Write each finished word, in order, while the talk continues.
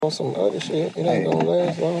on some other shit. It ain't gonna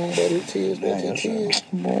last long, but it is what it is.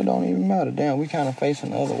 Boy, it don't even matter. Damn, we kind of facing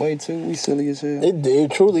the other way, too. We silly as hell. It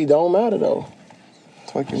truly don't matter, though.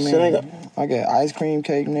 Fuck you, man. I got ice cream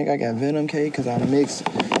cake, nigga. I got venom cake because I mix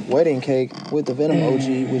wedding cake with the venom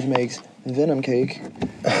OG, which makes venom cake.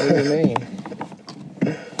 What do you mean?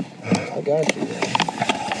 I got you.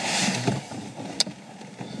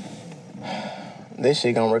 This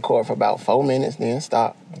shit gonna record for about 4 minutes, then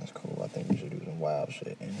stop. That's cool. I think we should do some wild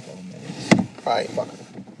shit in 4 minutes. Right.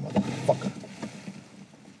 Motherfucker.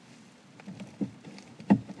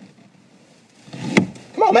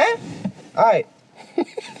 Come on, man. All right.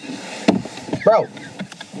 Bro.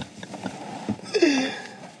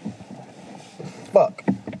 Fuck.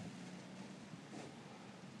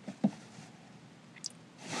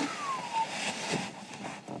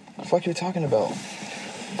 The fuck you talking about?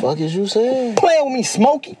 Fuck is you saying? Playing with me,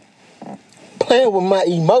 Smokey. Playing with my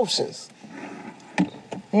emotions. You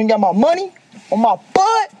ain't got my money or my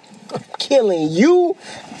butt. I'm killing you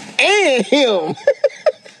and him.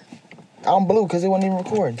 I'm blue because it wasn't even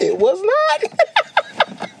recording. It was not.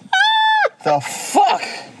 The fuck?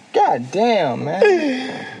 God damn, man.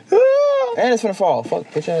 And it's finna fall. Fuck,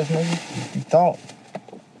 bitch ass nigga.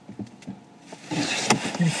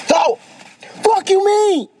 You thought. Fuck you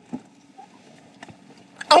mean?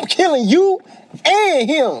 I'm killing you and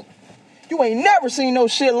him. You ain't never seen no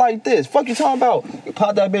shit like this. Fuck you talking about? You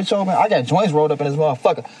pop that bitch open. I got joints rolled up in this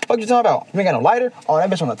motherfucker. Fuck you talking about? You ain't got no lighter? Oh, that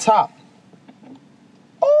bitch on the top.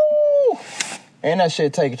 Ooh. And that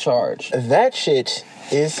shit take a charge. That shit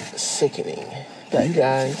is sickening. You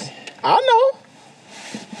guys. I know.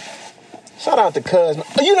 Shout out to Cuz.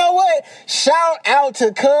 You know what? Shout out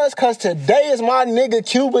to Cuz, because today is my nigga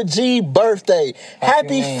Cuba G birthday.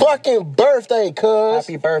 Happy fucking birthday, Cuz.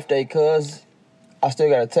 Happy birthday, Cuz. I still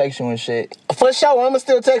gotta text you and shit. For sure, I'ma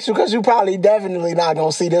still text you because you probably definitely not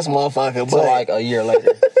gonna see this motherfucker. But like a year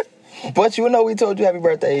later. But you know we told you happy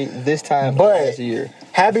birthday this time last year.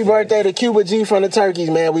 Happy birthday to Cuba G from the Turkeys,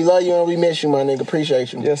 man. We love you and we miss you, my nigga.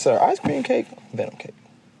 Appreciate you. Yes, sir. Ice cream cake, venom cake.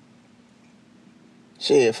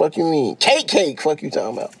 Shit, fuck you mean? Cake. Fuck you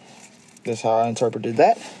talking about? That's how I interpreted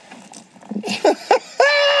that.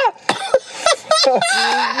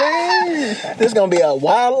 This gonna be a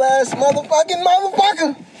wild ass motherfucker.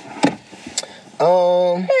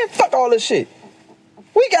 Man, fuck all this shit.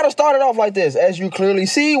 We gotta start it off like this. As you clearly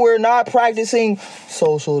see, we're not practicing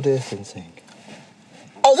social distancing.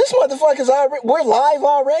 Oh, this motherfucker's already. We're live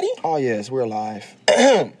already? Oh yes, we're live.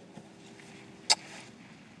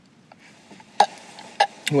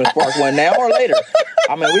 You wanna spark one now or later?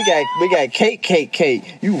 I mean, we got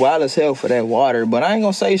cake. You wild as hell for that water, but I ain't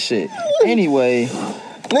gonna say shit. Anyway,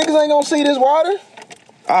 niggas ain't gonna see this water.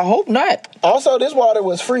 I hope not. Also, this water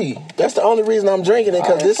was free. That's the only reason I'm drinking it,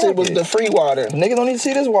 because this shit was the free water. Niggas don't need to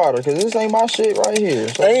see this water, because this ain't my shit right here.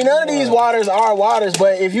 So ain't none of these waters are waters,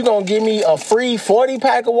 but if you gonna give me a free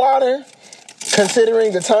 40-pack of water,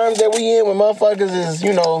 considering the times that we in when motherfuckers is,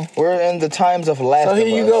 you know. We're in the times of Last of Us. So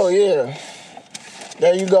here you go, yeah.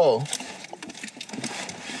 There you go.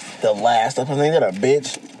 The Last of Us, ain't that a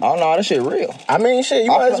bitch? Oh no, that shit real. I mean, shit, you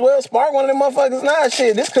might as well spark one of them motherfuckers now.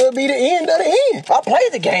 Shit, this could be the end of the end. I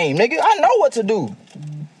played the game, nigga. I know what to do.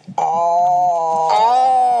 Oh.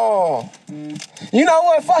 You know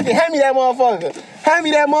what? Fuck it. Hand me that motherfucker.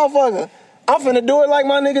 I'm finna do it like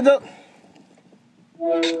my nigga do.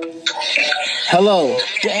 Hello.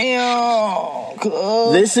 Damn.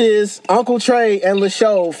 This is Uncle Trey and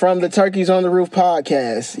LaShow from the Turkeys on the Roof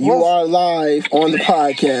podcast. You are live on the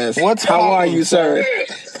podcast. How are you, sir?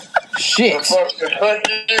 Shit. The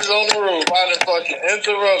fucking Turkeys on the Roof. I done fucking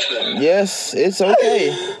interrupted. Yes, it's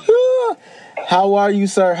okay. How are you,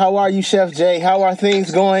 sir? How are you, Chef Jay? How are things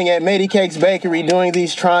going at Mady Cake's Bakery during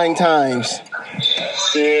these trying times?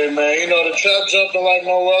 Yeah, man. You know, the trap jumping like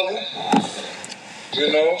no other. You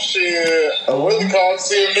know, shit. I really called to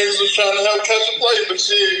see if niggas was trying to help catch a play, but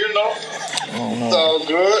shit, you know. It's all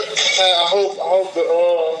good. I hope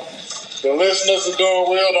the listeners are doing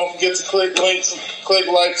well. Don't forget to click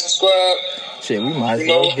like, subscribe. Shit, we might as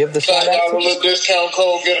well give the shout out a little discount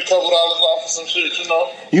code, get a couple dollars off of some shit, you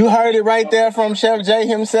know. You heard it right there from Chef Jay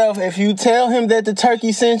himself. If you tell him that the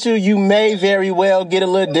turkey sent you, you may very well get a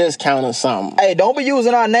little discount or something. Hey, don't be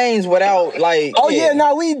using our names without, like... Oh, yeah,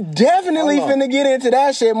 no, we definitely finna get into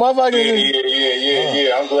that shit, motherfucker.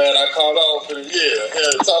 Yeah. I'm glad I called off for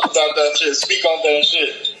the talk about that shit, speak on that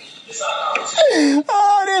shit.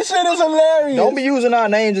 Oh, this shit is hilarious. Don't be using our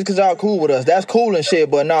names just because y'all cool with us. That's cool and shit,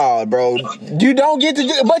 but nah, bro. You don't get to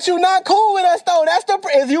do, but you not cool with us, though. That's the,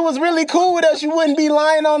 if you was really cool with us, you wouldn't be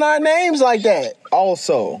lying on our names like that.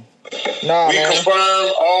 Also, Nah, we man.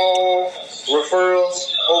 confirm all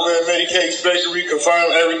referrals over at Medicate's Bakery.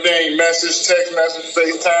 Confirm everything. Message, text message,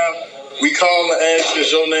 FaceTime. We call and ask,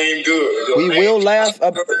 is your name good? Your We name will laugh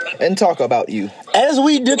and talk about you. As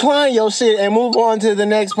we decline your shit and move on to the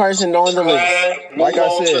next person on the list. Like I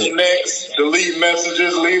on said. to the next. Delete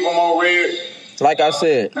messages. Leave them on red. Like I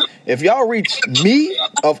said, if y'all reach me,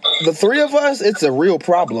 of the three of us, it's a real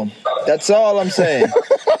problem. That's all I'm saying.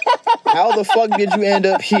 How the fuck did you end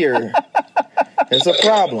up here? It's a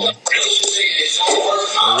problem.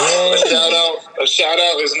 A shout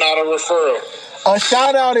out is not a referral. A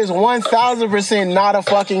shout out is 1,000% not a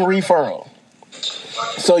fucking referral.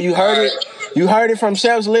 So you heard it. You heard it from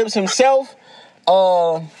Chef's lips himself.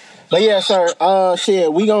 But yeah, sir.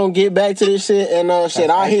 Shit, we gonna get back to this shit and shit.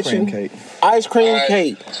 I'll hit you. Cake. Ice cream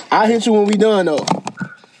cake. I'll hit you when we done though. All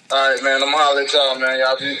right, man. I'm holler at y'all, man.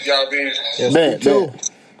 Y'all be. Yes, Bet, too.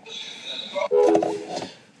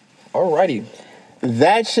 Alrighty.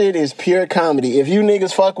 That shit is pure comedy. If you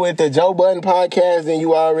niggas fuck with the Joe Budden podcast, then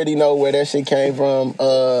you already know where that shit came from.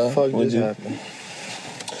 Fuck just happened.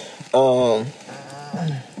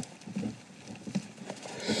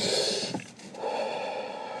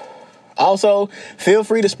 Also, feel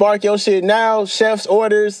free to spark your shit now. Chef's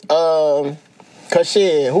orders. Cause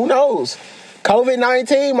shit, who knows?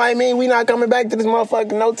 COVID-19 might mean we not coming back to this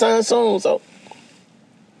motherfucker no time soon. So,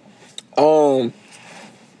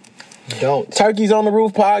 Don't. Turkeys on the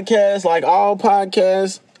Roof podcast, like all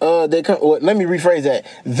podcasts, they come. Well, let me rephrase that.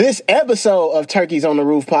 This episode of Turkeys on the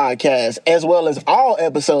Roof podcast, as well as all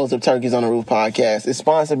episodes of Turkeys on the Roof podcast, is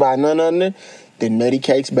sponsored by none other than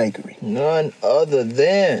Medicate's Bakery. None other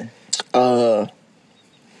than. Shout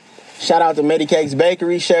out to Medicate's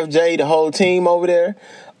Bakery, Chef Jay, the whole team over there.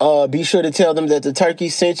 Be sure to tell them that the turkey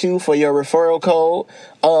sent you for your referral code.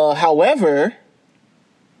 However,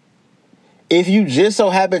 if you just so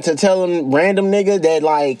happen to tell them random nigga that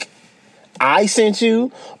like I sent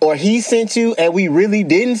you or he sent you and we really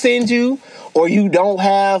didn't send you, or you don't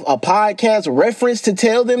have a podcast reference to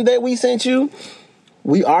tell them that we sent you,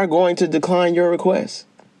 we are going to decline your request.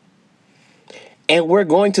 And we're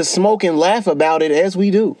going to smoke and laugh about it as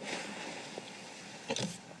we do.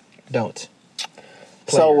 Don't.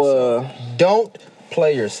 Don't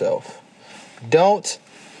play yourself. Don't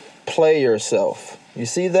play yourself. You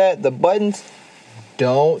see that? The buttons.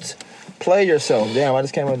 Don't play yourself. Damn, I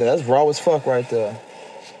just came up with that. That's raw as fuck right there.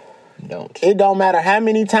 Don't. It don't matter how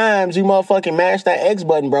many times you motherfucking mash that X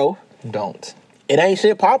button, bro. Don't. It ain't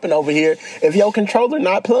shit popping over here if your controller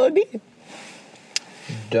not plugged in.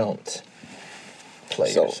 Don't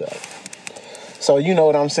play yourself. So you know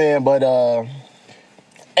what I'm saying, but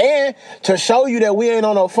and to show you that we ain't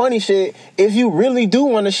on no funny shit, if you really do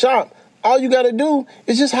want to shop, all you gotta do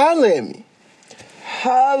is just holler at me.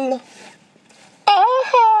 Holla. I'll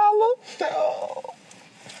holler.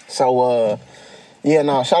 So yeah,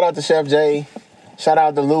 no, shout out to Chef Jay. Shout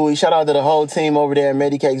out to Louie. Shout out to the whole team over there at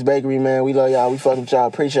Medicate's Bakery, man. We love y'all. We fuck with y'all.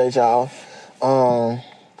 Appreciate y'all.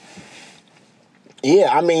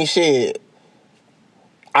 Yeah, I mean, shit.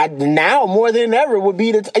 I now more than ever would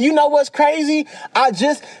be the. You know what's crazy? I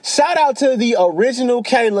just shout out to the original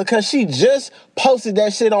Kayla because she just posted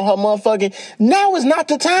that shit on her motherfucking. Now is not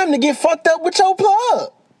the time to get fucked up with your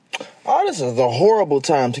plug. Oh, this is a horrible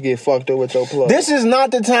time to get fucked up with your plug. This is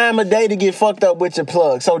not the time of day to get fucked up with your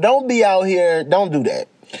plug. So don't be out here. Don't do that.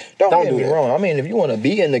 Don't get me wrong. I mean, if you want to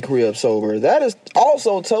be in the crib sober, that is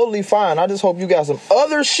also totally fine. I just hope you got some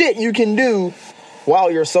other shit you can do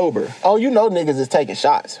while you're sober. Oh, you know niggas is taking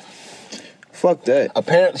shots. Fuck that.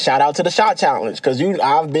 Apparently, shout out to the shot challenge because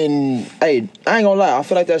I've been. Hey, I ain't gonna lie. I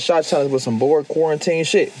feel like that shot challenge was some bored quarantine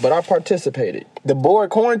shit, but I participated. The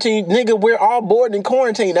bored quarantine, nigga. We're all bored in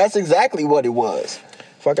quarantine. That's exactly what it was.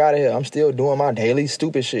 Fuck out of here. I'm still doing my daily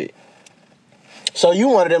stupid shit. So you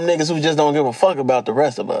one of them niggas who just don't give a fuck about the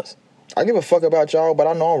rest of us. I give a fuck about y'all, but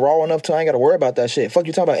I know I'm raw enough to I ain't gotta worry about that shit. Fuck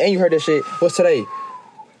you talking about. And you heard that shit. What's today?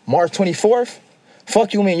 March 24th?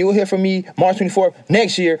 Fuck you, man. You'll hear from me March 24th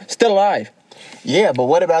next year, still alive. Yeah, but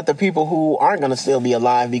what about the people who aren't going to still be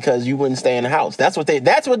alive because you wouldn't stay in the house? That's what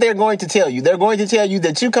they're going to tell you. They're going to tell you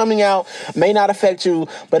that you coming out may not affect you,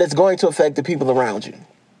 but it's going to affect the people around you.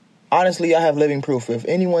 Honestly, I have living proof. If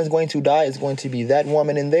anyone's going to die, it's going to be that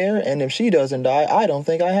woman in there, and if she doesn't die, I don't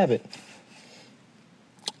think I have it.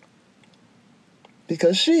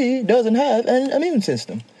 Because she doesn't have an immune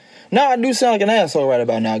system. No, I do sound like an asshole right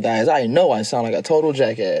about now, guys. I know I sound like a total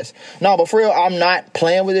jackass. No, but for real, I'm not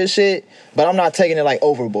playing with this shit, but I'm not taking it like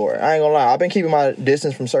overboard. I ain't gonna lie. I've been keeping my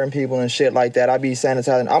distance from certain people and shit like that. I be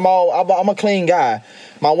sanitizing. I'm a clean guy.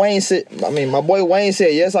 My boy Wayne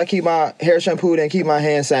said, yes, I keep my hair shampooed and keep my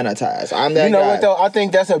hands sanitized. I'm that guy. You know what though? I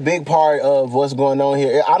think that's a big part of what's going on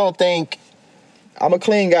here. I'm a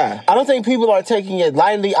clean guy. I don't think people are taking it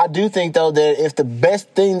lightly. I do think, though, that if the best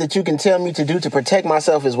thing that you can tell me to do to protect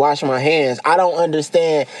myself is washing my hands, I don't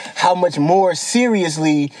understand how much more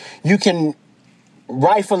seriously you can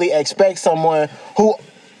rightfully expect someone who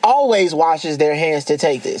always washes their hands to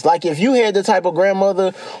take this. Like, if you had the type of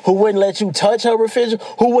grandmother who wouldn't let you touch her refrigerator,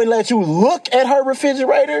 who wouldn't let you look at her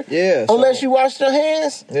refrigerator unless you washed your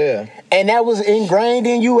hands, and that was ingrained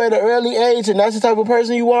in you at an early age, and that's the type of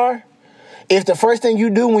person you are, if the first thing you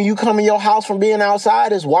do when you come in your house from being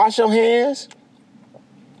outside is wash your hands,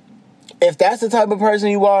 if that's the type of person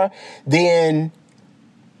you are, then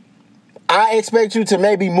I expect you to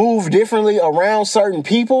maybe move differently around certain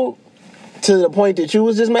people to the point that you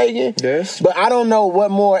was just making. Yes. But I don't know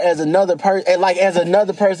what more as another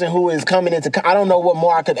person who is coming into, I don't know what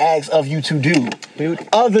more I could ask of you to do. Dude.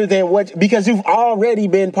 Other than because you've already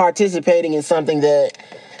been participating in something that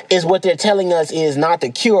is what they're telling us is not the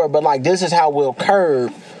cure, but like this is how we'll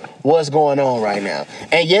curb what's going on right now.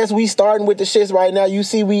 And yes, we starting with the shits right now. You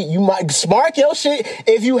see, you might spark your shit.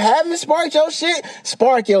 If you haven't sparked your shit,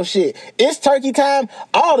 spark your shit. It's turkey time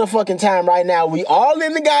all the fucking time right now. We all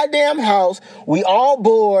in the goddamn house. We all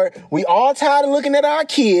bored. We all tired of looking at our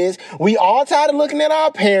kids. We all tired of looking at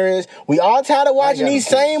our parents. We all tired of watching these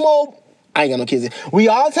same old... I ain't got no kids. We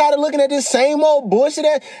all tired of looking at this same old bullshit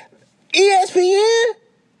at ESPN.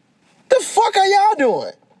 The fuck are y'all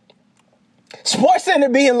doing? Sports Center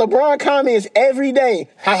being LeBron comments every day.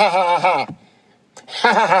 Ha ha ha ha ha.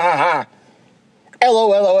 Ha ha ha ha ha.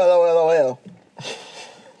 LOL.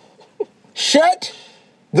 Shut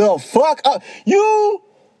the fuck up.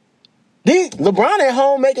 LeBron at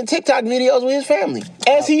home making TikTok videos with his family.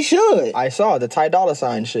 As he should. I saw the Ty Dolla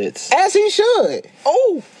 $ign shits. As he should.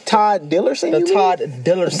 Oh, Todd Dillerson?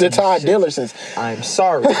 The Todd Dillersons. I'm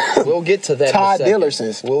sorry. We'll get to that. Todd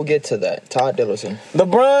Dillersons. We'll get to that. Todd Dillerson.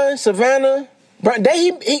 LeBron, Savannah,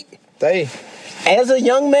 they, as a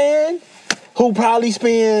young man who probably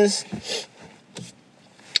spends...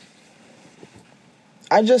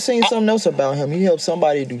 I just seen something else about him. He helped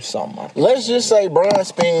somebody do something. Let's just say Bron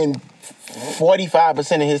spend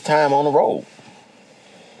 45% of his time on the road.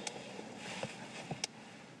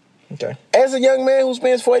 Okay. As a young man who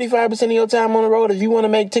spends 45% of your time on the road, if you want to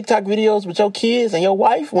make TikTok videos with your kids and your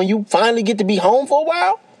wife when you finally get to be home for a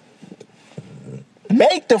while,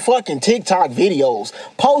 make the fucking TikTok videos.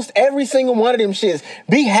 Post every single one of them shits.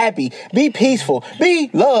 Be happy. Be peaceful. Be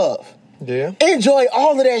love. Yeah. Enjoy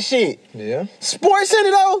all of that shit. Yeah. Sports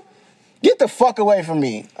Center, though, get the fuck away from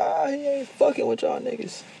me. He ain't fucking with y'all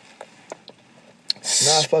niggas.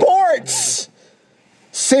 Sports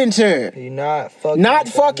Center. He not fucking. Not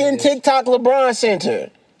fucking TikTok LeBron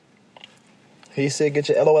Center. He said, get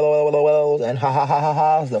your LOLs and ha ha ha ha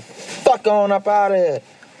ha's the fuck on up out of here.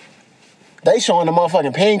 They showing the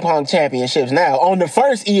motherfucking ping pong championships now on the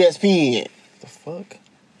first ESPN. The fuck?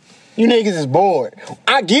 You niggas is bored.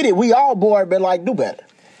 I get it. We all bored, but like, do better.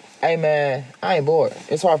 Hey, man, I ain't bored.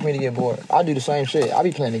 It's hard for me to get bored. I do the same shit. I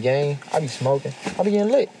be playing the game. I be smoking. I be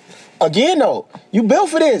getting lit. Again, though, you built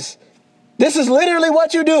for this. This is literally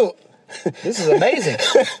what you do. This is amazing.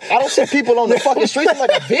 I don't see people on the fucking streets like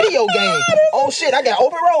a video game. Oh, shit, I got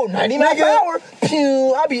open road, 90 miles per hour.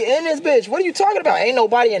 Pew, I be in this bitch. What are you talking about? Ain't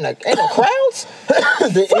nobody ain't no crowds?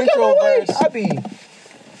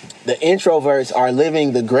 The introverts are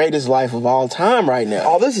living the greatest life of all time right now.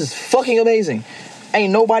 Oh, this is fucking amazing.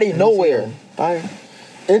 Ain't nobody nowhere.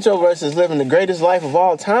 Introverts is living the greatest life of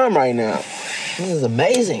all time right now. This is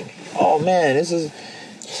amazing. Oh, man, this is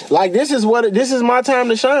my time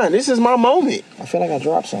to shine. This is my moment. I feel like I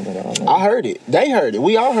dropped something. I don't know. I heard it. They heard it.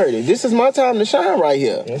 We all heard it. This is my time to shine right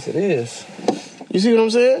here. Yes, it is. You see what I'm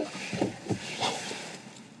saying?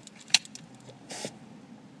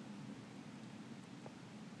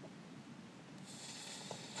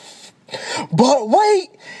 But wait,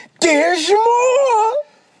 there's more.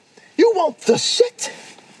 You want the shit?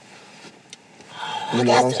 You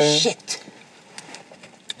know what I'm saying? Shit.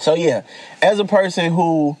 So yeah, as a person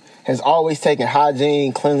who has always taken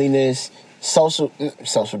hygiene, cleanliness, social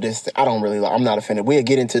distance, I'm not offended. We'll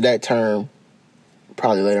get into that term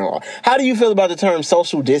probably later on. How do you feel about the term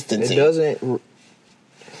social distancing?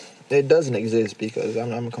 It doesn't exist because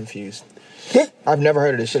I'm confused. I've never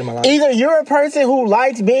heard of this shit in my life. Either you're a person who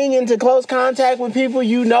likes being into close contact with people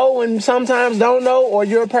you know and sometimes don't know, or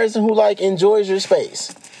you're a person who like enjoys your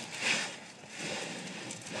space.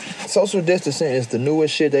 Social distancing is the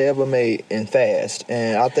newest shit they ever made and fast,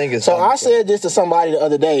 and I think it's. So I said this to somebody the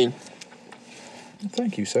other day.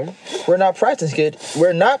 Thank you, sir. We're not practicing it.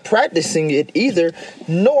 We're not practicing it either,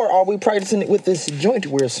 nor are we practicing it with this joint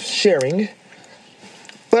we're sharing.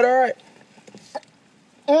 But all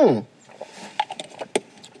right.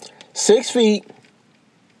 6 feet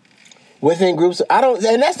within groups.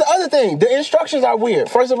 And that's the other thing. The instructions are weird.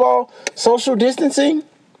 First of all, social distancing.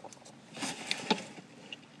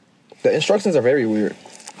 The instructions are very weird.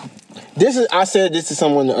 I said this to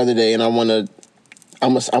someone the other day, and I'm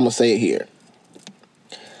gonna say it here.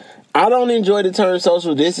 I don't enjoy the term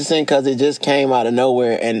social distancing because it just came out of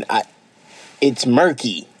nowhere, and it's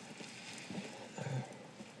murky.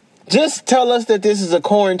 Just tell us that this is a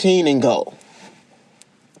quarantine and go.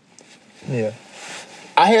 Yeah.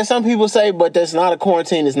 I hear some people say, but that's not a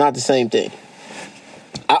quarantine. It's not the same thing.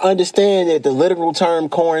 I understand that the literal term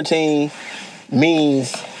quarantine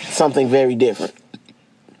means something very different.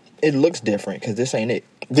 It looks different because this ain't it.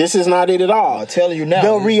 This is not it at all. I'll tell you now.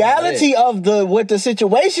 The reality of what the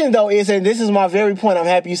situation though is, and this is my very point, I'm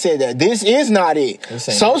happy you said that. This is not it.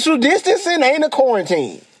 Social distancing ain't a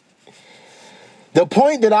quarantine. The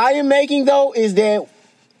point that I am making though is that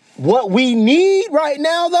what we need right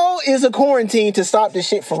now though is a quarantine to stop this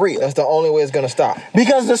shit for real. That's the only way it's gonna stop.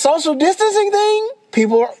 Because the social distancing thing,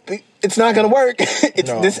 it's not gonna work. It's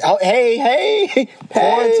no.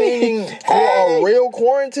 Quarantining for a real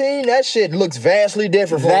quarantine, that shit looks vastly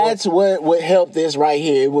different. That's what would help this right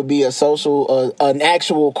here. It would be an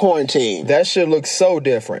actual quarantine. That shit looks so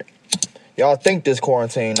different. Y'all think this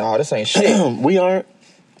quarantine? Nah, this ain't shit. We aren't.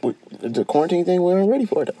 The quarantine thing, we aren't ready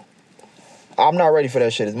for it though. I'm not ready for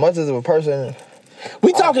that shit. As much as a person.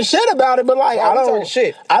 We talking shit about it, but like I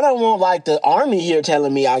don't want like the army here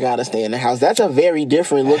telling me I gotta stay in the house. That's a very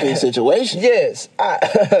different looking situation. Yes,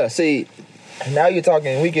 see. Now you're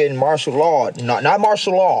talking. We getting martial law, not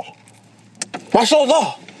martial law. Martial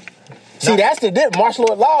law. See, that's the difference.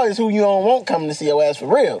 Martial law is who you don't want coming to see your ass for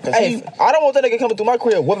real. Hey, I don't want that nigga coming through my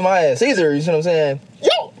crib whooping my ass either. You see what I'm saying?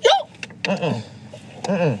 Yo.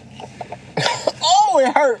 Oh,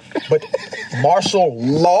 it hurt. But martial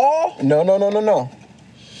law? No.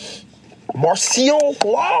 Martial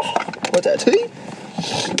law? What's that, T?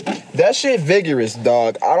 That shit vigorous,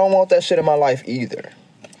 dog. I don't want that shit in my life either.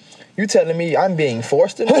 You telling me I'm being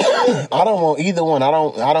forced into it? I don't want either one. I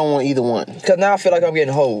don't want either one. Because now I feel like I'm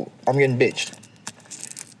getting hoed. I'm getting bitched.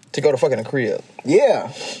 To go to fucking the crib.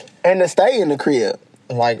 Yeah. And to stay in the crib.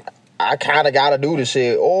 Like, I kind of got to do the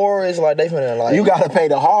shit. Or it's like they finna like... You got to pay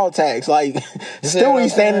the hall tax. Like, Stewie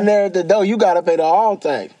standing there at the door. You got to pay the hall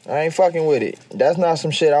tax. I ain't fucking with it. That's not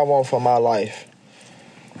some shit I want for my life.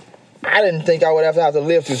 I didn't think I would have to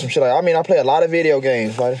live through some shit like that. I mean, I play a lot of video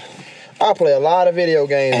games. Like, I play a lot of video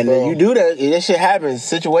games, and bro. then you do that, this shit happens.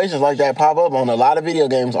 Situations like that pop up on a lot of video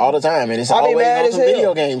games all the time, and it's always on some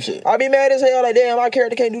video game shit. I be mad as hell. Like, damn, my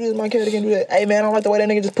character can't do this, my character can't do that. Hey, man, I don't like the way that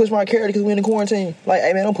nigga just pushed my character because we in the quarantine. Like,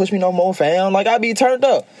 hey, man, don't push me no more, fam. Like, I be turned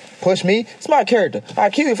up. Push me. It's my character.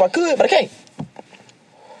 I'd kill you if I could, but I can't.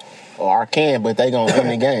 Or I can, but they gonna win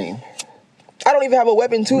the game. I don't even have a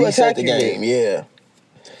weapon to attack the game. Yeah.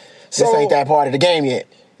 This ain't that part of the game yet.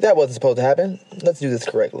 That wasn't supposed to happen. Let's do this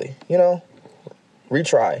correctly. You know?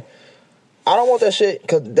 Retry. I don't want that shit,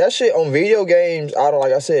 because that shit on video games,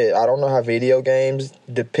 like I said, I don't know how video games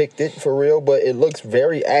depict it for real, but it looks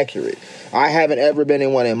very accurate. I haven't ever been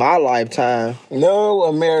in one in my lifetime. No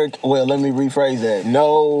American, well, let me rephrase that.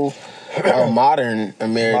 No modern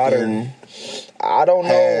American I don't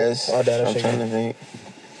know. I'm trying to think.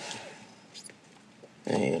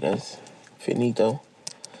 Yeah, that's finito.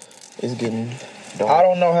 It's getting dark. I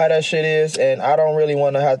don't know how that shit is, and I don't really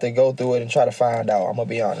want to have to go through it and try to find out. I'm going to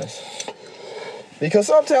be honest. Because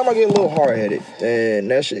sometimes I get a little hard-headed, and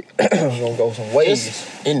that shit going to go some ways.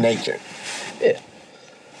 Just in nature. Yeah.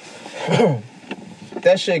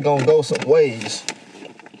 That shit going to go some ways.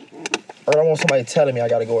 I don't want somebody telling me I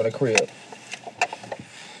got to go in the crib.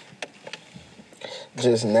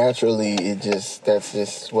 Just naturally, that's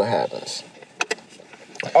just what happens.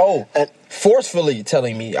 Oh, and forcefully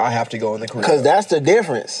telling me I have to go in the crib. Because that's the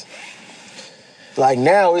difference. Like,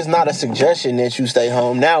 now it's not a suggestion that you stay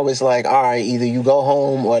home. Now it's like, all right, either you go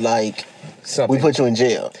home or, like, we put you in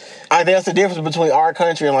jail. I think that's the difference between our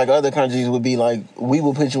country and, like, other countries would be, like, we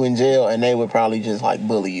will put you in jail and they would probably just, like,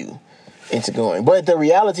 bully you into going. But the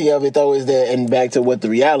reality of it, though, is that, and back to what the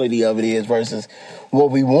reality of it is versus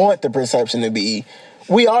what we want the perception to be,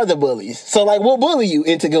 we are the bullies. So, like, we'll bully you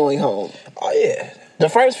into going home. Oh, yeah. The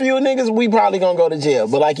first few niggas, we probably gonna go to jail.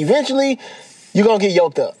 But, like, eventually, you gonna get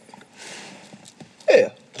yoked up. Yeah.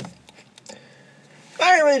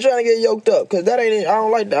 I ain't really trying to get yoked up, because that ain't, I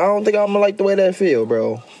don't like that. I don't think I'm gonna like the way that feel,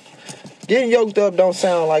 bro. Getting yoked up don't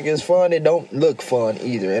sound like it's fun. It don't look fun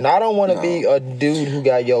either. And I don't want to be a dude who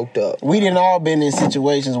got yoked up. We done all been in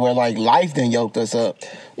situations where, like, life done yoked us up.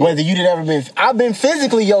 Whether you did ever been... I've been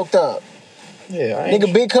physically yoked up. Yeah,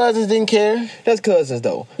 Nigga, big cousins didn't care. That's cousins,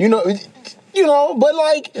 though. You know, but,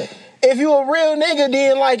 like, if you a real nigga,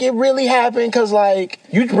 then, like, it really happened because, like,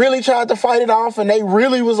 you really tried to fight it off and they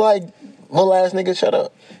really was like, little ass nigga, shut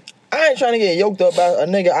up. I ain't trying to get yoked up by a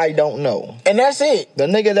nigga I don't know. And that's it. The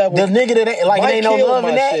nigga that ain't, like, it ain't no love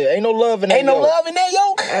in that. Shit. Ain't no love in that. Ain't no love in that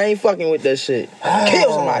yoke. I ain't fucking with that shit.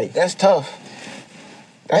 Kill somebody. That's tough.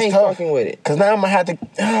 I ain't fucking with it. Cause now I'm gonna have to.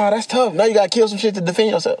 That's tough. Now you gotta kill some shit to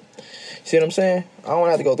defend yourself. See what I'm saying? I don't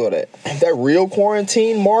have to go through that. That real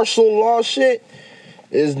quarantine martial law shit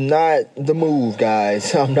is not the move,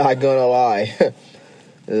 guys. I'm not gonna lie.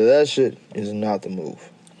 That shit is not the move.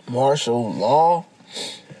 Martial law.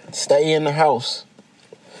 Stay in the house.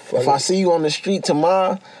 If I see you on the street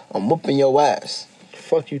tomorrow, I'm whooping your ass. The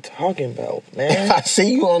fuck you talking about, man? If I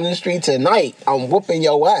see you on the street tonight, I'm whooping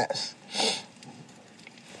your ass.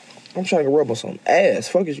 I'm trying to rub on some ass.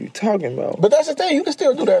 Fuck is you talking about? But that's the thing. You can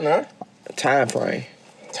still do that now. Time frame.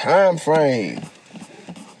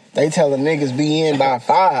 They telling niggas be in by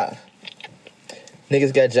 5.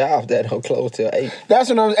 Niggas got jobs that don't close till 8. That's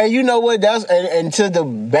what I'm. And you know what? That's and to the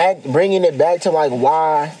back, bringing it back to like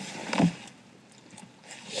why.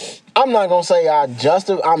 I'm not gonna say I'm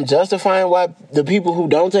justifying why the people who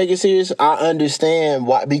don't take it serious. I understand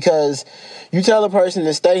why, because you tell a person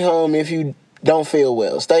to stay home if you don't feel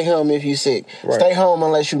well. Stay home if you sick. Right. Stay home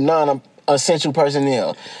unless you non-essential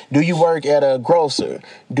personnel. Do you work at a grocer?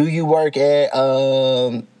 Do you work at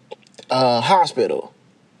a hospital?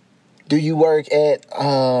 Do you work at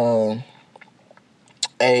a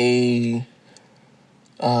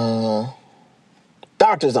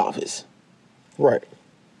doctor's office? Right.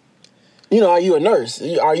 You know, are you a nurse?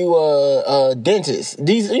 Are you a dentist?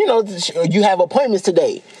 These, you know, you have appointments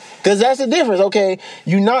today. Because that's the difference, okay?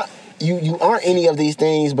 You aren't any of these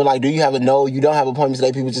things, but, like, do you have you don't have appointments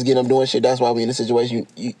today, people just get up doing shit. That's why we in the situation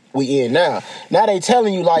we in now. Now they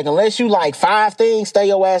telling you, like, unless you like 5 things, stay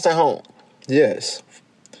your ass at home. Yes.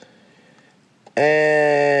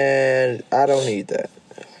 And I don't need that.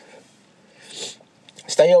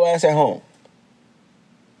 Stay your ass at home.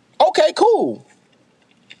 Okay, cool.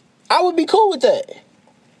 I would be cool with that.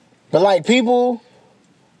 But, like, people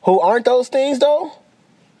who aren't those things, though,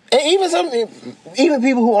 and even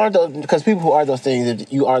people who aren't those, because people who are those things,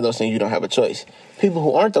 if you are those things, you don't have a choice. People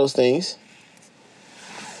who aren't those things,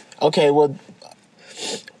 okay, well,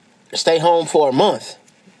 stay home for a month.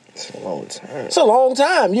 It's a long time. It's a long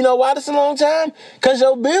time. You know why it's a long time? Because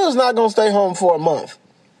your bill's not going to stay home for a month.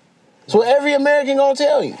 So every American going to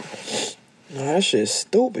tell you. Nah, that shit's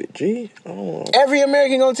stupid, G. I don't know. Every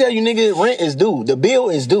American going to tell you, nigga, rent is due. The bill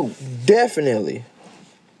is due. Definitely.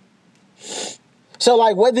 So,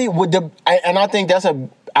 like, I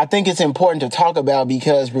think it's important to talk about,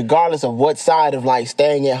 because regardless of what side of, like,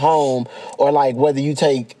 staying at home or, like, whether you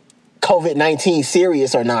take COVID-19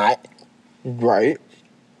 serious or not. Right.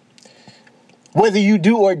 Whether you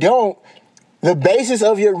do or don't, the basis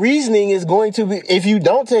of your reasoning is going to be, if you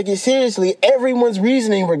don't take it seriously, everyone's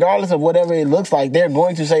reasoning, regardless of whatever it looks like, they're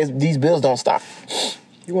going to say these bills don't stop.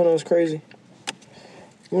 You want to know what's crazy?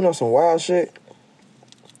 You want to know some wild shit?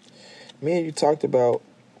 Me and you talked about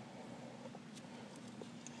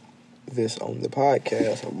this on the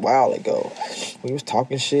podcast a while ago. We was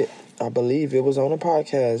talking shit. I believe it was on the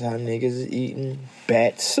podcast how niggas is eating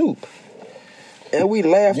bat soup. And we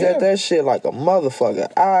laughed at that shit like a motherfucker.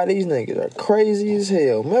 These niggas are crazy as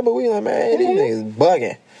hell. Remember, we like, man, these niggas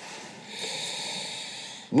bugging.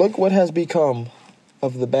 Look what has become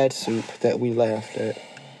of the bat soup that we laughed at.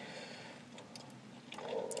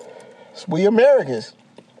 We Americans.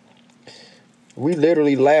 We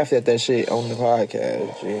literally laughed at that shit on the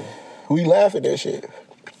podcast, G. We laugh at that shit.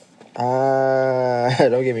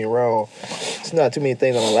 Don't get me wrong. It's not too many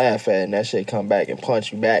things I'm gonna laugh at, and that shit come back and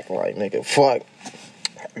punch you back like, nigga, fuck.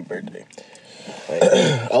 Happy birthday.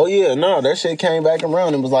 Oh, yeah, no, that shit came back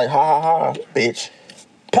around and was like, ha, ha, ha, bitch.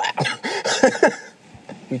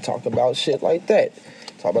 We talk about shit like that.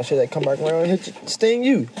 Talk about shit that come back around and sting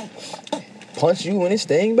you. Punch you when it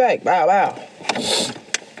sting back. Bow, bow.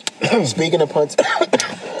 Speaking of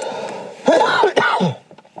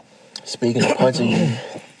punching you,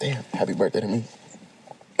 damn, happy birthday to me.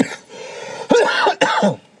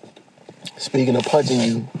 Speaking of punching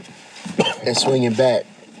you and swinging back,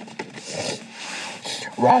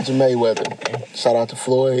 Roger Mayweather. Shout out to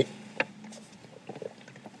Floyd,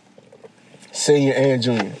 Senior and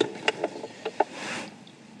Junior.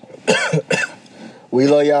 We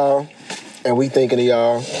love y'all, and we thinking of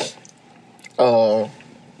y'all.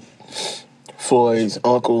 Floyd's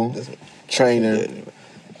uncle, trainer.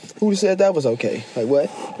 Who said that was okay? Like what?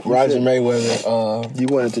 Roger Mayweather. You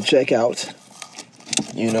wanted to check out.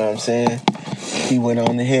 You know what I'm saying? He went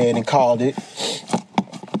on ahead and called it.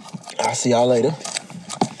 I'll see y'all later.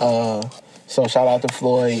 So shout out to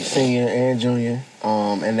Floyd, Senior and Junior.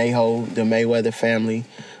 And they hold the Mayweather family.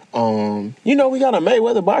 You know we got a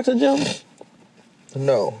Mayweather boxing gym?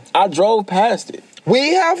 No. I drove past it.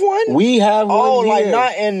 We have one? We have one. Oh, here. like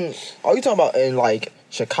not in... Oh, you talking about in like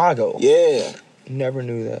Chicago? Yeah. Never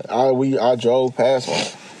knew that. I drove past one.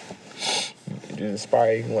 Did it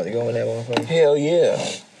inspire you? You want to go in that motherfucker? Hell yeah.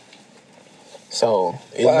 So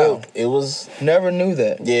it was... Never knew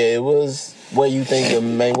that. Yeah, it was what you think of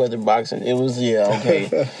Mayweather boxing. It was, okay.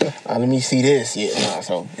 Let me see this. Yeah,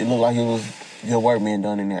 so it looked like it was good work being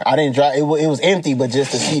done in there. I didn't drive. It was empty, but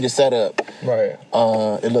just to see the setup, right?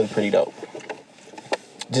 It looked pretty dope.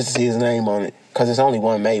 Just to see his name on it, because it's only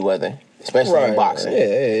one Mayweather, especially in boxing.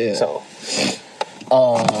 Yeah. So,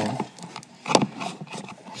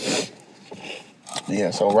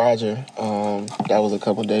 yeah. So Roger, that was a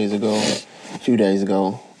couple days ago, a few days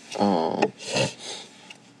ago.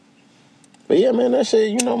 But yeah, man, that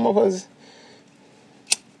shit, motherfuckers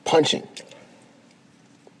punching.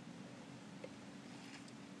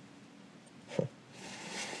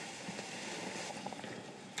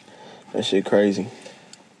 That shit crazy.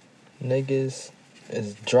 Niggas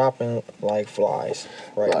is dropping like flies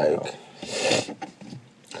now.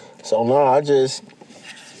 So no, I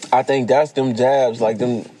think that's them jabs, like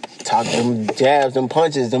them jabs, them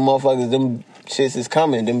punches, them motherfuckers, them shits is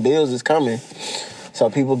coming, them bills is coming. So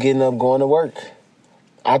people getting up, going to work.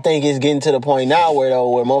 I think it's getting to the point now where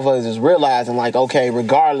motherfuckers is realizing, like, okay,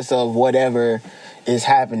 regardless of whatever is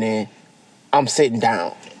happening, I'm sitting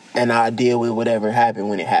down and I deal with whatever happened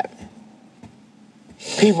when it happened.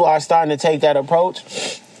 People are starting to take that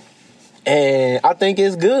approach, and I think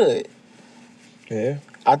it's good. Yeah.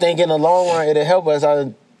 I think in the long run, it'll help us.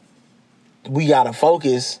 We gotta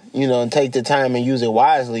focus, and take the time and use it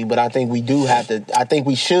wisely. But I think we do have to. I think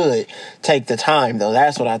we should take the time, though.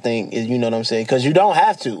 That's what I think is. You know what I'm saying? Because you don't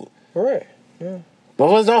have to. Right. Yeah.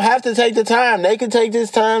 Motherfuckers don't have to take the time. They can take this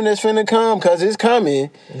time that's finna come because it's coming,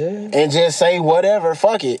 and just say whatever.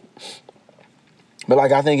 Fuck it. But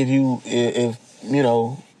like, I think if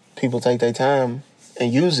people take their time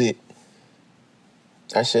and use it,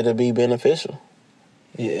 that should be beneficial.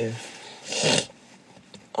 Yeah.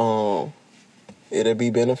 It'll be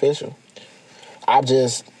beneficial. I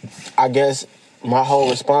guess my whole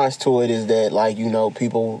response to it is that, like,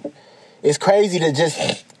 people, it's crazy to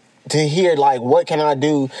hear, like, what can I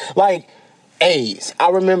do? Like, AIDS. I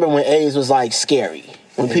remember when AIDS was, like, scary.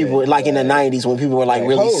 When people were, like, in the 90s, when people were, like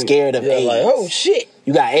really scared of AIDS. Like, oh, shit.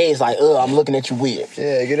 You got AIDS, like, I'm looking at you weird.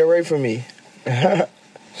 Yeah, get away from me. I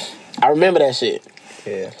remember that shit.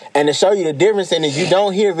 Yeah. And to show you the difference in it, you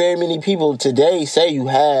don't hear very many people today say you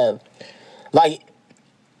have, like,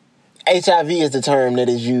 HIV is the term that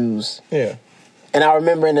is used. Yeah. And I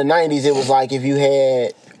remember in the 90s, it was like if you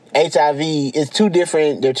had HIV, they're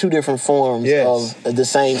two different forms of the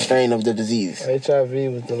same strain of the disease.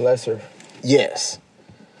 HIV was the lesser. Yes.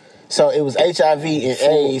 So it was HIV and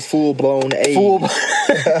AIDS. Full-blown AIDS.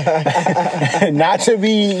 Not to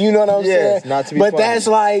be, you know what I'm saying? Not to be but funny. that's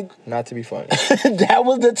like... Not to be funny. That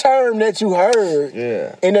was the term that you heard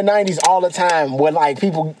in the 90s all the time when, like,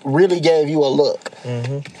 people really gave you a look.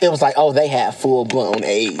 Mm-hmm. It was like, oh, they have full-blown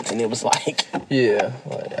AIDS. And it was like... Yeah.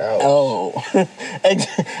 Like, ouch. Oh.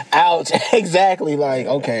 Ouch. Exactly. Like,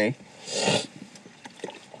 okay.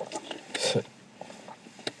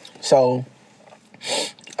 So...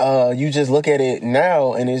 you just look at it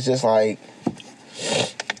now, and it's just like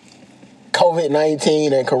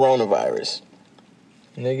COVID-19 and coronavirus.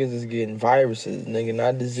 Niggas is getting viruses, nigga,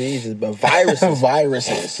 not diseases, but viruses.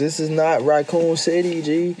 Viruses. This is not Raccoon City,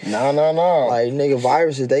 G. No. Like, nigga,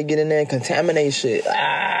 viruses, they get in there and contaminate shit.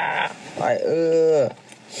 The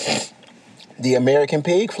American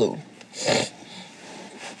pig flu.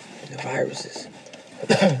 The viruses.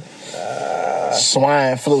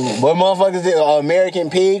 Swine flu. What motherfuckers did? American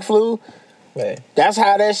pig flu? Man. That's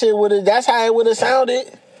how that shit that's how it would have sounded.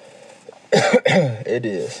 It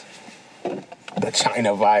is. The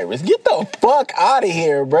China virus. Get the fuck out of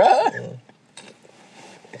here, bruh.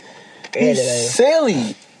 And He's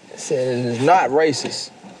silly. Said it is not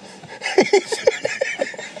racist.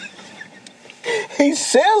 He's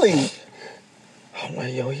silly. I'm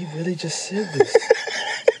like, yo, he really just said this.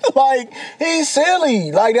 Like, he's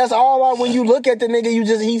silly. Like, that's all when you look at the nigga,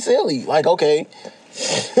 he's silly. Like, okay,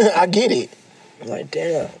 I get it. I'm like,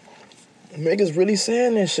 damn, niggas really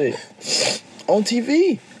saying this shit on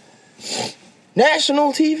TV.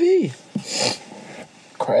 National TV.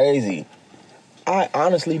 Crazy. I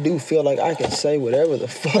honestly do feel like I can say whatever the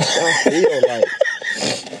fuck I feel like.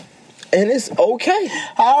 And it's okay.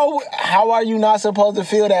 How are you not supposed to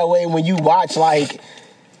feel that way when you watch, like,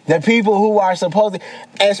 the people who are supposed to,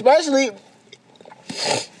 especially...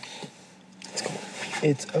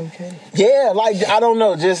 It's okay. Yeah, like, I don't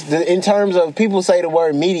know, just in terms of people say the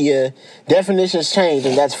word media, definitions change,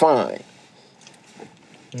 and that's fine.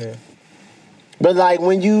 Yeah. But, like,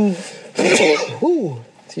 when you... Ooh,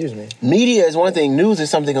 excuse me. Media is one thing, news is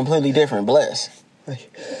something completely different. Bless.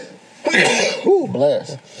 Ooh,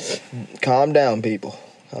 bless. Calm down, people.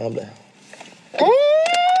 Calm down.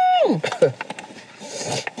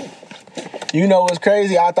 You know what's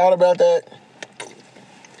crazy? I thought about that.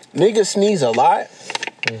 Niggas sneeze a lot.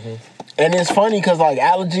 Mm-hmm. And it's funny because, like,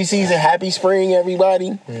 allergy season, happy spring,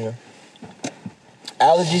 everybody. Yeah.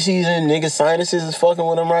 Allergy season, niggas' sinuses is fucking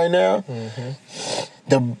with them right now.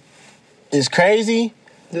 Mm-hmm. It's crazy.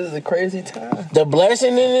 This is a crazy time. The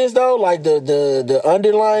blessing in this, though, like, the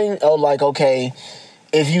underlying, like, okay,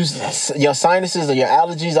 if your sinuses or your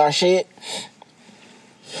allergies are shit,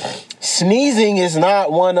 sneezing is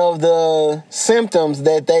not one of the symptoms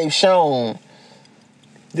that they've shown.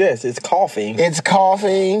 Yes, it's coughing. It's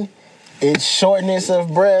coughing. It's shortness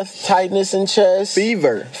of breath, tightness in chest.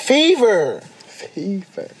 Fever.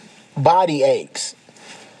 Body aches.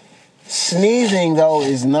 Sneezing, though,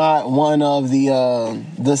 is not one of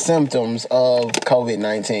the symptoms of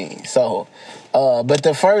COVID-19. So, but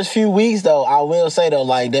the first few weeks, though, I will say, though,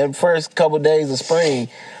 like, that first couple days of spring,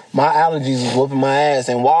 my allergies was whooping my ass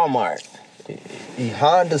in Walmart.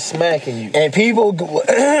 Honda smacking you. And people...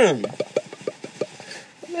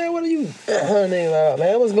 Man, what are you hunting about,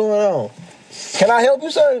 man? What's going on? Can I help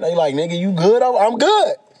you, sir? They like, nigga, you good? I'm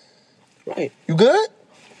good. Right. You good?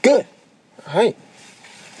 Good. All right.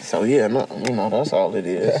 So, yeah, no, that's all it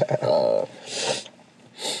is.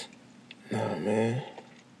 Nah, man.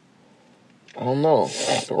 I don't know.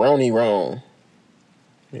 Roni wrong.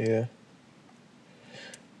 Yeah.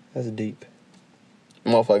 That's deep.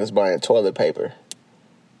 Motherfuckers buying toilet paper.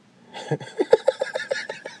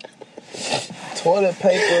 Toilet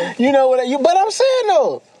paper. You know what? But I'm saying,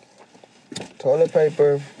 though. Toilet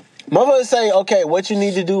paper. Motherfuckers say, okay, what you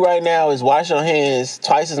need to do right now is wash your hands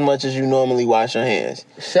twice as much as you normally wash your hands.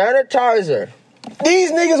 Sanitizer.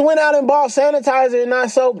 These niggas went out and bought sanitizer and not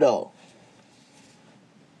soap, though.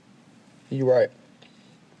 You right.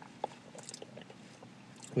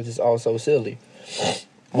 Which is also silly.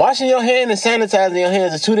 Washing your hand and sanitizing your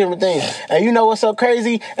hands are two different things. And you know what's so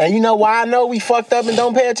crazy? And you know why I know we fucked up and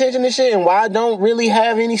don't pay attention to shit and why I don't really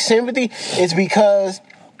have any sympathy? It's because,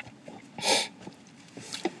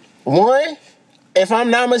 one, if I'm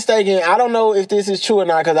not mistaken, I don't know if this is true or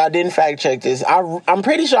not because I didn't fact check this. I'm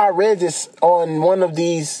pretty sure I read this on one of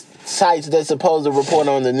these sites that's supposed to report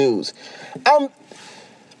on the news.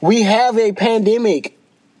 We have a pandemic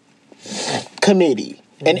committee.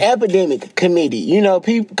 An epidemic committee, you know,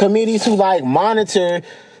 committees who like monitor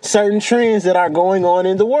certain trends that are going on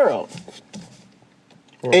in the world.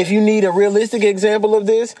 Right. If you need a realistic example of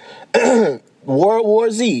this, World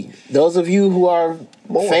War Z. Those of you who are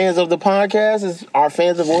fans of the podcast are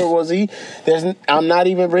fans of World War Z. I'm not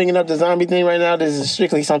even bringing up the zombie thing right now. This is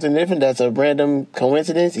strictly something different. That's a random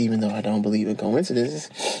coincidence, even though I don't believe in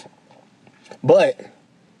coincidences. But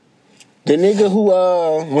the nigga who,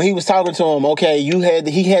 when he was talking to him, okay,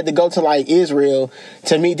 he had to go to, like, Israel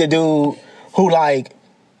to meet the dude who, like,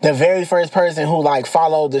 the very first person who, like,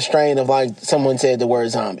 followed the strain of, like, someone said the word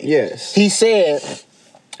zombie. Yes. He said,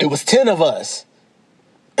 it was 10 of us.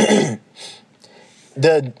 If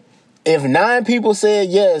 9 people said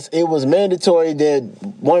yes, it was mandatory that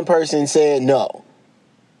one person said no.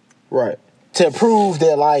 Right. To prove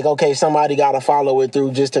that, like, okay, somebody got to follow it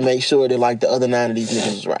through just to make sure that, like, the other 9 of these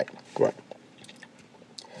niggas was right. Right.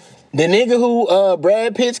 The nigga who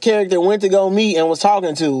Brad Pitt's character went to go meet and was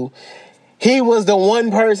talking to, he was the one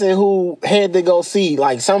person who had to go see.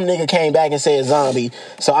 Like, some nigga came back and said zombie,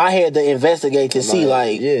 so I had to investigate to see,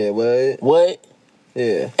 like... Yeah, what?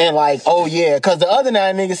 Yeah. And, like, oh, yeah, because the other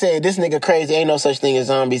 9 niggas said, this nigga crazy, ain't no such thing as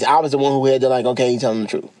zombies. I was the one who had to, like, okay, you telling the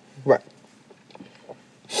truth. Right.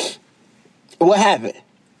 What happened?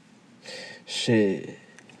 Shit.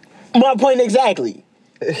 My point exactly.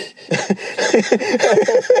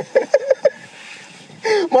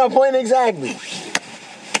 My point exactly.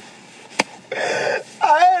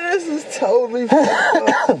 This is totally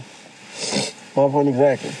fucked up. Motherfucking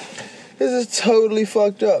exactly. This is totally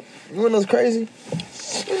fucked up. You wanna know what's crazy?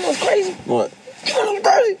 What? Crazy?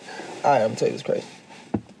 Alright, I'm gonna tell you what's crazy.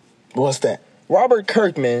 What's that? Robert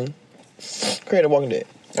Kirkman, creator of Walking Dead,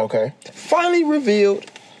 Okay. finally revealed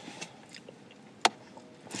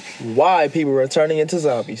why people were turning into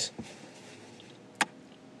zombies.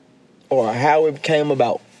 Or how it came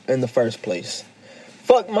about in the first place.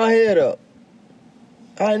 Fuck my head up.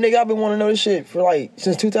 Nigga, I've been wanting to know this shit for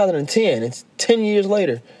since 2010. It's 10 years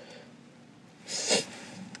later.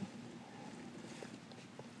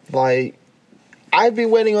 I've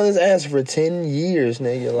been waiting on this answer for 10 years,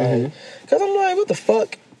 nigga. Cause I'm like, what the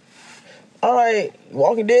fuck? Alright,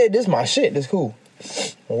 Walking Dead, this is my shit. This cool.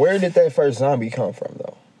 Where did that first zombie come from,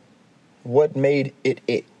 though? What made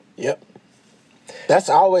it? Yep. That's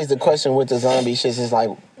always the question with the zombie shit is like,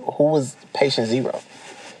 who was patient zero?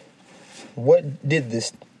 What did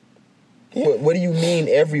this? What do you mean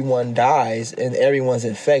everyone dies and everyone's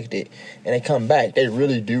infected and they come back? They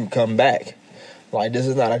really do come back. This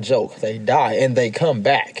is not a joke. They die and they come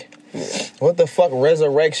back. Yeah. What the fuck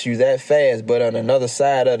resurrects you that fast but on another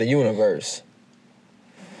side of the universe?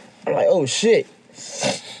 I'm like, oh shit.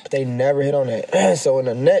 But they never hit on that. So in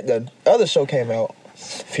the other show came out,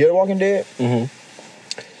 Fear the Walking Dead.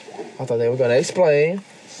 I thought they were gonna explain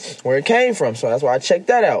where it came from, so that's why I checked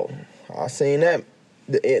that out. I seen that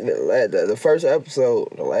the first episode,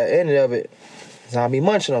 the ending of it, zombie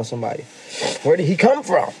munching on somebody. Where did he come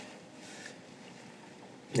from?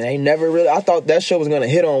 They never really. I thought that show was gonna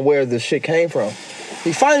hit on where the shit came from.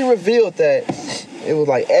 He finally revealed that it was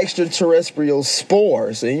extraterrestrial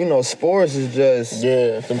spores, and spores is just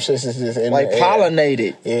some shit is just in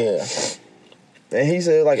pollinated. Yeah. And he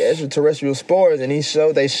said extraterrestrial spores, and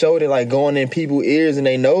they showed it going in people's ears and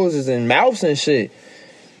their noses and mouths and shit.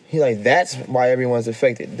 He that's why everyone's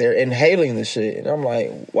affected. They're inhaling the shit. And I'm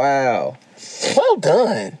like, wow. Well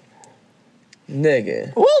done.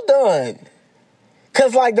 Nigga. Well done.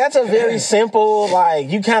 Cause that's a very simple,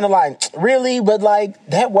 you kind of really, but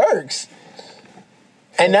that works.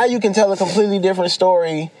 And now you can tell a completely different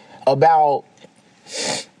story about,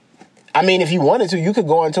 if you wanted to, you could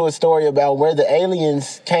go into a story about where the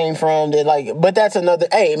aliens came from. But that's another,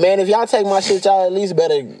 hey man, if y'all take my shit, y'all at least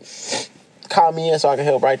better call me in so I can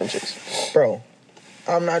help write them shits. Bro,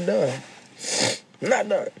 I'm not done. Not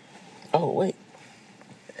done. Oh, wait.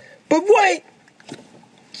 But wait!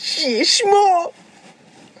 Shit, small.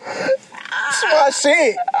 That's my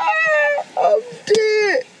shit. I'm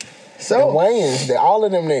dead. So, the Wayans, all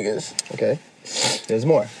of them niggas. Okay. There's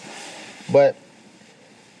more. But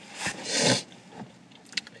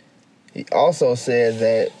he also said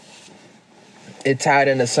that it tied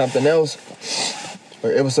into something else.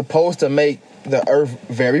 Where it was supposed to make the Earth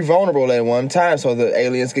very vulnerable at one time so the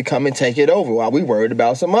aliens could come and take it over while we worried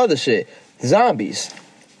about some other shit. Zombies.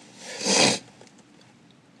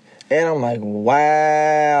 And I'm like,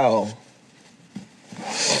 wow.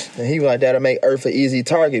 And he was like, that'll make Earth an easy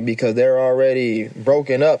target because they're already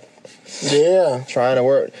broken up. Yeah. Trying to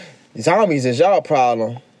work. Zombies is y'all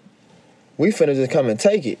problem. We finna just come and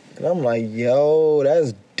take it. And I'm like, yo,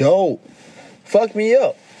 that's dope. Fuck me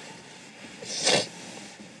up.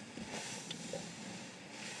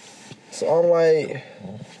 So I'm like,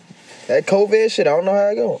 that COVID shit, I don't know how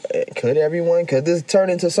it go. Could this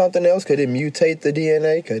turn into something else? Could it mutate the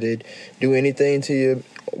DNA? Could it do anything to you?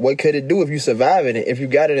 What could it do if you survive it? If you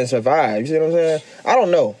got it and survive? You see what I'm saying? I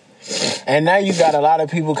don't know. And now you got a lot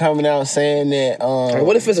of people coming out saying that...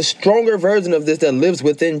 what if it's a stronger version of this that lives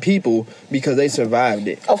within people because they survived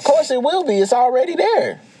it? Of course it will be. It's already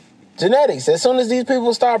there. Genetics. As soon as these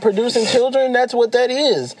people start producing children, that's what that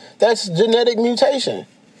is. That's genetic mutation.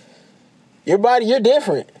 Your body, you're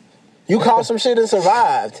different. You caught some shit and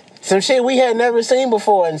survived. Some shit we had never seen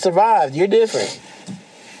before and survived. You're different.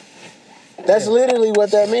 That's literally what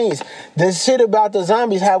that means. The shit about the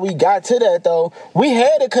zombies, how we got to that, though, we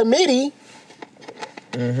had a committee.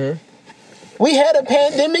 We had a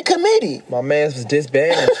pandemic committee. My man was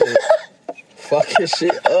disbanding shit. Fucking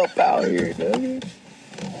shit up out here, nigga.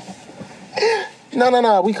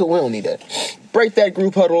 No. We don't need that. Break that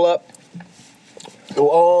group huddle up.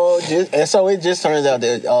 And so it just turns out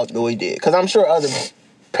that we did. Because I'm sure other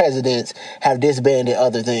presidents have disbanded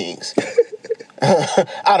other things.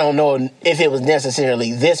 I don't know if it was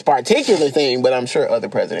necessarily this particular thing, but I'm sure other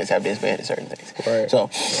presidents have disbanded certain things. Right. So,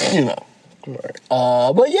 Right.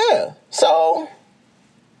 But yeah. So,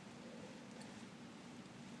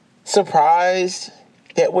 surprised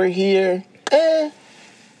that we're here. Yeah,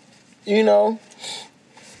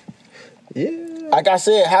 Like I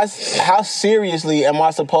said, how seriously am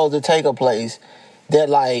I supposed to take a place that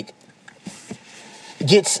like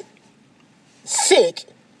gets sick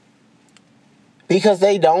because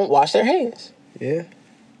they don't wash their hands? Yeah.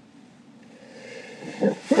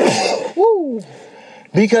 Woo.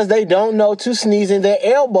 Because they don't know to sneeze in their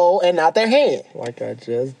elbow and not their hand. Like I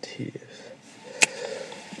just did.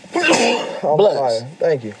 Bless.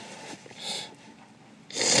 Thank you.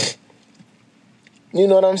 You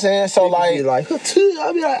know what I'm saying? So You like, be like,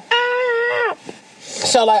 I'll be like, ah.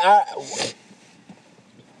 so like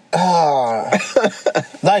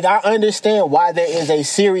like I understand why there is a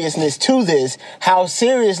seriousness to this. How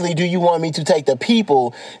seriously do you want me to take the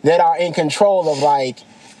people that are in control of like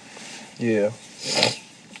Yeah.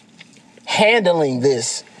 handling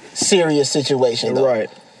this serious situation, though, Right.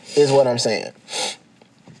 is what I'm saying.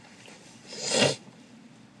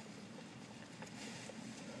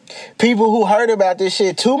 People who heard about this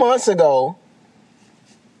shit 2 months ago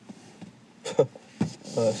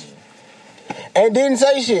and didn't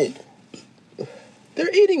say shit They're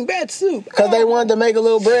eating bad soup. because they wanted to make a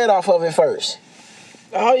little bread off of it first.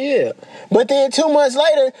 Oh, yeah. But then 2 months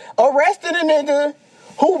later, arrested a nigga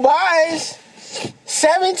who buys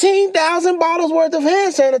 17,000 bottles worth of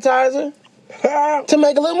hand sanitizer to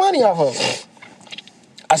make a little money off of it.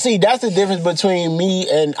 I see, that's the difference between me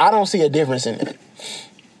and I don't see a difference in it.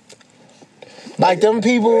 Like them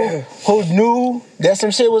people who knew that some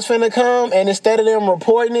shit was finna come and instead of them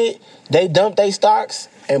reporting it, they dumped their stocks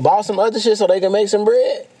and bought some other shit so they can make some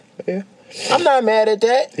bread. Yeah. I'm not mad at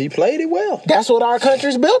that. He played it well. That's what our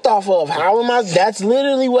country's built off of. How am I? That's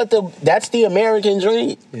literally that's the American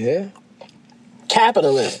dream. Yeah.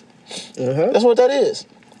 Capitalism. Uh-huh. That's what that is.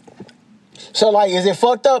 So like, is it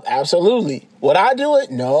fucked up? Absolutely. Would I do it?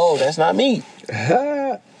 No, that's not me.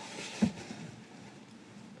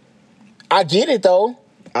 I get it though.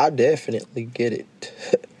 I definitely get it.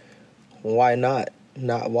 Why not?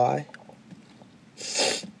 Not why.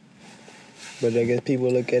 But I guess people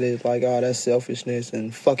look at it like, oh, that's selfishness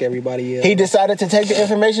and fuck everybody else. He decided to take the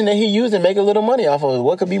information that he used and make a little money off of it.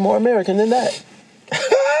 What could be more American than that?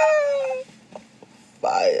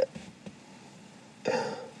 Fire.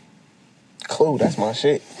 Clue, that's my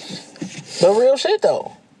shit. The real shit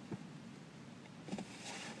though.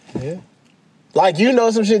 Yeah. Like, you know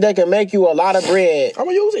some shit that can make you a lot of bread. I'm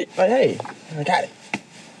gonna use it. Like, hey, I got it.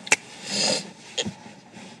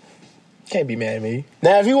 Can't be mad at me.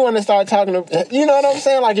 Now, if you want to start talking, you know what I'm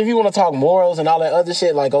saying? Like, if you want to talk morals and all that other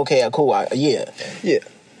shit, like, okay, cool, yeah. Yeah.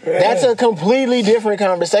 That's a completely different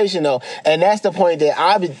conversation, though. And that's the point that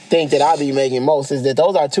I think that I be making most, is that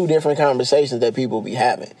those are two different conversations that people be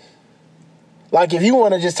having. Like, if you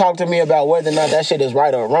want to just talk to me about whether or not that shit is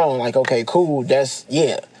right or wrong, like, okay, cool, that's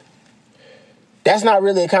not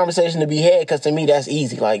really a conversation to be had, because to me, that's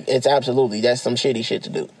easy. Like, that's some shitty shit to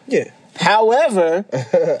do. Yeah. However,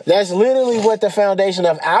 that's literally what the foundation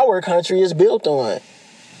of our country is built on.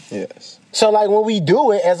 Yes. So, like, when we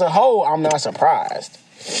do it as a whole, I'm not surprised.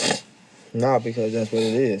 Nah, because that's what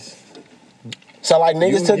it is. So, like,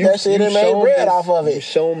 niggas took that shit and made bread off of it. You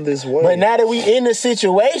show them this way. But now that we in the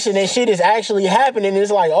situation and shit is actually happening,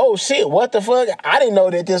 it's like, oh, shit, what the fuck? I didn't know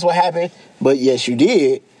that this would happen. But, yes, you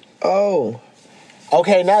did. Oh.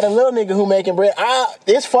 Okay, now the little nigga who making bread,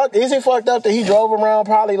 is it fucked up that he drove around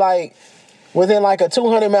probably, like, within, like, a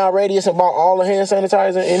 200-mile radius and bought all the hand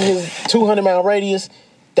sanitizer in his 200-mile radius?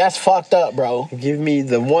 That's fucked up, bro. Give me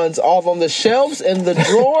the ones off on the shelves and the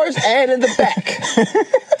drawers and in the back.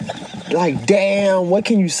 Like, damn, what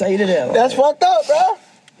can you say to that? That's fucked up, bro.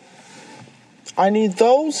 I need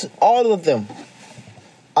those, all of them.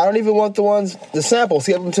 I don't even want the samples.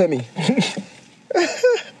 Give them to me.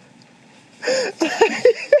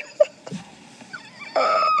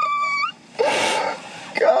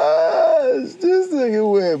 Gosh, this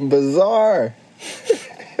nigga went bizarre.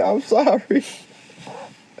 I'm sorry.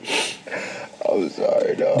 I'm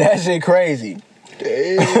sorry, dog. That shit crazy.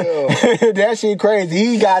 Damn. That shit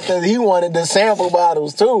crazy. He wanted the sample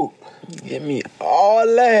bottles too. Give me all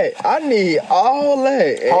that. I need all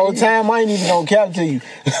that. Whole time I ain't even gonna cap to you.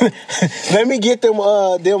 Let me get them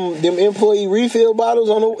employee refill bottles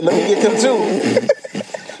on the. Let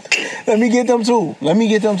me get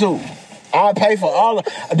them too. I'll pay for all of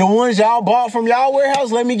the ones y'all bought from y'all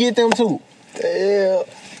warehouse. Let me get them too. Damn.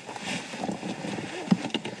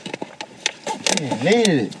 Needed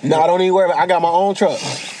it. No, I don't even worry about it. I got my own truck.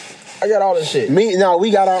 I got all this shit. We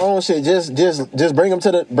got our own shit. Just bring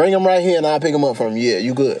them right here and I'll pick them up from you. Yeah,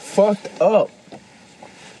 you good. Fucked up.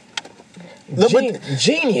 Look,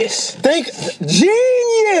 genius.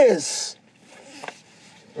 Genius.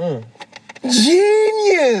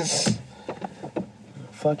 Genius.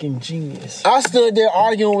 fucking genius. I stood there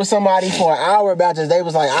arguing with somebody for an hour about this. They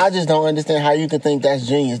was like, I just don't understand how you could think that's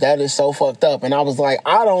genius. That is so fucked up. And I was like,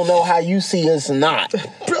 I don't know how you see us not.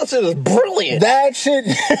 That shit is brilliant. That shit.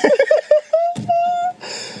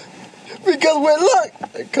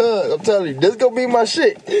 Because I'm telling you, this gonna be my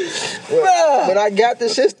shit. When I got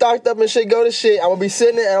this shit stocked up and shit go to shit, I'm gonna be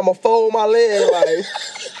sitting there and I'm gonna fold my leg like,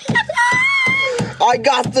 I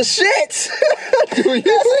got the shit. That's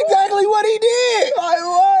exactly what he did. Like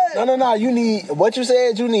what? No. You need, what you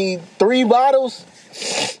said, you need 3 bottles,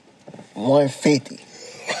 $150.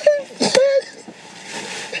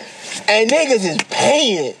 And niggas is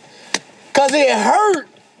paying. Cause it hurt.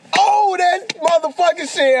 Oh, that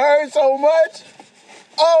motherfucking shit hurt so much.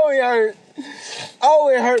 Oh, it hurt. Oh,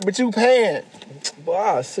 it hurt, but you paying. Boy,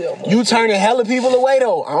 I sell my You turning hella people away,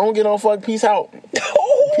 though. I don't get no fuck. Peace out.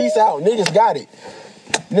 Peace out. Niggas got it.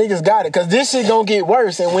 Niggas got it. Because this shit gonna get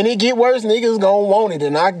worse. And when it get worse, niggas gonna want it.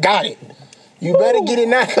 And I got it. You better get it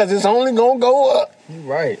now because it's only gonna go up. You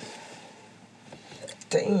right.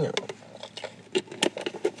 Damn.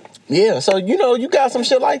 Yeah, so, you got some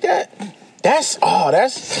shit like that. That's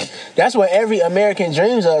what every American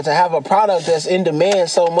dreams of, to have a product that's in demand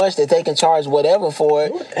so much that they can charge whatever for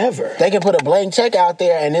it. Whatever. They can put a blank check out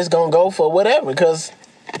there and it's going to go for whatever because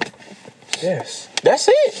Yes. that's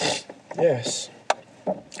it. Yes.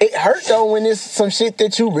 It hurt though when it's some shit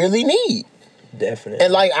that you really need. Definitely.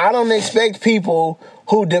 And like, I don't expect people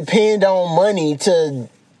who depend on money to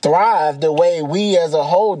thrive the way we as a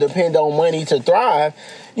whole depend on money to thrive.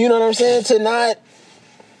 You know what I'm saying? To not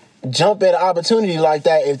jump at an opportunity like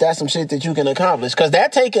that if that's some shit that you can accomplish. Because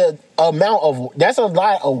that take that's a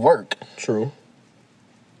lot of work. True.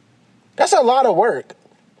 That's a lot of work.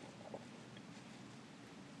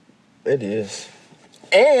 It is.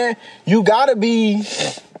 And you gotta be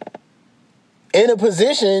in a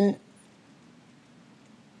position,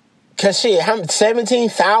 cause shit,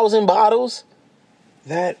 17,000 bottles?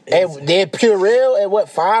 That is... They're Purell at what,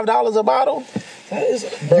 $5 a bottle? That is...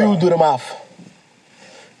 You do the math.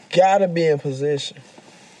 Gotta be in position.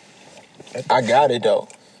 I got it though.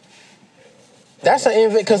 That's an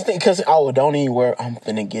invent, cause don't even worry, I'm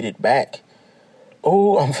finna get it back.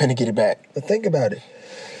 Oh, I'm finna get it back. But think about it.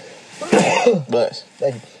 Bless.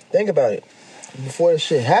 Think about it. Before this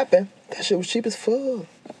shit happened, that shit was cheap as fuck.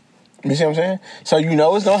 You see what I'm saying? So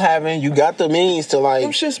it's gonna happen. You got the means to like.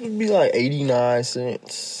 Them shits would be like 89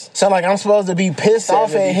 cents. So like I'm supposed to be pissed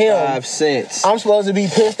off at him. 75 cents. I'm supposed to be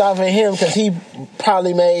pissed off at him because he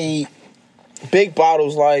probably made big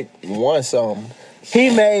bottles like one something.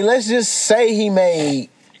 Let's just say he made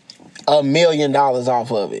 $1 million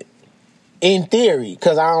off of it. In theory,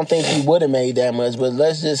 because I don't think he would have made that much, but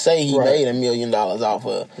let's just say he made $1 million off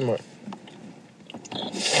of it. Right.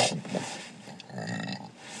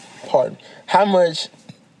 Pardon. How much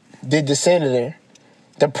did the senator,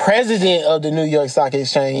 the president of the New York Stock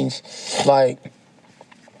Exchange, like,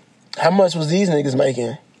 how much was these niggas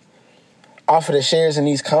making off of the shares in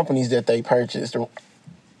these companies that they purchased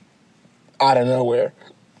out of nowhere?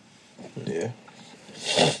 Yeah.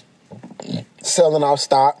 Selling off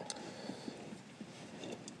stock.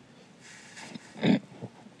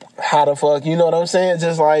 How the fuck, you know what I'm saying?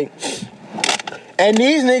 Just like, and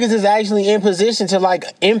these niggas is actually in position to like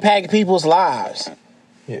impact people's lives.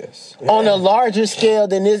 Yes. On a larger scale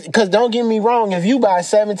than this, because don't get me wrong, if you buy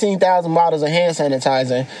 17,000 bottles of hand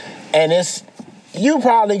sanitizer and you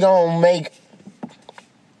probably gonna make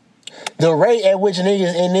the rate at which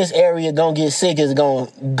niggas in this area gonna get sick is gonna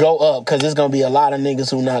go up because there's gonna be a lot of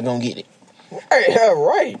niggas who not gonna get it.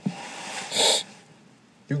 Right.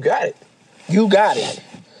 You got it. You got it.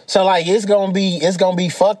 So like it's gonna be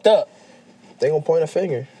fucked up. They gonna point a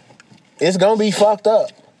finger. It's gonna be fucked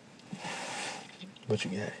up. But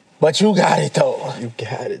you got it. But you got it though. You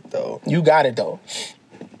got it though. You got it though.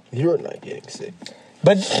 You're not getting sick.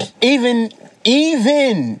 But even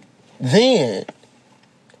then,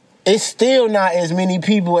 it's still not as many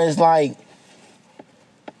people as like,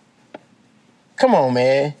 come on,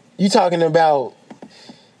 man. You talking about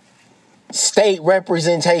state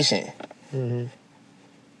representation. Mm-hmm.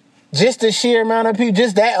 Just the sheer amount of people,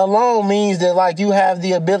 just that alone means that like you have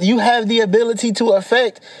the ability to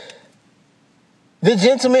affect the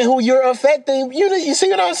gentleman who you're affecting. You see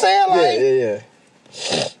what I'm saying? Like,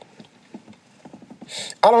 yeah.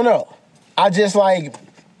 I don't know. I just like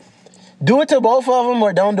do it to both of them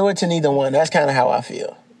or don't do it to neither one. That's kind of how I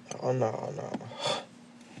feel. Oh no.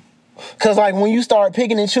 Cause like when you start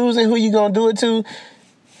picking and choosing who you gonna do it to,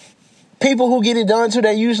 people who get it done to,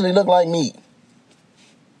 they usually look like me.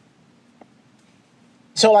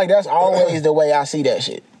 So like that's always the way I see that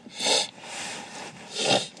shit.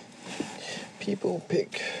 People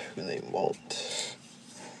pick who they want.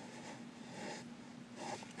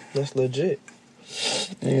 That's legit.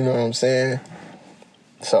 You know what I'm saying?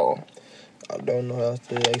 So I don't know how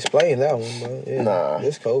to explain that one, but yeah, Nah.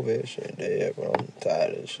 this COVID shit, yeah, bro. I'm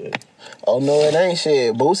tired of this shit. oh no, it ain't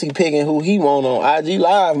shit. Boosie picking who he want on IG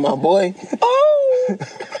Live, my boy. Oh,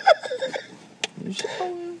 you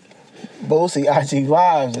showing? Boosie IG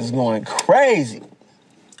Lives is going crazy.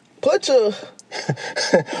 Put your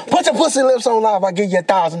pussy lips on live. I give you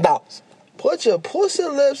 $1,000. Put your pussy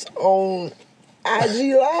lips on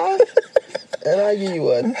IG Live, and I give you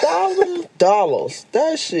 $1,000.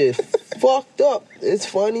 That shit fucked up. It's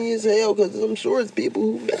funny as hell because I'm sure it's people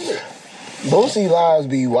who done it. Boosie Lives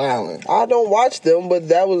be wildin'. I don't watch them, but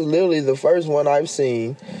that was literally the first one I've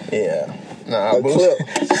seen. Yeah. Nah, A clip.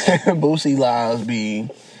 Boosie Lives be...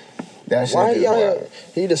 That shit Why be y'all? wild.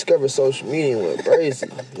 He discovered social media and went crazy.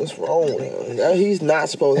 What's wrong with him? Now, he's not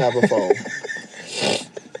supposed to have a phone.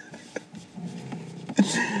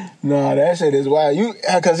 Nah, that shit is wild.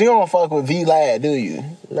 Cause you don't fuck with V-Lad, do you?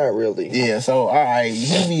 Not really. Yeah, so alright,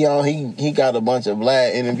 he be on. He got a bunch of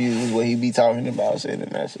Vlad interviews where he be talking about shit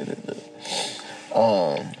and that shit is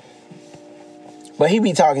but he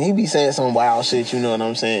be talking. He be saying some wild shit. You know what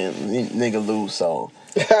I'm saying? Nigga lose so.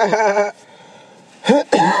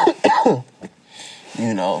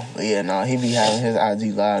 You know, but yeah, no, he be having his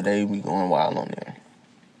IG Live. They be going wild on there.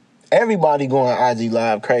 Everybody going IG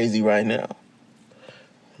Live crazy right now.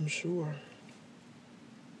 I'm sure.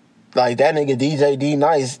 Like that nigga DJ D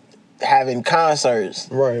Nice having concerts.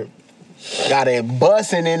 Right. Got it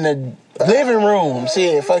busting in the living room.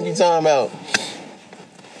 Shit, fuck you talking about?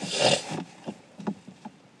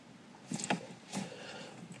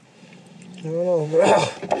 I don't know, bro.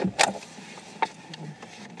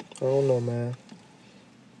 I don't know, man.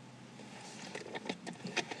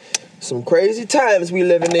 Some crazy times we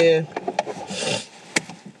living in.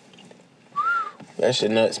 That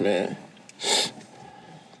shit nuts, man.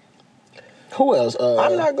 Who else?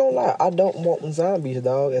 I'm not gonna lie, I don't want zombies,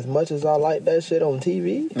 dog. As much as I like that shit on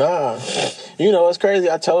TV. Nah. You know, it's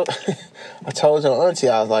crazy. I told your auntie,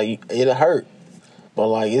 I was like, it'll hurt. But,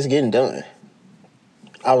 like, it's getting done.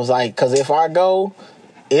 I was like, because if I go,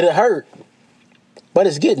 it'll hurt. But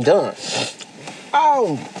it's getting done.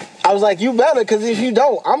 I was like, you better, because if you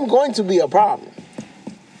don't, I'm going to be a problem.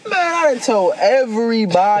 Man, I done told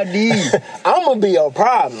everybody. I'm going to be a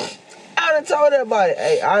problem. I done told everybody,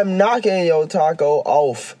 hey, I'm knocking your taco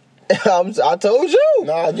off. I told you.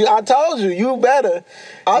 Nah, I told you. You better.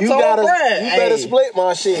 I told Brad. You better split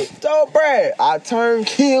my shit. Told Brad. I turned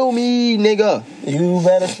kill me, nigga. You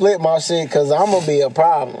better split my shit, because I'm going to be a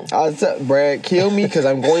problem. I said, Brad, kill me, because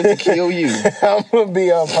I'm going to kill you. I'm going to be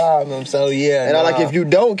a problem. So, yeah. And I like, if you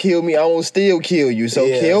don't kill me, I will still kill you. So,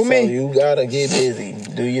 yeah, kill me. So you got to get busy.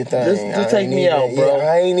 Do your thing. Just take me out, bro. Yeah,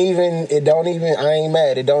 I ain't mad. It don't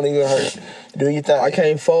even hurt. Do your thing. I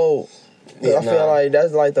can't fold. Yeah, I feel like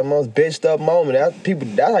that's like the most bitched up moment.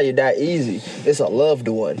 That's how you die easy. It's a loved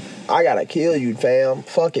one. I gotta kill you, fam.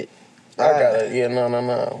 Fuck it. No. We getting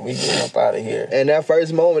up out of here. And that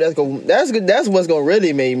first moment, that's what's gonna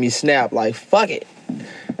really make me snap. Like, fuck it.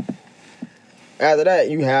 After that,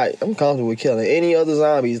 I'm comfortable with killing any other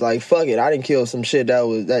zombies. Like, fuck it. I didn't kill some shit I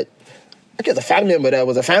killed a family member that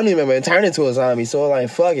was a family member and turned into a zombie. So like,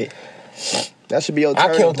 fuck it. That should be your turning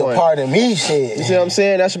point. I killed the part of me shit. You see what I'm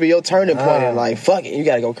saying? That should be your turning point. And like, fuck it, you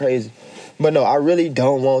gotta go crazy. But no, I really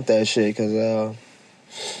don't want that shit, because niggas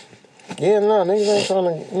ain't trying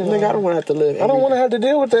to. Nigga, I don't want to have to live. I don't want to have to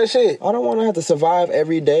deal with that shit. I don't want to have to survive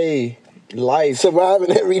everyday life.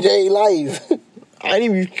 Surviving everyday life.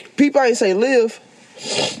 People ain't say live.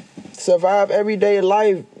 Survive everyday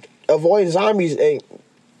life. Avoid zombies. And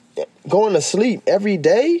going to sleep every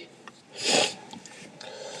day.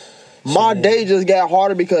 My day just got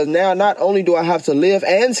harder because now not only do I have to live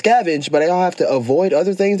and scavenge, but I have to avoid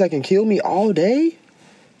other things that can kill me all day.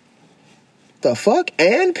 The fuck?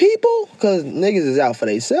 And people? Because niggas is out for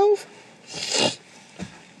themselves.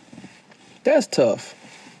 That's tough.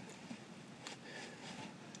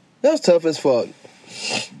 That's tough as fuck.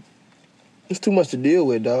 It's too much to deal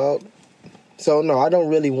with, dog. So no, I don't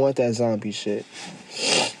really want that zombie shit.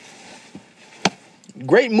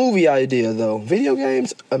 Great movie idea, though. Video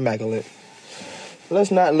games, immaculate. Let's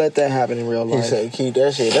not let that happen in real life. He said, keep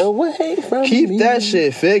that shit away from me. Keep that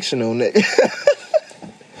shit fictional, nigga.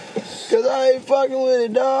 Because I ain't fucking with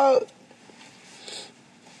it, dog.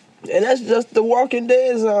 And that's just the Walking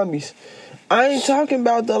Dead zombies. I ain't talking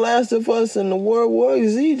about The Last of Us and the World War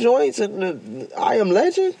Z joints and the I Am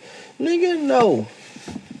Legend. Nigga, no.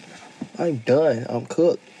 I'm done. I'm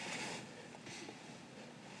cooked.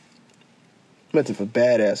 Meant for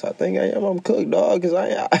badass. I think I am. I'm cooked, dog. Cause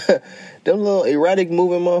them little erratic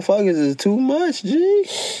moving motherfuckers is too much, G.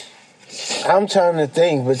 I'm trying to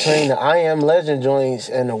think between the I Am Legend joints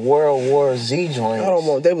and the World War Z joints. I don't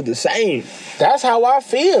know. They were the same. That's how I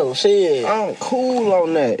feel. Shit. I'm cool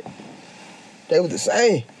on that. They were the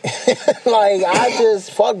same. Like, I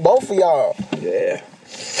just fuck both of y'all. Yeah.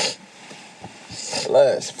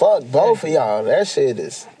 Let's fuck both of y'all. That shit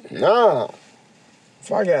is nah.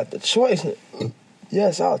 If I got the choice,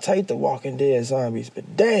 yes, I'll take the Walking Dead zombies,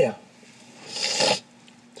 but damn.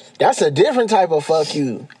 That's a different type of fuck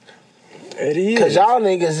you. It is. Cause y'all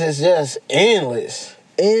niggas is just endless.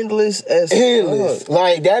 Endless as Endless. fuck.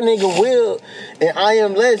 Like, that nigga Will in I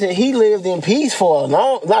Am Legend, he lived in peace for a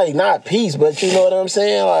long, like, not peace, but you know what I'm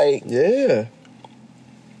saying? Like, Yeah.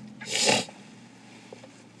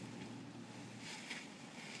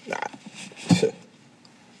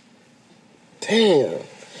 damn.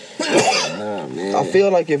 Nah, man. I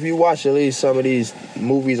feel like if you watch at least some of these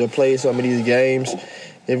movies or play some of these games,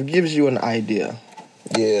 it gives you an idea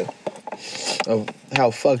Yeah. of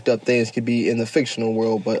how fucked up things can be in the fictional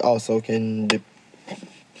world, but also can be,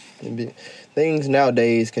 things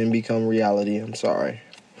nowadays can become reality. I'm sorry.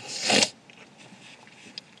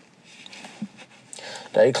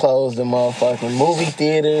 They closed the motherfucking movie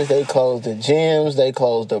theaters. They closed the gyms. They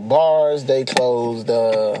closed the bars. They closed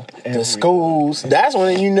the schools. That's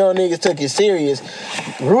when you know niggas took it serious.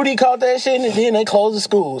 Rudy caught that shit and then they closed the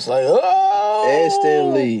schools. Like, oh.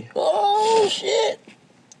 Instantly. Oh, shit.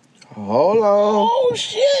 Hold on. Oh,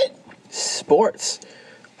 shit. Sports.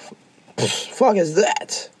 Fuck is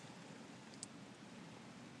that?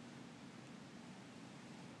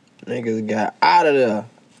 Niggas got out of there.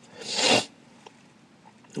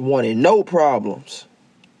 Wanted no problems.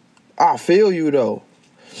 I feel you though.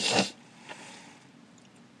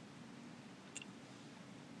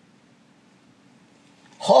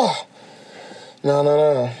 Oh.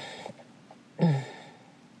 No.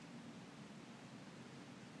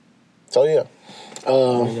 So, yeah. I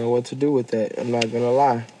don't know what to do with that. I'm not gonna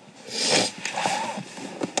lie.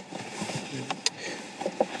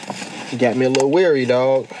 You got me a little weary,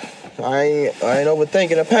 dog. I ain't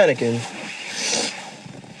overthinking or panicking.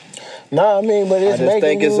 Nah, I mean, but it's I just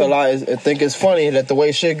think it's a lot. I think it's funny that the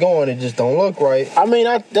way shit going, it just don't look right. I mean,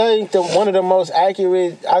 I think one of the most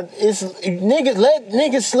accurate is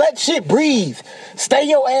niggas let shit breathe. Stay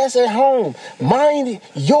your ass at home. Mind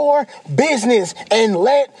your business and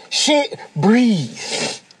let shit breathe.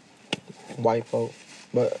 White folk,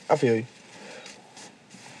 but I feel you.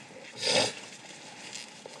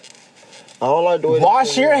 I don't like the way.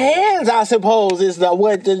 Wash your hands, I suppose, is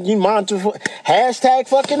what you mantra for. Hashtag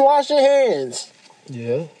fucking wash your hands.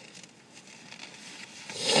 Yeah.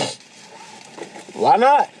 Why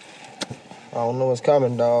not? I don't know what's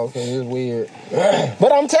coming, dog, because it's weird.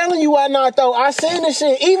 But I'm telling you why not, though. I seen this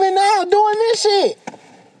shit. Even now, doing this shit.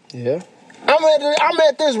 Yeah. I'm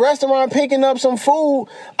at this restaurant picking up some food.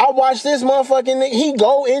 I watch this motherfucking nigga. He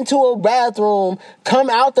go into a bathroom, come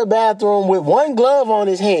out the bathroom with one glove on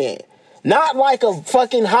his hand. Not like a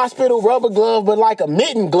fucking hospital rubber glove, but like a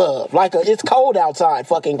mitten glove. Like a it's cold outside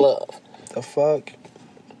fucking glove. The fuck?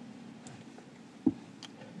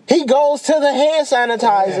 He goes to the hand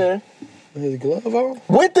sanitizer. With his glove on?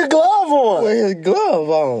 With the glove on. With his glove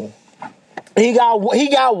on. He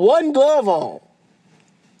got one glove on.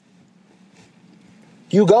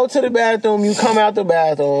 You go to the bathroom, you come out the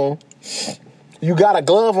bathroom, you got a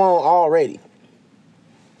glove on already.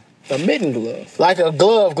 A mitten glove. Like a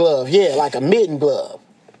glove, yeah, like a mitten glove.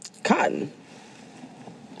 Cotton.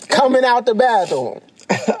 Coming out the bathroom.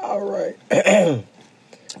 All right.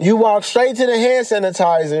 You walk straight to the hand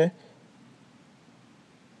sanitizer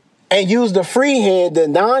and use the free hand, the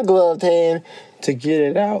non-gloved hand, to get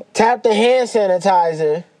it out. Tap the hand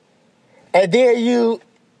sanitizer, and then you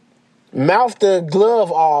mouth the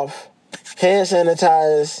glove off, hand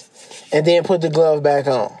sanitize, and then put the glove back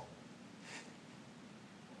on.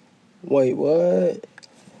 Wait, what?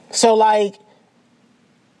 So, like,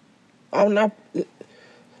 I'm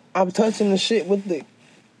touching the shit with the...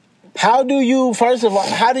 how do you, first of all,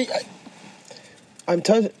 how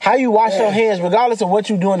you wash your hands, regardless of what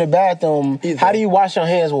you do in the bathroom, Either. How do you wash your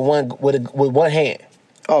hands with one hand?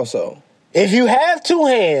 Also. If you have two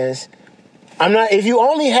hands, if you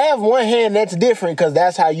only have one hand, that's different because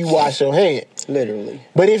that's how you wash your hands. Literally.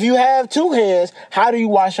 But if you have two hands, how do you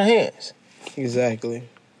wash your hands? Exactly.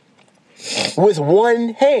 With one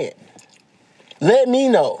hand. Let me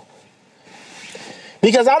know.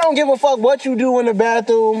 Because I don't give a fuck what you do in the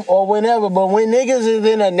bathroom or whenever, but when niggas is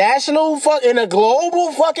in a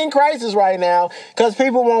global fucking crisis right now, because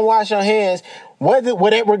people won't wash their hands,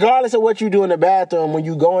 regardless of what you do in the bathroom, when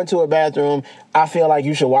you go into a bathroom, I feel like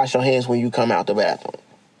you should wash your hands when you come out the bathroom.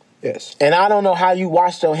 Yes. And I don't know how you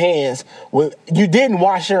washed your hands. You didn't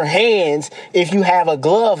wash your hands if you have a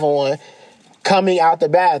glove on coming out the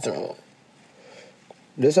bathroom.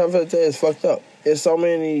 This I'm gonna tell you is fucked up. There's so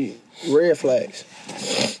many red flags.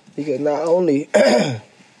 Because not only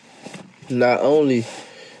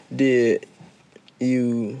did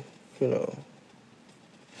you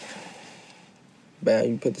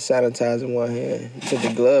you put the sanitizer in one hand, you put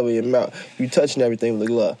the glove in your mouth, you touching everything with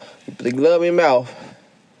the glove. You put the glove in your mouth.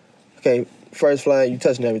 Okay, first flag, you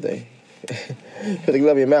touching everything. Put the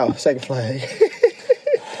glove in your mouth, second flag.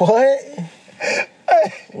 What?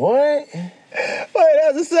 What? Wait,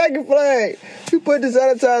 that's the second flag. You put the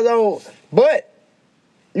sanitizer on, but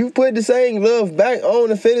you put the same glove back on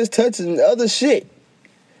and finish touching other shit.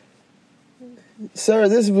 Sir,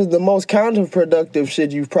 this was the most counterproductive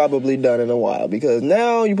shit you've probably done in a while, because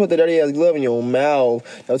now you put the dirty ass glove in your mouth,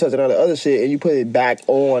 now touching all the other shit, and you put it back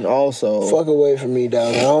on also. Fuck away from me,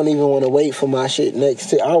 dog. I don't even want to wait for my shit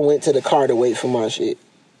I went to the car to wait for my shit.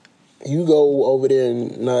 You go over there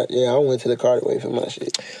and I went to the car to wait for my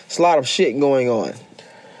shit. It's a lot of shit going on.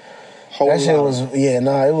 It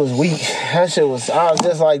was weak. I was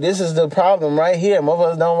just like, this is the problem right here.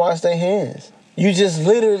 Motherfuckers don't wash their hands. You just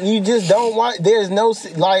don't wash. There's no,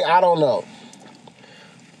 I don't know.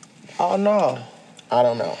 Oh, no. I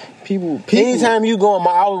don't know. People. Anytime you go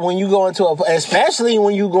especially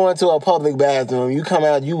when you go into a public bathroom, you come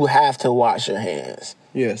out, you have to wash your hands.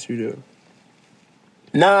 Yes, you do.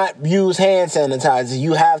 Not use hand sanitizer.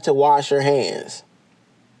 You have to wash your hands.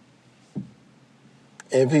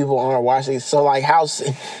 And people aren't washing. So,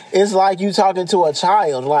 it's like you talking to a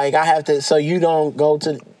child. Like, I have to, so you don't go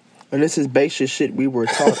to. And this is basic shit we were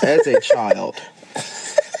taught as a child.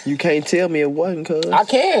 You can't tell me it wasn't, cuz. I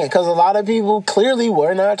can, because a lot of people clearly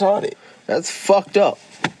were not taught it. That's fucked up.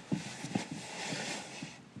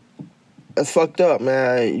 That's fucked up,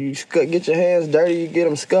 man. You get your hands dirty, you get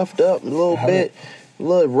them scuffed up a little bit, a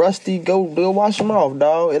little rusty, go wash them off,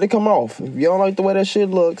 dog. It'll come off. If you don't like the way that shit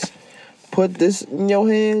looks, put this in your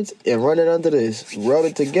hands and run it under this. Rub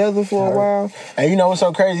it together for a while. And you know what's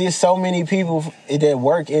so crazy? There's so many people that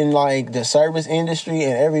work in the service industry,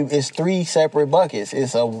 and it's 3 separate buckets.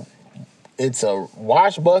 It's a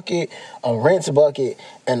wash bucket, a rinse bucket,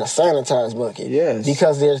 and a sanitize bucket. Yes.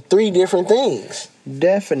 Because there's 3 different things.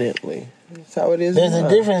 Definitely. That's how it is. There's a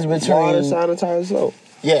difference between water, sanitize, soap.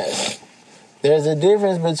 Yes. There's a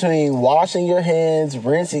difference between washing your hands,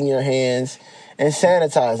 rinsing your hands, and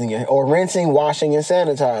sanitizing or rinsing, washing, and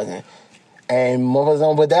sanitizing. And motherfuckers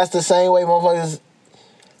don't, but that's the same way motherfuckers,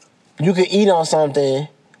 you could eat on something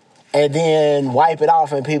and then wipe it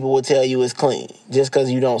off and people will tell you it's clean just because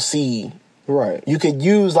you don't see. Right. You could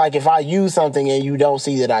use, if I use something and you don't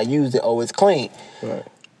see that I used it, it's clean. Right.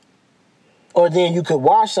 Or then you could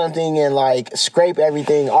wash something and scrape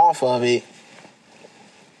everything off of it,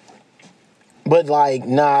 but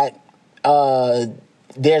not,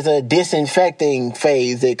 there's a disinfecting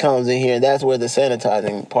phase that comes in here, and that's where the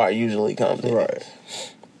sanitizing part usually comes in. Right.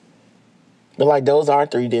 But those are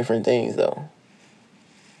 3 different things, though.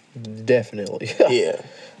 Definitely. Yeah.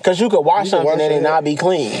 Because you could wash something and it not be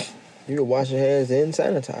clean. You could wash your hands and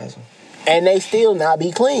sanitize them. And they still not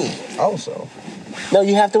be clean. Also. No,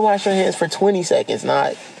 you have to wash your hands for 20 seconds,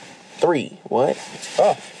 not 3. What?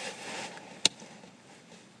 Oh.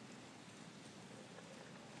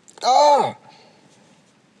 Oh!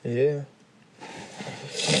 Yeah.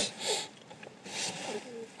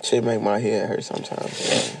 Shit make my head hurt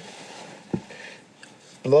sometimes.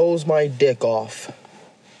 Blows my dick off.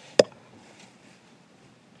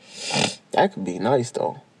 That could be nice,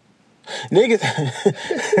 though. Niggas...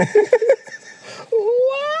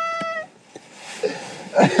 What?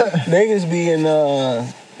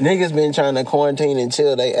 Niggas been trying to quarantine and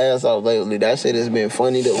chill they ass off lately. That shit has been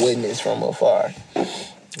funny to witness from afar. I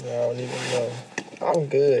don't even know. I'm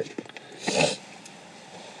good.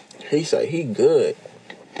 He say he good.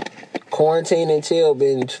 Quarantine and chill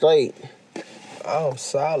been straight. I'm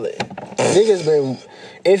solid. Niggas been...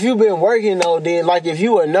 If you been working, though, then, if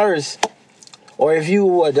you a nurse, or if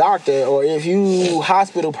you a doctor, or if you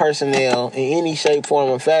hospital personnel in any shape,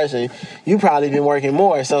 form, or fashion, you probably been working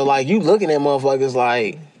more. So, you looking at motherfuckers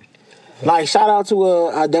shout out to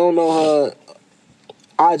I don't know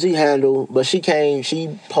her IG handle, but she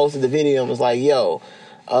posted the video and was like, yo,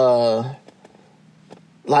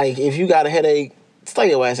 if you got a headache, stay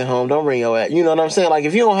your ass at home. Don't bring your ass. You know what I'm saying? Like,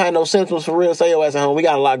 if you don't have no symptoms for real, stay your ass at home. We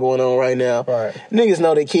got a lot going on right now. Right. Niggas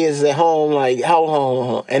know their kids is at home. Like, hold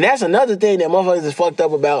on. And that's another thing that motherfuckers is fucked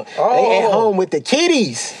up about. They at home with the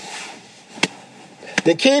kiddies.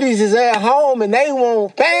 The kiddies is at home and they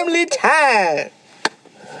want family time.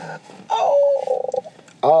 All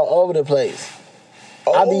over the place.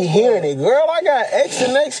 I be hearing it. Girl, I got X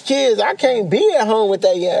and X kids. I can't be at home with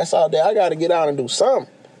that ass all day. I got to get out and do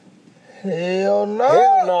something. Hell no.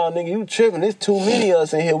 Hell no, nigga. You tripping. There's too many of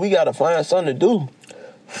us in here. We got to find something to do.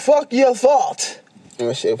 Fuck your thought.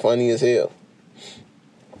 That shit funny as hell.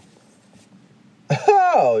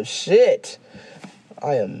 Oh, shit.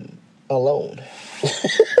 I am alone.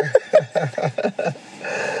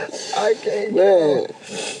 I can't. Man.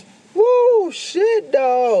 Woo, shit,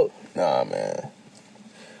 dog. Nah, man.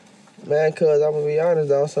 Man, cuz I'm gonna be honest,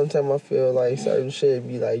 dog. Sometimes I feel like certain shit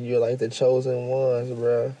be like you're like the chosen ones,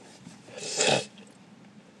 bro.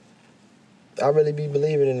 I really be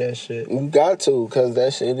believing in that shit. You got to, because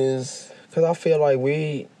that shit is... Because I feel like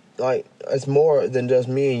it's more than just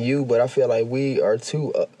me and you, but I feel like we are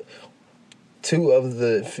two of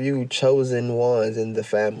the few chosen ones in the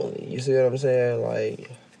family. You see what I'm saying?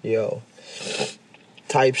 Like, yo,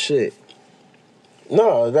 type shit.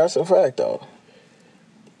 No, that's a fact, though.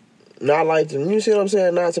 Not like to, you see what I'm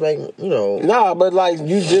saying? Not to make, Nah, but like,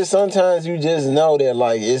 sometimes you just know that,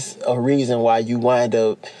 like, it's a reason why you wind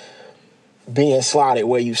up being slotted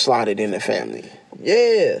where you slotted in the family.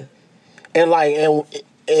 Yeah. And like, and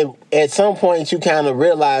at some point you kind of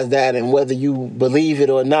realize that, and whether you believe it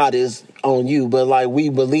or not is on you. But like, we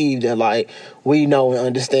believe that, like, we know and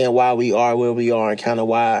understand why we are where we are and kind of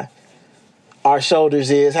why our shoulders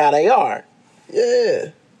is how they are. Yeah.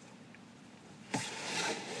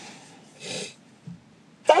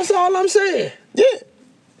 That's all I'm saying. Yeah.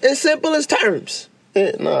 In simplest terms.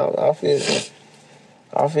 Yeah, no, I feel you.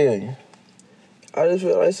 I feel you. I just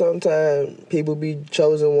feel like sometimes people be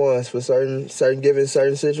chosen ones for certain given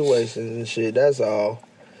certain situations and shit. That's all.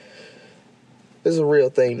 It's a real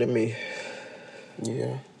thing to me.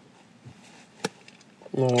 Yeah.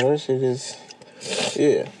 No, that shit is...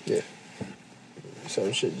 Yeah. Yeah.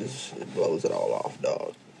 Some shit just blows it all off,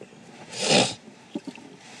 dog.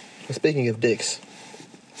 Speaking of dicks.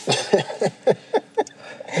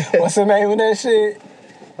 What's the name of that shit?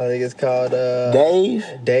 I think it's called Dave.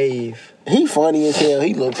 Dave. He funny as hell.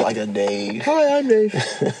 He looks like a Dave. Hi, I'm Dave.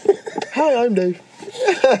 Hi, I'm Dave.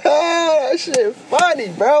 That shit funny,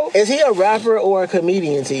 bro. Is he a rapper or a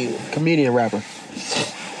comedian to you? Comedian rapper.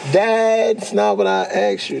 That's not what I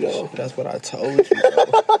asked you though. That's what I told you, bro.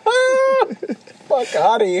 Fuck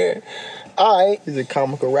out of here. All right. He's a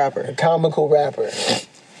comical rapper. A comical rapper.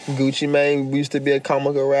 Gucci Mane used to be a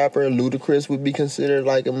comical rapper. Ludacris would be considered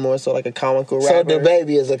like a more so like a comical rapper. So the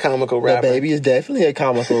baby is a comical rapper. The baby is definitely a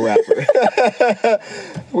comical rapper.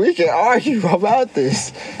 We can argue about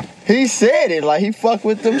this. He said it like he fucked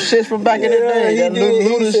with them shits from back in the day. He that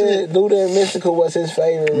did. Luda He said Luda and Mystical was his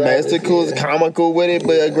favorite rapper. Mystical's comical with it,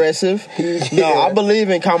 but aggressive. No, I believe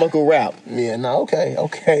in comical rap. Yeah, no, okay.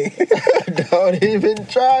 Don't even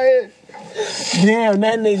try it. Damn,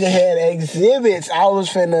 that nigga had exhibits. I was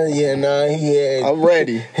finna, he had... I'm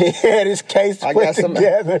ready. He had his case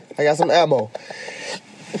together. I got some ammo.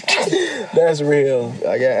 That's real.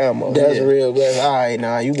 I got ammo. That's real. But all right,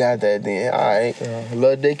 nah, you got that then. All right.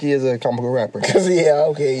 Lil Dicky is a comical rapper.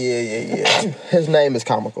 Yeah. His name is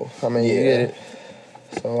comical. I mean, you get it.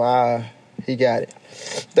 So, he got it.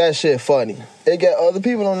 That shit funny. It got other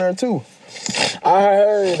people on there, too. I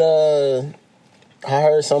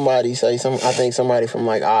heard somebody say I think somebody from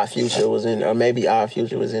like Our Future was in, or maybe Our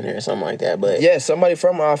Future was in there or something like that. But yeah, somebody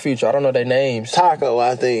from Our Future. I don't know their names. Taco,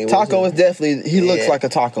 I think. Taco is definitely, he looks like a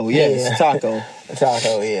taco. Yes, Taco.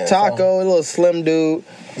 Taco, yeah. Taco, a little slim dude.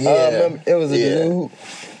 Yeah. It was a dude.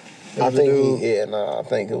 I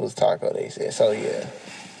think it was Taco, they said. So, yeah.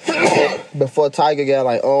 Before Tiger got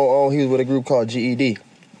like, he was with a group called GED.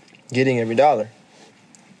 Getting Every Dollar.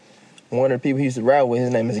 One of the people he used to ride with,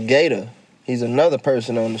 his name is Gator. He's another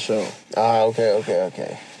person on the show.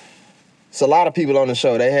 Okay. It's a lot of people on the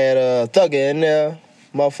show. They had Thugger in there.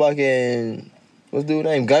 Motherfucking, what's the dude's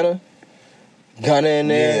name? Gunna in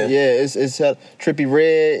there. Yeah, it's Trippie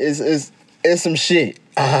Redd. It's some shit.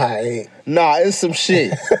 Alright. Nah, it's some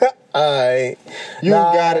shit. Alright. You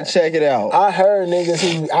gotta check it out. I heard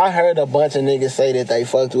a bunch of niggas say that they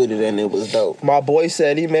fucked with it and it was dope. My boy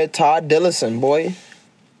said he met Todd Dillison, boy.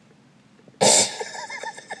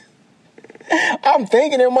 I'm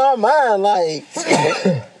thinking in my mind like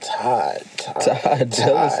Todd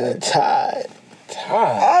Dillison. Todd.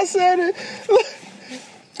 I said it.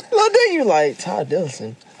 Look, you like Todd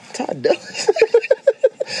Dillison.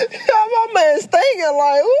 man's thinking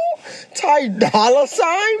like, ooh, Ty Dolla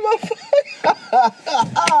Sign, motherfucker.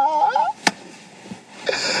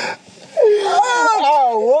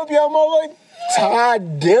 Oh, whoop your mother, Ty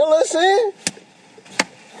Dillison.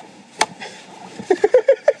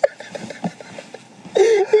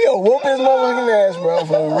 He gonna whoop his motherfucking ass, bro,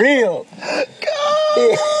 for real.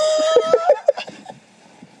 Yeah.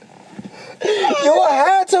 You would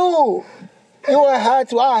have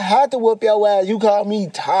to. I had to whoop your ass. You call me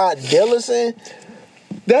Todd Dillison?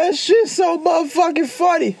 That shit's so motherfucking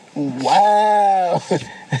funny. Wow.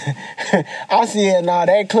 I see it now.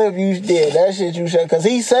 That clip you did, that shit you said, because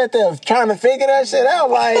he sat there trying to figure that shit out.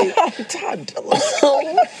 Like, Todd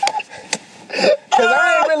Dillison. Because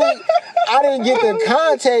I didn't get the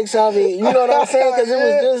context of it. You know what I'm saying? Because it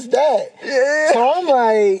was just that. Yeah. So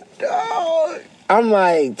I'm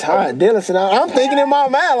like, Todd Dillison. I'm thinking in my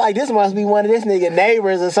mind, like, this must be one of this nigga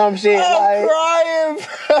neighbors or some shit. I'm crying,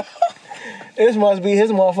 bro. This must be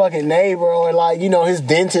his motherfucking neighbor or, like, you know, his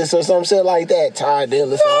dentist or some shit like that. Todd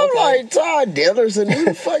Dillison. I'm okay. like, Todd Dillison, who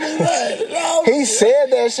the fuck is that? He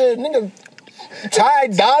said that shit, nigga. Ty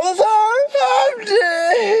Dolla Sign? I'm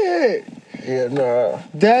dead. Yeah, nah.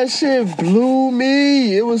 That shit blew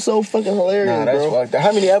me. It was so fucking hilarious, Nah, that's bro. fucked up.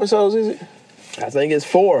 How many episodes is it? I think it's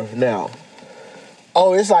 4 now.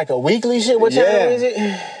 Oh, it's like a weekly shit? What channel is it?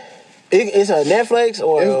 It's a Netflix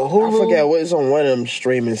or a Hulu? I forget what. It's on one of them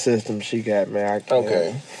streaming systems she got, man.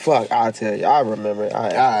 Okay. Fuck, I'll tell you. I remember it.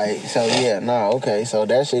 Alright, so yeah, okay. So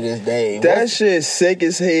that shit is Dave. That shit's sick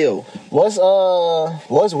as hell. What's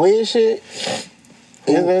Wiz shit?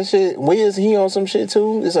 Is that shit? Wiz, he on some shit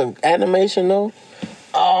too? It's an animation though?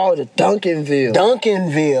 Oh, the Duncanville.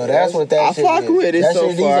 That's what that shit is. I fuck with it that so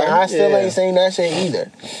shit far. Decent. I still ain't seen that shit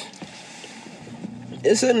either.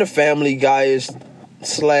 It's in the Family Guy/.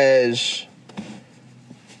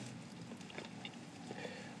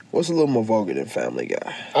 What's a little more vulgar than Family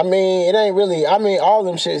Guy? I mean, it ain't really. I mean, all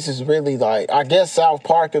them shits is really like. I guess South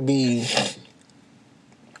Park could be,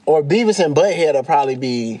 or Beavis and Butthead will probably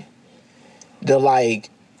be the like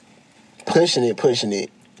pushing it.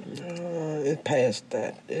 It's past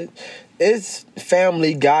that. It's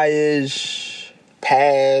Family Guy-ish.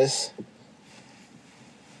 Past.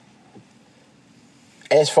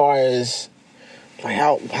 As far as like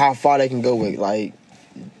how far they can go with like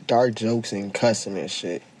dark jokes and cussing and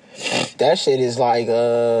shit. That shit is like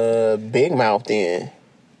Big Mouth then.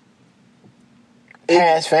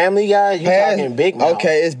 Past Family Guy, you talking Big Mouth?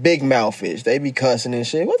 Okay, it's Big Mouth-ish. They be cussing and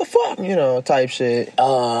shit. What the fuck, type shit.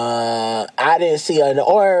 I didn't see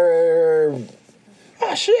or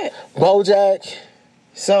shit. BoJack.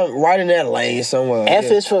 Some right in that lane somewhere.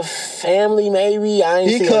 F is for family, maybe. I ain't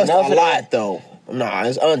he seen cussed enough a of lot that. though. Nah,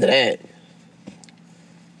 it's under that.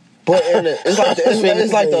 But it's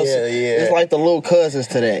like the little cousins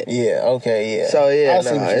to that. Yeah, okay, yeah. So yeah, I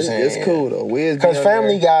see what you're saying, it's cool though. Because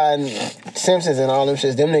Family Guy and Simpsons and all them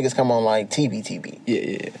shits, them niggas come on like TBTB.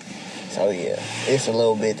 Yeah. So yeah, it's a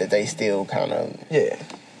little bit that they still kind of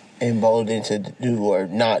emboldened to do or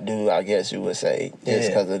not do, I guess you would say, just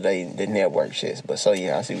because of the network shits. But so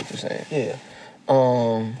yeah, I see what you're saying. Yeah.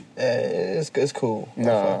 It's cool.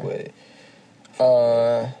 Nah. I fuck with it.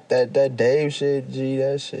 That Dave shit, G,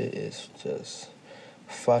 that shit is just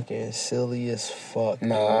fucking silly as fuck.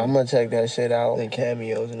 Nah, I'm gonna check that shit out. The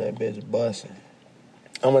cameos in that bitch busting.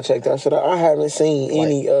 I'm gonna check that shit out. I haven't seen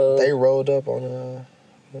any. They rolled up on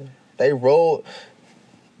They rolled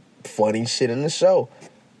funny shit in the show.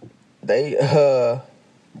 They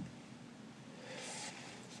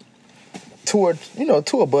tour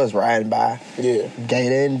bus riding by. Yeah.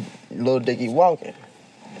 Gator and Lil Dicky walking.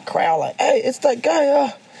 Crowd like, hey, it's that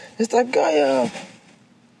guy,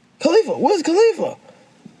 Khalifa, where's Khalifa?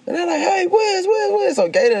 And they're like, hey, where's? So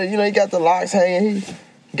Gator, he got the locks hanging, he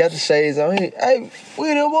got the shades on, hey,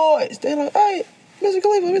 where the boys? They're like, hey, Mr.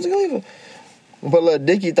 Khalifa. But Lil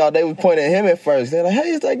Dicky thought they was pointing at him at first. They're like, hey,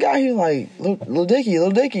 it's that guy. He's like, Lil Dicky.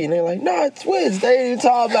 And they're like, nah, it's Wiz. They ain't even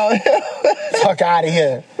talking about him. Fuck out of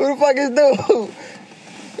here. Who the fuck is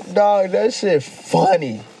dude? Dog, that shit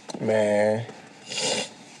funny. Man.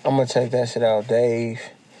 I'm gonna check that shit out, Dave.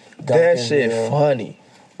 That shit funny.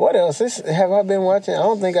 What else? Have I been watching? I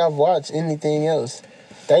don't think I've watched anything else.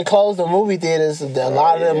 They closed the movie theaters. A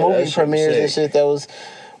lot of the movie premieres and shit.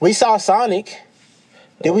 We saw Sonic.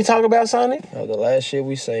 Did we talk about Sonic? No, the last shit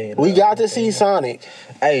we seen. We got to see Sonic.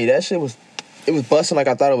 Hey, that shit was busting like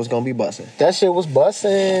I thought it was gonna be busting. That shit was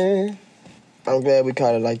busting. I'm glad we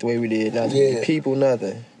caught it like the way we did. Not people,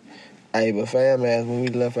 nothing. Hey, but fam ass, when we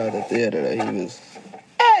left out the theater, he was,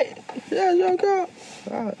 hey, that's your girl.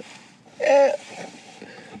 Yeah,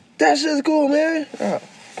 that shit's cool, man.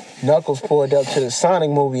 Knuckles pulled up to the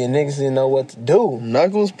Sonic movie and niggas didn't know what to do.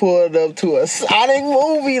 Knuckles pulled up to a Sonic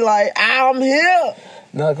movie like, I'm here.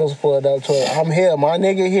 Knuckles pulled up to it. I'm here. My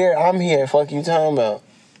nigga here. I'm here. Fuck you talking about?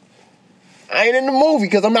 I ain't in the movie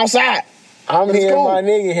because I'm outside. I'm But it's here. cool. My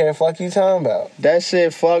nigga here. Fuck you talking about? That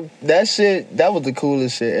shit, that was the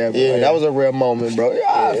coolest shit ever. Yeah. Like, that was a real moment, bro.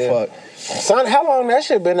 Yeah. Fuck. Sonic, how long that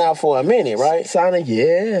shit been out for? A minute, right? Sonic,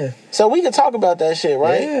 yeah. So we can talk about that shit,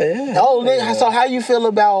 right? Yeah. Oh, nigga, so how you feel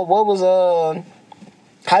about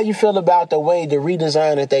how you feel about the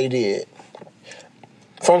redesign that they did?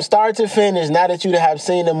 From start to finish, now that you have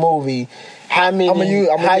seen the movie, how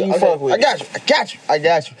you fuck with it? I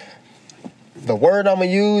got you. The word I'm gonna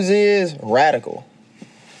use is radical.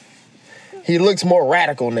 He looks more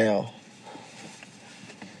radical now.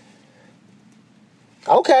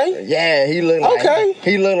 Okay. Yeah, he looked like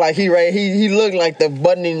the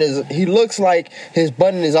buttoning is. He looks like his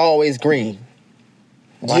button is always green.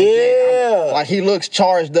 Like he looks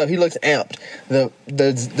charged up. He looks amped.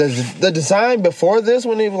 The design before this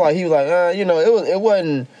one, he was like,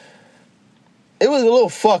 it was a little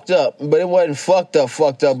fucked up, but it wasn't fucked up.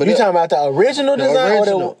 But You talking about the original design?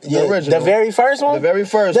 The original. The very first one? The very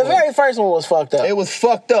first The one. very first one was fucked up. It was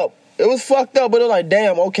fucked up. But it was like,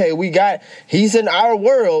 damn, okay, he's in our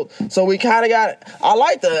world, so we kind of got, I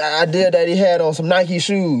like the idea that he had on some Nike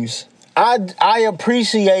shoes. I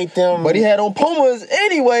appreciate them. But he had on Pumas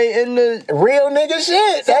anyway in the real nigga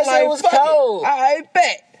shit. That shit was cold. I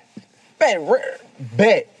bet.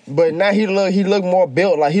 But now he look more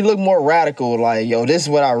built, like he looked more radical. Like, yo, this is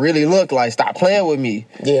what I really look like. Stop playing with me.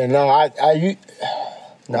 Yeah, no,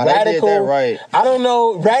 Nah, radical. they did that right. I don't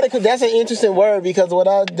know, radical. That's an interesting word because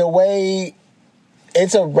the way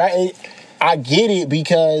I get it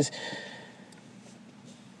because,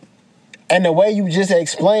 and the way you just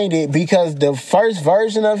explained it, because the first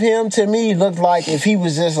version of him to me looked like if he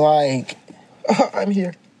was just like, I'm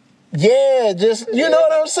here. Yeah, just, you know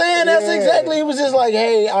what I'm saying? That's exactly, he was just like,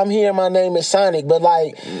 hey, I'm here, my name is Sonic. But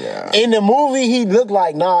like, in the movie, he looked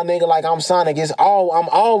like, nah, nigga, like I'm Sonic. I'm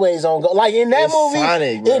always on go. Like in that movie,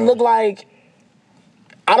 Sonic, bro. It looked like,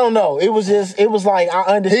 I don't know. It was like, I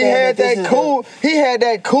understand. He had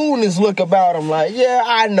that coolness look about him. Like, yeah,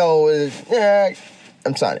 I know.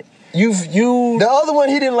 I'm Sonic. The other one,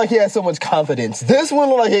 he didn't like he had so much confidence. This one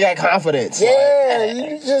looked like he got confidence. Yeah,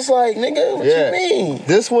 you just like, nigga, what you mean?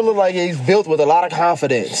 This one looked like he's built with a lot of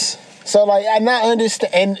confidence. So like, I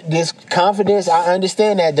understand this confidence. I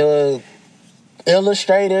understand that the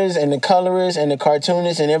illustrators and the colorists and the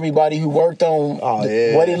cartoonists and everybody who worked on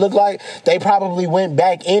what it looked like, they probably went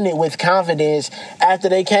back in it with confidence after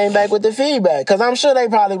they came back with the feedback. Because I'm sure they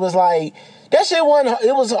probably was like, that shit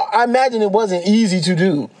I imagine it wasn't easy to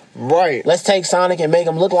do. Right. Let's take Sonic and make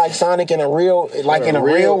him look like Sonic in a real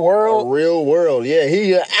world. A real world, yeah.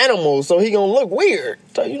 He an animal, so he gonna look weird.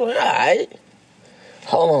 So you like, all right.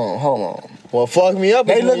 Hold on. Well, fuck me up.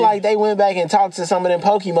 They look like they went back and talked to some of them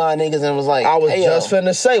Pokemon niggas and was like, I was just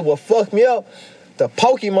finna say, well, fuck me up. The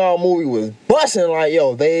Pokemon movie was busting like,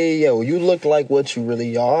 you look like what you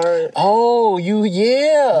really are. Oh,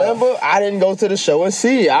 Remember, I didn't go to the show and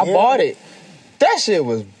see it. I bought it. That shit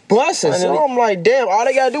was busting. So I'm like, damn, all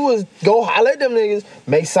they gotta do is go holler at them niggas,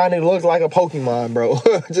 make Sonic look like a Pokemon, bro.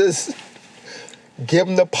 Just give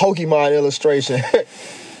him the Pokemon illustration.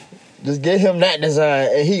 Just get him that design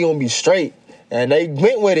and he gonna be straight. And they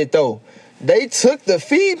went with it though. They took the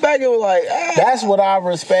feedback and was like, That's what I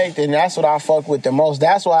respect and that's what I fuck with the most.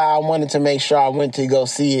 That's why I wanted to make sure I went to go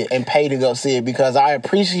see it and pay to go see it because I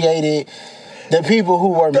appreciated the people who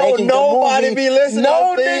were making the movie. Nobody be listening.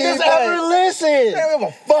 No niggas ever listen. They don't give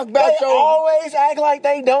a fuck about They always act like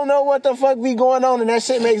they don't know what the fuck be going on, and that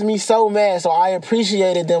shit makes me so mad. So I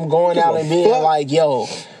appreciated them going out and being like, yo,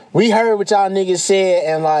 we heard what y'all niggas said,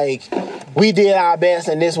 and like, we did our best,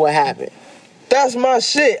 and this what happened. That's my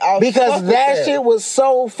shit. Because that shit was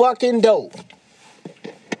so fucking dope.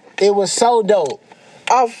 It was so dope.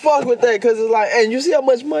 I fuck with that because it's like, and you see how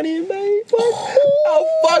much money it made? I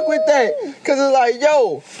fuck with that because it's like,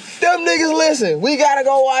 yo, them niggas listen. We gotta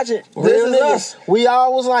go watch it. This is us. We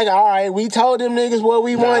all was like, all right, we told them niggas what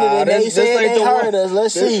we wanted, and they said they heard us.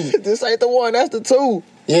 Let's see. This ain't the one. That's the two.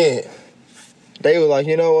 Yeah. They were like,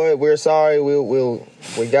 you know what? We're sorry.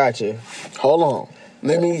 We got you. Hold on.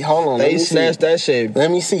 They snatched that shit. Let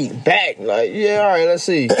me see. Back. Like, yeah, all right, let's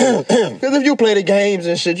see. Because if you play the games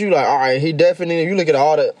and shit, you like, all right, he definitely, if you look at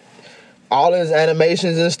all his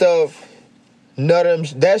animations and stuff, none of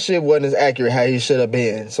them, that shit wasn't as accurate how he should have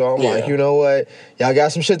been. So I'm like, you know what? Y'all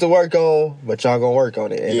got some shit to work on, but y'all gonna work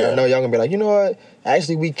on it. And I know y'all gonna be like, you know what?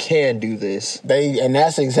 Actually, we can do this. And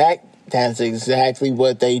that's exact. That's exactly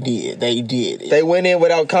what they did. They did it. They went in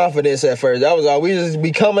without confidence at first. That was all.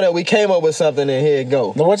 We came up with something and here it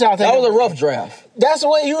go. But what y'all think? That was a rough draft. That's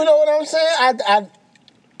what, you know what I'm saying?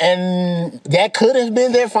 And that could have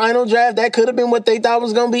been their final draft. That could have been what they thought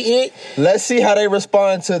was going to be it. Let's see how they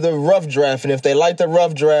respond to the rough draft. And if they like the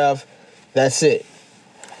rough draft, that's it.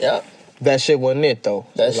 Yep. That shit wasn't it, though.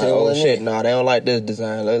 That shit wasn't it. Nah, they don't like this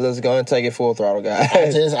design. Let's go and take it full throttle,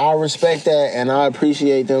 guys. I respect that, and I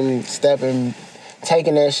appreciate them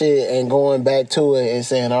taking that shit and going back to it and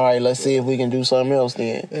saying, all right, let's see if we can do something else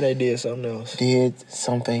then. And they did something else.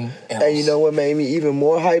 And you know what made me even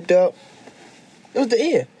more hyped up? It was the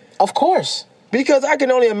end. Of course. Because I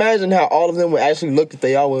can only imagine how all of them would actually look if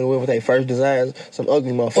they all went with their first designs. Some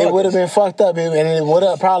ugly motherfuckers. It would have been fucked up, and it would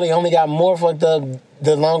have probably only got more fucked up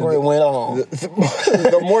the longer it went on.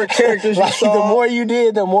 The more characters you saw. The more you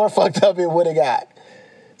did, the more fucked up it would have got.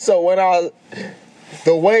 So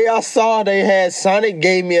the way I saw they had Sonic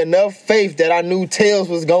gave me enough faith that I knew Tails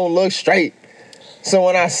was going to look straight. So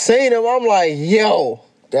when I seen him, I'm like, yo.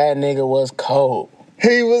 That nigga was cold.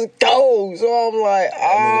 He was cold. So I'm like, Tails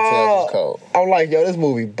was cold. I'm like, yo, this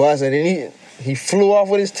movie busting. And he flew off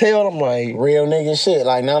with his tail. I'm like, real nigga shit.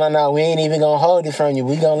 Like, no, we ain't even gonna hold it from you.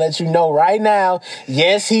 We gonna let you know right now.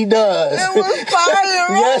 Yes, he does. It was fire.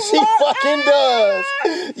 Yes, he fucking does.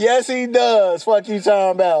 Yes, he does. Fuck you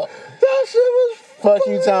talking about. That shit was fuck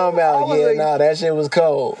you talking about. Yeah, that shit was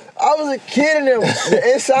cold. I was a kid in them.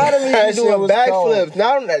 The inside of me was doing backflips.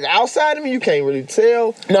 Now, outside of me, you can't really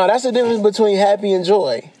tell. No, that's the difference between happy and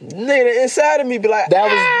joy. Nigga, the inside of me be like,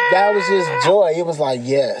 that was just joy. It was like,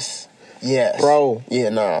 yes. Yes. Bro. Yeah,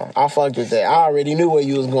 nah. I fucked with that. I already knew where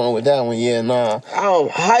you was going with that one. Yeah, nah. I'm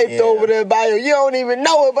hyped over there by you. You don't even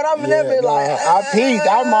know it, but I'm in that bit like... I peeked.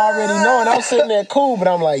 I'm already knowing. I'm sitting there cool, but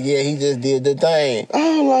I'm like, yeah, he just did the thing.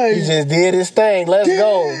 I'm like... He just did his thing. Let's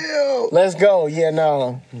go. Let's go. Yeah,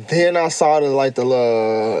 no. Then I saw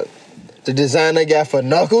the design they got for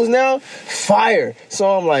Knuckles now, fire.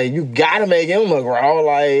 So I'm like, you gotta make him look raw.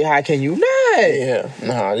 Like, how can you not? Yeah.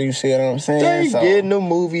 Nah, you see what I'm saying? They getting the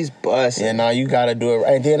movies busting. Yeah, nah, you gotta do it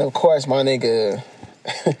right. And then, of course, my nigga...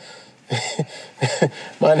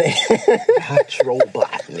 Hot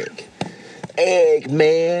Robotnik.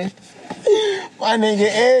 Eggman. My nigga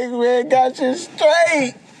Eggman got you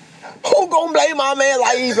straight. Who gonna blame my man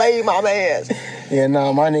like he blamed my man? Yeah,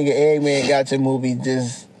 nah, my nigga Eggman got your movie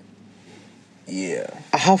just... Yeah.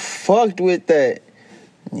 I fucked with that.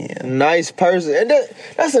 Yeah. Nice person. And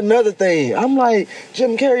that's another thing. I'm like,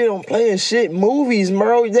 Jim Carrey don't play in shit movies,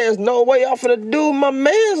 bro. There's no way y'all finna do my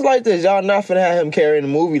man's like this. Y'all not finna have him carrying a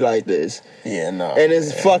movie like this. Yeah, no. And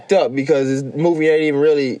it's fucked up because his movie ain't even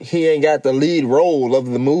really, he ain't got the lead role of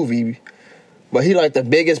the movie. But he like the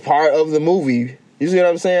biggest part of the movie. You see what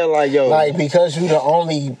I'm saying? Like, yo. Like, because you the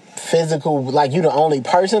only physical, like, you the only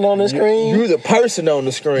person on the screen? You the person on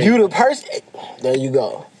the screen. You the person. There you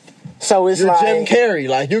go. So it's you're like... Jim Carrey.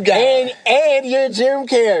 Like, you got... And you're Jim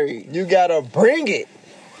Carrey. You gotta bring it.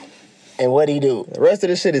 And what'd he do? The rest of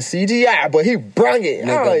this shit is CGI, but he brung it.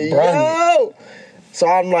 Yo. So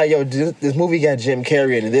I'm like, yo, this movie got Jim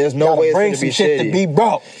Carrey in it. There's no way it's gonna be shit shitty. To be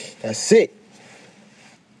brought. That's it.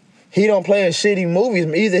 He don't play in shitty movies.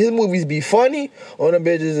 Either his movies be funny or the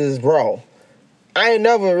bitches is raw. I ain't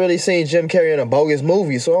never really seen Jim Carrey in a bogus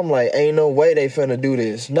movie, so I'm like, ain't no way they finna do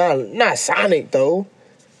this. Not Sonic, though.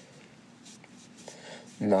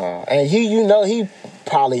 Nah. And he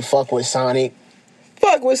probably fuck with Sonic.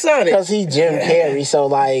 Fuck with Sonic. Because he Jim Carrey, so,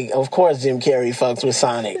 like, of course Jim Carrey fucks with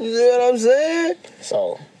Sonic. You know what I'm saying?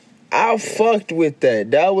 So. I fucked with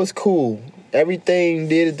that. That was cool. Everything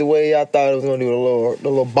did it the way I thought it was gonna do. The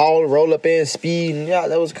little ball roll up in speed, and yeah,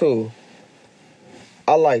 that was cool.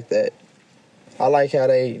 I like that. I like how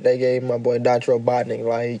they gave my boy Dr. Robotnik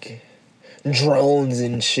like drones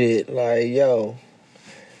and shit. Like, yo,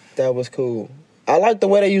 that was cool. I like the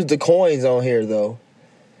way they used the coins on here though.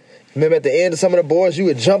 Remember at the end of some of the boards, you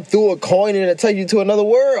would jump through a coin and it'd take you to another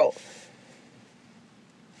world.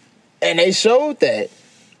 And they showed that.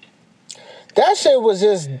 That shit was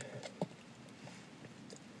just...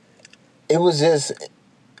 It was just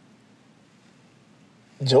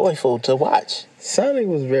joyful to watch. Sonic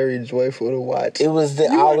was very joyful to watch. It was the...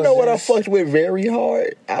 You wanna know what I fucked with very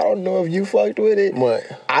hard? I don't know if you fucked with it. What?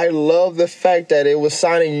 I love the fact that it was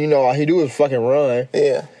Sonic, you know, all he do is fucking run.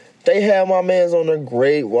 Yeah. They had my mans on the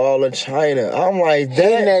Great Wall of China. I'm like,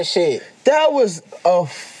 that shit. That was a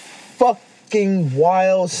fucking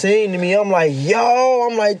wild scene to me. I'm like,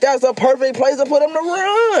 that's a perfect place to put him to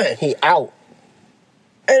run. He out.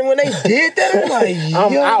 And when they did that, I'm like,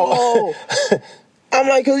 I'm out. I'm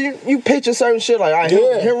like, cause you picture certain shit like, all right,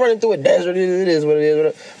 him running through a desert, it is what it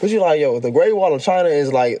is. But you like, yo, the Great Wall of China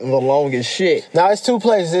is like the longest shit. Now it's two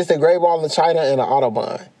places. It's the Great Wall of China and the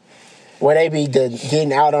Autobahn, where they be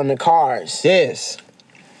getting out on the cars. Yes.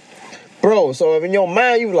 Bro, so if in your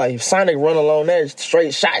mind you like Sonic run along there,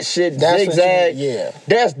 straight shot shit, zigzag,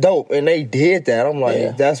 that's dope. And they did that. I'm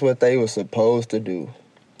like, that's what they were supposed to do.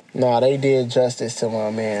 Nah, they did justice to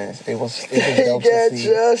my man. It was dope to see.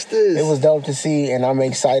 Justice. It was dope to see, and I'm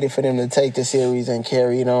excited for them to take the series and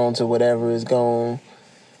carry it on to whatever it's gonna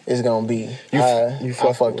be. I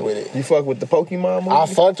fucked with it. You fucked with the Pokemon movie? I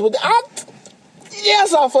fucked with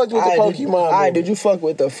Yes, I fucked with the Pokemon movie. Did you fuck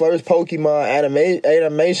with the first Pokemon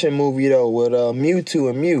animation movie, though, with Mewtwo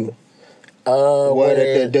and Mew?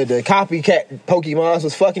 Where the copycat Pokemons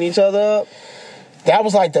was fucking each other up? That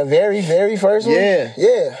was like the very, very first one?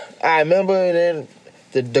 Yeah. I remember, and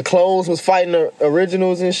then the clones was fighting the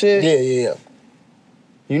originals and shit? Yeah.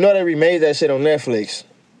 You know they remade that shit on Netflix.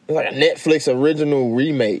 It's like a Netflix original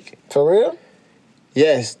remake. For real?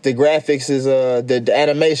 Yes, the graphics is the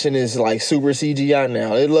animation is like super CGI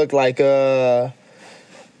now. It looked like it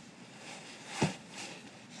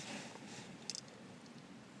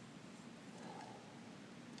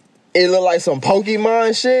looked like some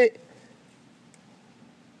Pokemon shit,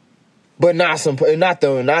 but not the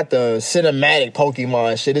cinematic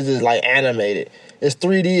Pokemon shit. It's just like animated. It's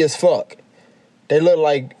 3D as fuck. They look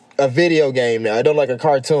like a video game now. It don't like a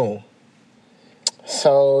cartoon.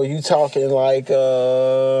 So you talking like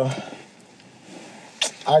I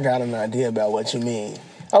got an idea about what you mean.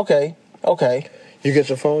 Okay. You got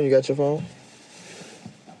your phone?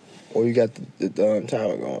 Or you got the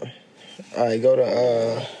timer going? All right, go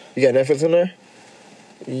to you got Netflix in there?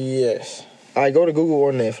 Yes. All right, go to Google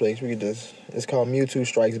or Netflix. We get this. It's called Mewtwo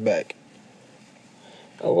Strikes Back.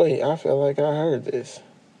 Oh wait, I feel like I heard this.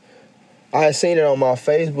 I had seen it on my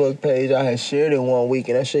Facebook page. I had shared it 1 week,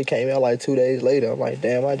 and that shit came out like 2 days later. I'm like,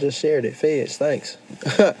 damn, I just shared it. Feds, thanks.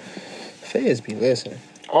 Feds be listening.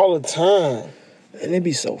 All the time. And it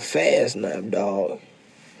be so fast now, dog.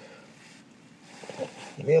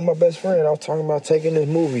 Me and my best friend, I was talking about taking this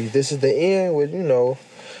movie. This is the end with,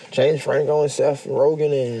 James Franco and Seth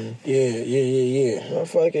Rogen and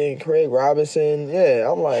fucking Craig Robinson.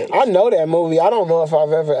 Yeah, I'm like, I know that movie. I don't know if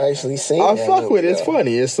I've ever actually seen it. I fuck with it. It's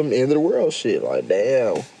funny. It's some end of the world shit. Like,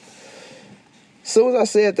 damn. As soon as I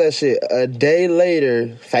said that shit, a day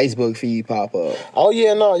later, Facebook feed pop up. Oh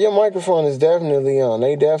yeah, no, your microphone is definitely on.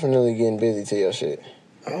 They definitely getting busy to your shit.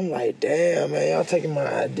 I'm like, damn, man, y'all taking my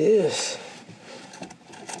ideas.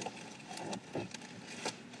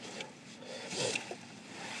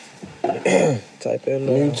 Type in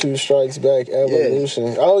Mewtwo Strikes Back Evolution.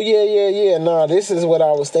 Yeah. Oh yeah. No, this is what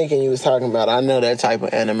I was thinking you was talking about. I know that type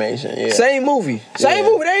of animation. Yeah. Same movie. They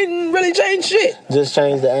ain't really changed shit. Just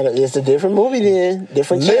change It's a different movie then.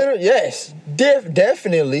 Different. Yes.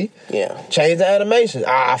 Definitely. Yeah. Change the animation.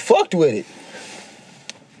 I fucked with it.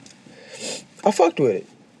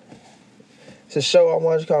 It's a show I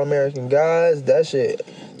watched called American Gods. That shit.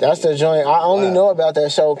 That's the joint. I only know about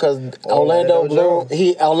that show because Orlando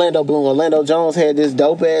Jones had this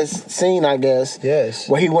dope ass scene, I guess. Yes.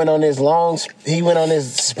 Where he went on this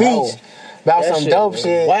speech about some dope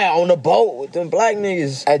shit. Wow, on the boat with them black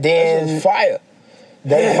niggas. And then fire.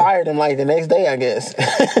 They fired him like the next day, I guess.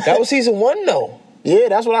 That was season 1 though. Yeah,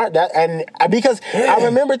 that's what because I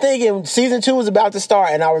remember thinking season 2 was about to start,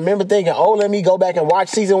 and I remember thinking, let me go back and watch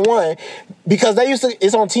season 1 because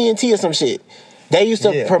it's on TNT or some shit. They used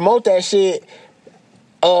to promote that shit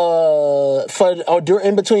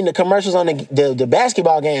in between the commercials on the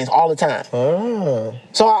basketball games all the time. Oh.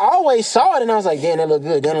 So I always saw it and I was like, damn, that look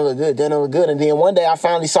good, And then one day I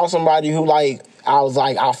finally saw somebody who I was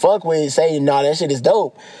like, I fuck with saying, no, that shit is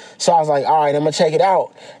dope. So I was like, all right, I'm gonna check it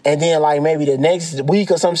out. And then maybe the next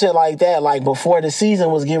week or some shit like that, before the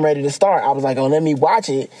season was getting ready to start, I was like, let me watch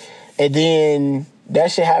it. And then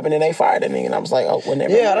that shit happened and they fired him, and I was like,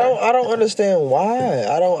 whenever. Yeah, I don't understand why.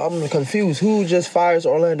 I'm confused. Who just fires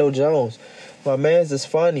Orlando Jones? My man's just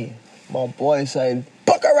funny. My boy said,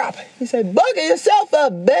 "Buck her up." He said, "Bucket yourself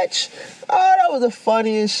up, bitch." Oh, that was the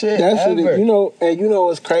funniest shit ever. You know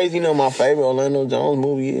what's crazy? My favorite Orlando Jones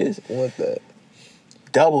movie is what that?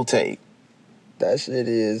 Double Take. That shit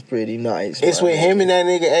is pretty nice. It's with him and that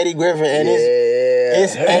nigga Eddie Griffin, and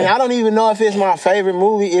and I don't even know if it's my favorite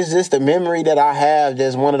movie. It's just a memory that I have.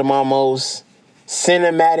 That's one of my most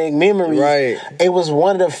cinematic memories. Right. It was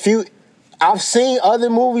one of the few. I've seen other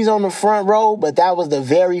movies on the front row, but that was the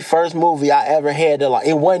very first movie I ever had to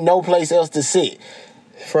it wasn't no place else to sit.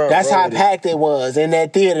 That's how packed it was in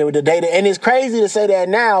that theater with the data. And it's crazy to say that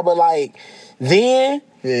now, but then.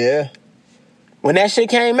 Yeah. when that shit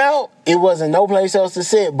came out, it wasn't no place else to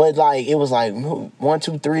sit, but like it was like 1,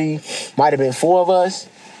 2, 3, might have been 4 of us.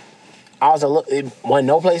 It wasn't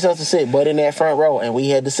no place else to sit but in that front row, and we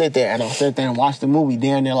had to sit there, and I'll sit there and watch the movie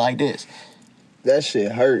down there like this. That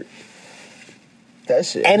shit hurt. That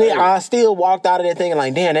shit and hurt. I still walked out of there thinking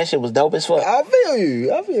like, damn, that shit was dope as fuck. I feel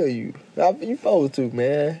you. You supposed to,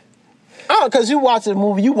 man. Oh, because you watching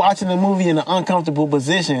the movie in an uncomfortable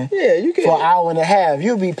position. Yeah, you can. For an hour and a half.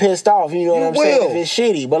 You'll be pissed off, you know what I'm saying, if it's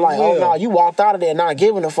shitty. But like, oh no, you walked out of there not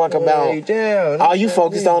giving a fuck about. All you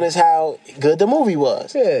focused on is how good the movie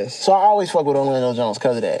was. Yes. So I always fuck with Orlando Jones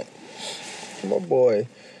because of that. My boy.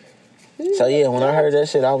 So yeah, when I heard that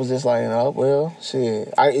shit, I was just like, oh well,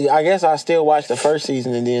 shit. I guess I still watched the first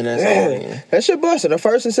season and then that's all. Man. That shit busted. The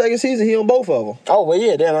first and second season, he on both of them. Oh well,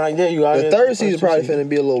 yeah. Then like, there you are. The third season probably finna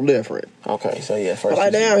be a little different. Okay, so yeah, first.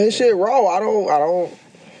 Like damn, his shit raw. I don't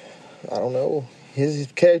know. His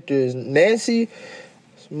character is Nancy.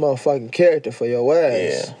 It's a motherfucking character for your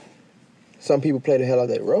ass. Yeah. Some people play the hell out of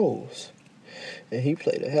their roles, and he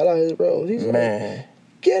played the hell out of his roles. He's man, like,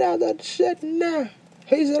 get out that shit now.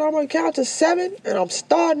 He said, I'm going to count to 7, and I'm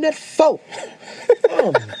starting at 4.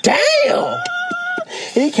 Oh, damn.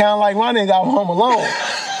 He count like my nigga out Home Alone.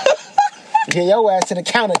 Get your ass to the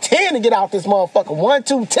count of 10 to get out this motherfucker. 1,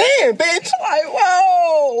 2, 10, bitch. Like,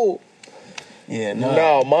 whoa. Yeah, no.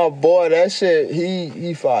 No, my boy, that shit,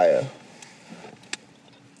 he fire.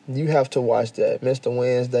 You have to watch that. Mr.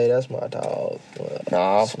 Wednesday, that's my dog.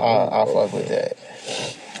 Nah, I'll fuck with that.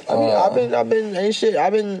 I've been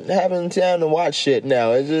having time to watch shit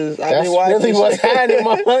now. It's just I've been watching really what's happening.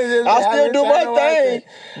 I still do my thing.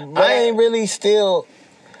 I ain't really still.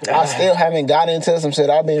 I still haven't gotten into some shit.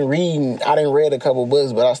 I've been reading. I done read a couple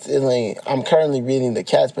books, but I still ain't. I'm currently reading The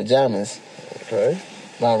Cat's Pajamas. Okay.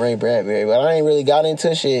 By Ray Bradbury, but I ain't really got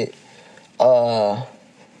into shit. I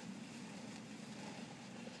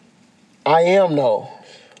am though.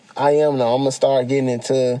 I'm gonna start getting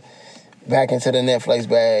back into the Netflix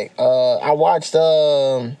bag. I watched.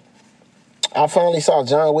 I finally saw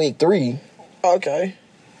John Wick 3. Okay.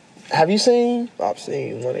 Have you seen? I've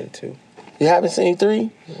seen 1 and 2. You haven't seen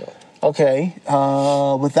 3? No. Okay.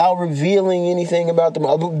 Without revealing anything about the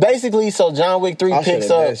basically, so John Wick 3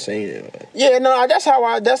 picks up. Seen it. Yeah, no, that's how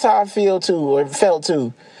I feel too, or felt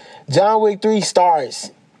too. John Wick 3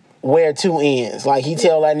 starts where 2 ends. Like he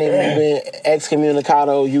tell that nigga you been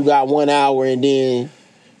excommunicado, you got 1 hour and then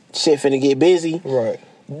shit finna get busy. Right.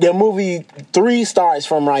 The movie 3 starts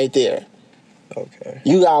from right there. Okay.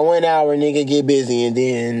 You got 1 hour, nigga, get busy, and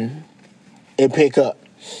then it pick up.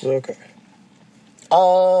 Okay.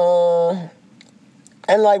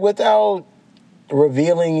 And like without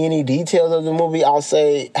revealing any details of the movie, I'll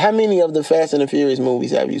say, how many of the Fast and the Furious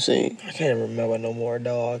movies have you seen? I can't remember no more,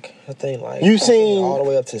 dog. I think like you seen all the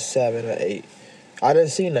way up to 7 or 8. I didn't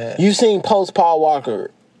see that. You seen post Paul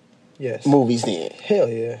Walker? Yes. Movies then? Hell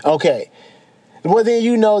yeah. Okay. Well, then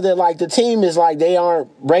you know that like the team is like they aren't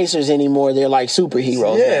racers anymore. They're like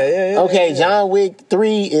superheroes. Yeah. Okay, John Wick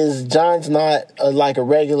 3 is John's not like a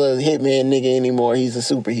regular hitman nigga anymore. He's a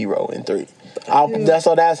superhero in 3.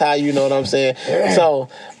 That's how you know what I'm saying. So,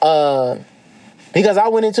 because I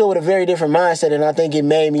went into it with a very different mindset, and I think it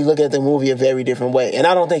made me look at the movie a very different way. And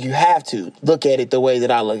I don't think you have to look at it the way that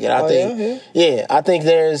I look at it. I think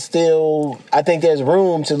there's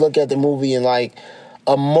room to look at the movie in like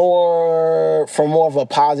from more of a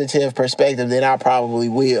positive perspective than I probably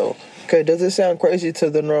will. Okay, does it sound crazy to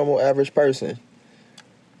the normal average person?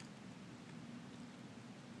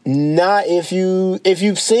 Not if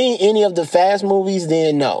you've seen any of the Fast movies,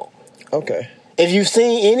 then no. Okay. If you've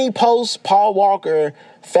seen any post Paul Walker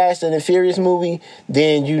Fast and the Furious movie,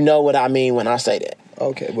 then you know what I mean when I say that.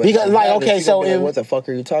 Okay, but because what the fuck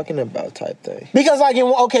are you talking about? Type thing. Because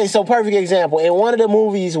perfect example in one of the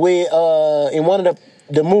movies the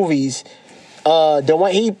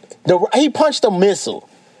one he punched a missile.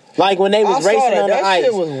 Like when they was racing on the ice.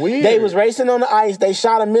 Shit was weird. They was racing on the ice. They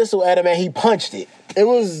shot a missile at him and he punched it. It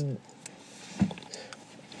was.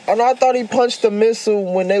 And I thought he punched the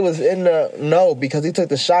missile when they was in because he took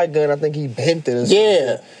the shotgun. I think he bent it. Or something.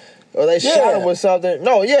 Yeah. Or they shot him with something.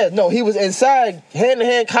 No, he was inside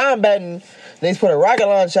hand-to-hand combating. They put a rocket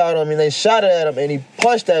launch out on him and they shot it at him and he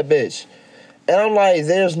punched that bitch. And I'm like,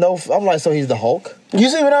 so he's the Hulk? You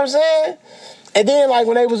see what I'm saying? And then, like,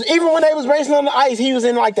 when they was racing on the ice, he was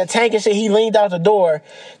in, like, the tank and shit. He leaned out the door.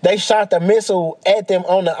 They shot the missile at them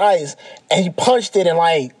on the ice, and he punched it and,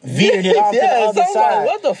 like, veered it off to the other side. Like,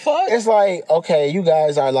 what the fuck? It's like, okay, you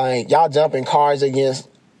guys are, like, y'all jumping cars against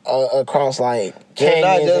across like They're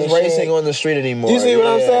not canyons just and racing shit. on the street anymore. You see what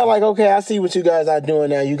I'm saying? Like, okay, I see what you guys are doing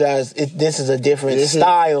now. You guys, this is a different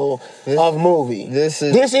style of movie. This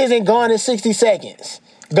isn't Gone in 60 Seconds.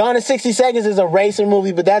 Gone in 60 Seconds is a racing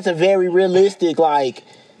movie, but that's a very realistic, like...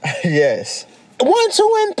 Yes. 1,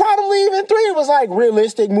 2, and probably even 3 was like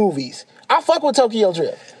realistic movies. I fuck with Tokyo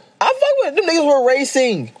Drift. I fuck with them niggas were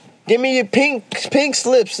racing. Give me your pink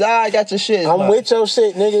slips. I got your shit. I'm with your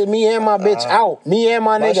shit, nigga. Me and my bitch out. Me and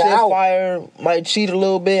my nigga shit out. Fire might cheat a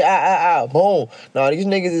little bit. Boom. No, these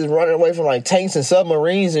niggas is running away from like tanks and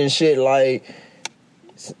submarines and shit. Like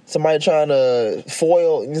somebody trying to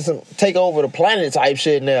take over the planet type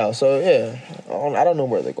shit now. So yeah, I don't know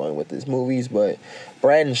where they're going with these movies, but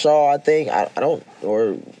Brad and Shaw, I think I don't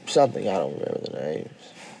or something. I don't remember the names.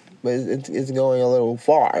 But it's going a little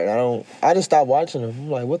far. I just stopped watching them.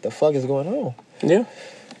 I'm like, what the fuck is going on? Yeah.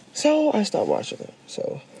 So I stopped watching them.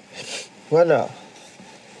 So, well, no.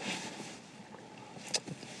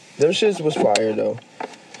 Them shits was fire though.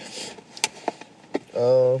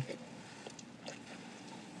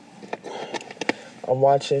 I'm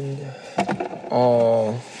watching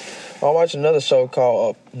another show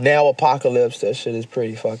called Now Apocalypse. That shit is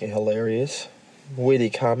pretty fucking hilarious.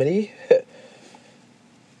 Witty comedy.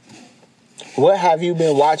 What have you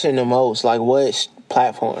been watching the most? Like, what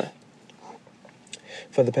platform?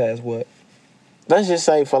 For the past what? Let's just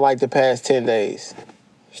say for like the past 10 days.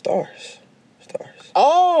 Stars.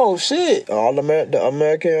 Oh, shit. All the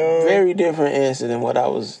American... Very different answer than what I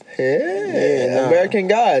was... Yeah, American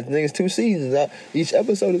Gods. Niggas 2 seasons. Each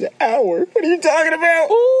episode is an hour. What are you talking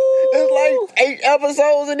about? Ooh. It's like 8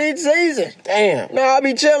 episodes in each season. Damn. No, I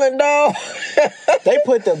be chilling, dog. They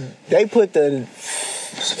put the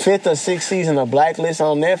 5th or 6th season of Blacklist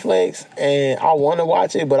on Netflix, and I want to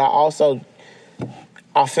watch it, but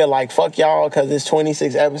I feel like fuck y'all because it's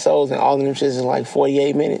 26 episodes and all of them shits is like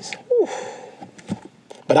 48 minutes. Oof.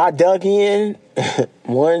 But I dug in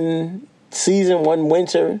one season, one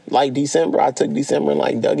winter, like December. I took December and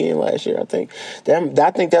like dug in last year, I think.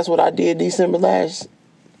 I think that's what I did December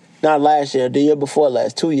not last year, the year before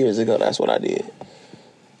last, 2 years ago, that's what I did.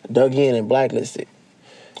 Dug in and blacklisted.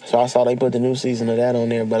 So I saw they put the new season of that on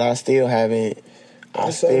there, but I still haven't.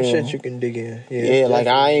 There's some shit you can dig in. Yeah, like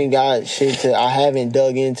I ain't got shit I haven't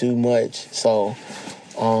dug into much. So,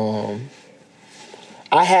 I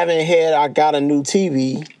got a new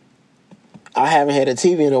TV. I haven't had a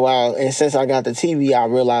TV in a while, and since I got the TV, I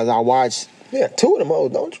realized I watched. Yeah, 2 of them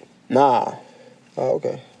old, don't you? Nah. Oh,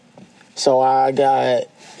 okay. So I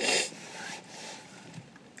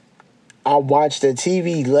watched the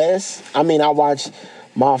TV less. I mean, I watched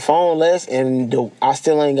my phone less, and I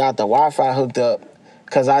still ain't got the Wi-Fi hooked up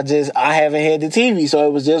because I haven't had the TV, so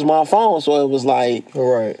it was just my phone. So it was like,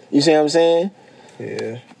 right. You see what I'm saying?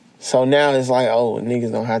 Yeah. So now it's like, oh,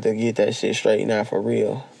 niggas don't have to get that shit straight now for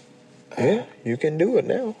real. Yeah, you can do it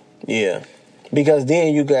now. Yeah. Because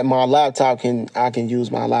then you got my laptop, I can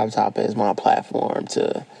use my laptop as my platform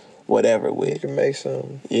to whatever with. You can make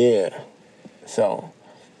some. Yeah. So,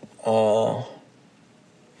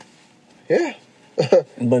 yeah.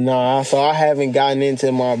 But nah, so I haven't gotten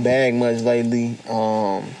into my bag much lately.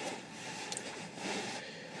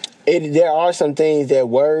 There are some things that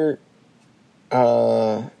were,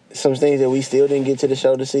 some things that we still didn't get to the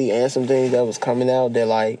show to see, and some things that was coming out that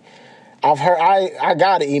like I've heard. I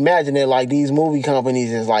gotta imagine that like these movie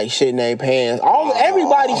companies is like shitting their pants.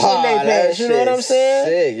 Everybody shitting their pants. You know what I'm saying?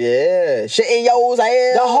 Sick, yeah. Shitting yours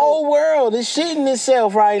ass. The whole world is shitting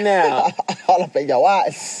itself right now. All up in your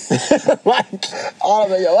eyes. Like all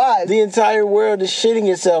up in your eyes. The entire world is shitting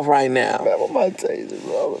itself right now. Man, what my taser,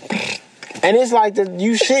 bro? And it's like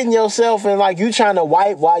you shitting yourself and like you trying to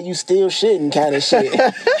wipe while you still shitting kind of shit.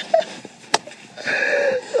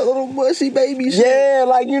 A little mushy baby shit. Yeah,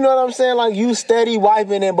 like you know what I'm saying? Like you steady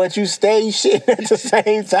wiping it, but you stay shitting at the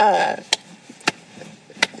same time.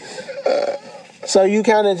 So you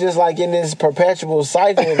kind of just like in this perpetual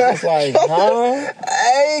cycle, just like, huh?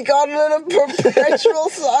 Hey, got it a perpetual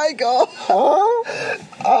cycle. Huh?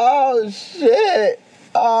 Oh, shit.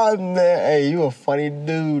 Oh, man. Hey, you a funny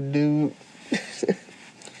dude.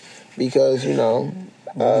 Because, you know.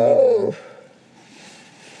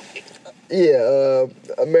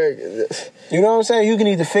 American. You know what I'm saying? You can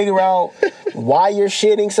either figure out why you're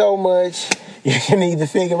shitting so much. You can either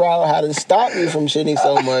figure out how to stop you from shitting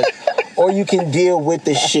so much. Or you can deal with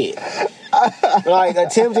the shit. Like,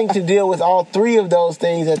 attempting to deal with all 3 of those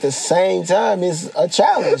things at the same time is a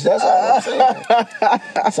challenge. That's all I'm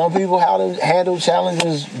saying. Some people handle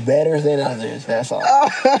challenges better than others. That's all.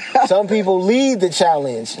 Some people lead the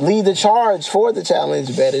charge for the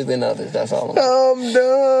challenge better than others. That's all I'm saying. I'm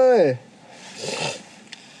done.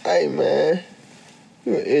 Hey, man.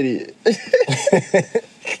 You an idiot.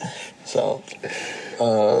 So,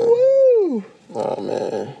 Woo! oh,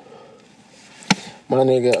 man. My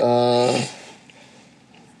nigga,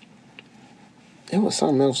 it was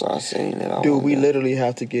something else I seen that I Dude, we wanted. literally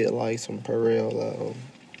have to get, like, some Perel,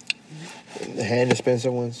 the hand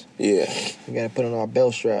dispenser ones. Yeah. We gotta put on our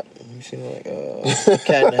belt strap. You see, like,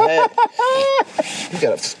 cat in the hat. You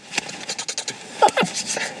gotta...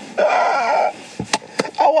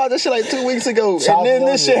 I watched that shit like 2 weeks ago, and then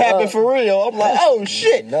this shit happened for real. I'm like, oh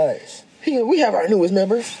shit! Nice. We have our newest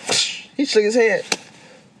member. He shook his head.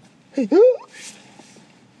 He tweet.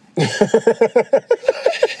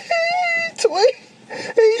 He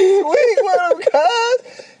tweet with him, cuz.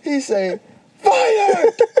 He say,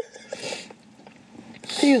 fire!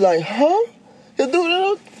 He was like, huh? He'll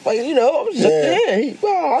do it, like, you know, yeah.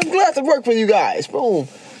 Wow, I'm glad to work with you guys. Boom.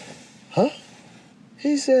 Huh?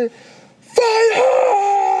 He said,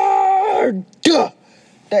 fire! Duh!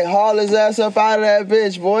 They haul his ass up out of that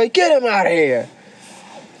bitch, boy. Get him out of here.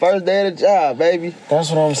 First day of the job, baby.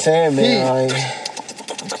 That's what I'm saying, man.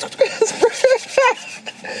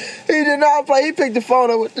 He did not play. He picked the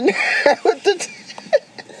phone up with the he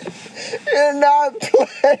did not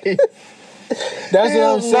play. That's what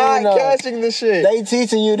I'm saying. Not catching the shit. They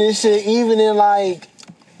teaching you this shit even in like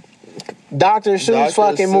Dr. Seuss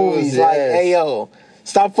fucking Seuss, movies. yes. Like, hey yo,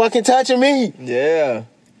 stop fucking touching me. Yeah.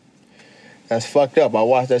 That's fucked up. I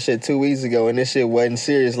watched that shit 2 weeks ago and this shit wasn't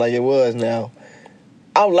serious like it was now.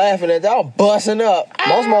 I'm laughing at that. I'm busting up.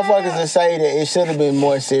 Most motherfuckers that say that it should have been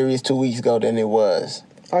more serious 2 weeks ago than it was.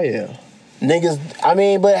 Oh, yeah. Niggas, I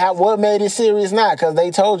mean, but what made it serious now? Because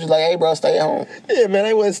they told you, like, hey, bro, stay at home. Yeah, man,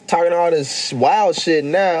 they was talking all this wild shit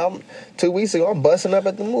now. 2 weeks ago, I'm busting up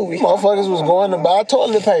at the movie. Motherfuckers was going to buy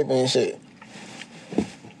toilet paper and shit.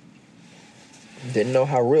 Didn't know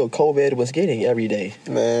how real COVID was getting every day.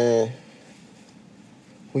 Man.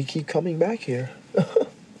 We keep coming back here.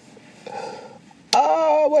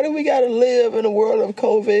 Why do we gotta live in a world of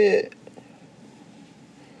COVID?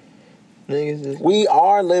 Niggas just... We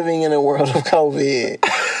are living in a world of COVID.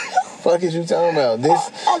 Fuck is you talking about?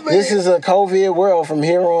 This is a COVID world from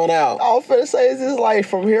here on out. I was finna say, is this like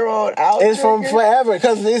from here on out? It's from forever,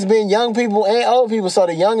 because it's been young people and old people. So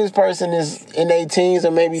the youngest person is in their teens or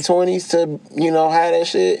maybe 20s to, you know, have that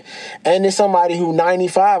shit. And there's somebody who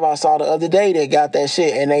 95 I saw the other day that got that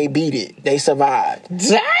shit and they beat it. They survived.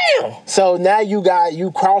 Damn! So now you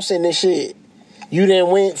crossing the shit. You done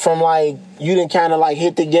went from like, you done kind of like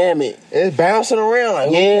hit the gamut. It's bouncing around.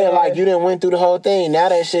 Like, yeah, like you done went through the whole thing. Now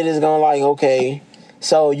that shit is going like, okay.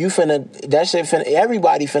 So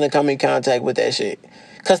everybody finna come in contact with that shit.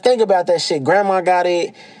 Cause think about that shit. Grandma got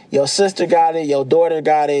it. Your sister got it. Your daughter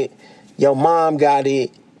got it. Your mom got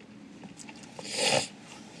it.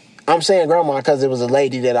 I'm saying grandma because it was a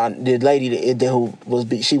lady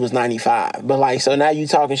she was 95. But like, so now you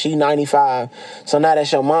talking, she 95. So now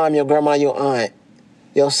that's your mom, your grandma, your aunt,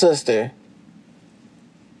 your sister.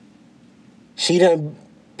 She done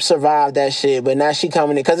survived that shit, but now she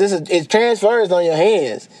coming in because it transfers on your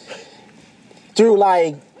hands through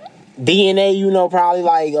like DNA, you know, probably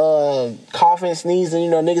like coughing, sneezing,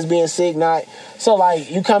 you know, niggas being sick, not so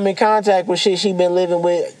like you come in contact with shit she been living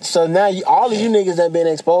with. So now all of you niggas that been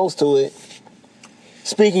exposed to it.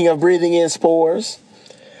 Speaking of breathing in spores.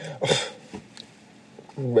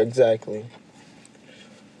 Exactly.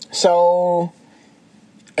 So,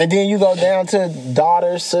 and then you go down to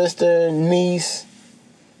daughter, sister, niece,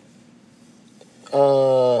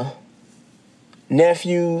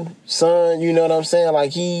 nephew, son, you know what I'm saying?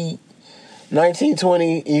 Like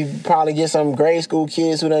 1920, you probably get some grade school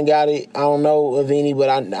kids who done got it. I don't know of any, but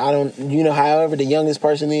I don't, you know, however the youngest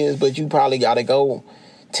person is, but you probably got to go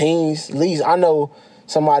teens. At least I know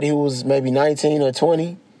somebody who was maybe 19 or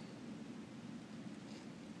 20.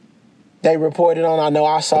 They reported on. I know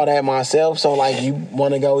I saw that myself. So, like, you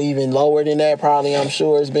want to go even lower than that, probably, I'm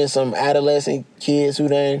sure. It's been some adolescent kids who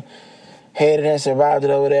done had it and survived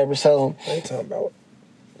it or whatever. So, They talking about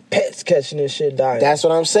pets catching this shit, dying. that's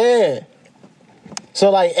what I'm saying.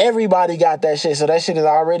 So, like, everybody got that shit. So, that shit is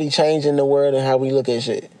already changing the world and how we look at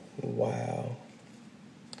shit. Wow.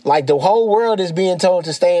 Like, the whole world is being told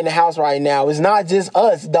to stay in the house right now. It's not just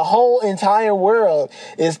us. The whole entire world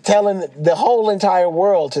is telling the whole entire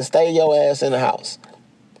world to stay your ass in the house.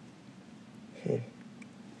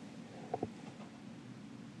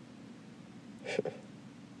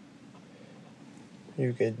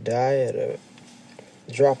 You could die at a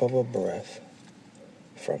drop of a breath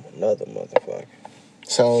from another motherfucker.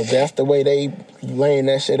 So that's the way they laying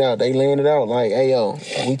that shit out. They laying it out like, hey, yo,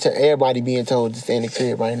 everybody being told to stay in the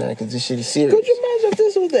crib right now because this shit is serious. Could you imagine if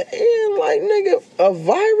this to the end, like, nigga, a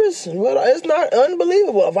virus, well, it's not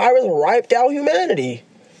unbelievable. A virus wiped out humanity.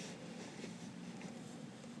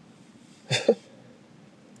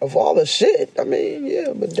 Of all the shit, I mean,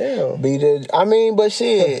 yeah, but damn. But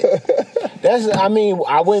shit.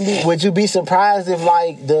 Would you be surprised if,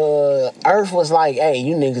 like, the Earth was like, hey,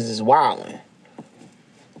 you niggas is wildin'?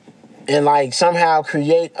 And, like, somehow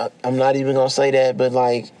create, I'm not even gonna say that, but,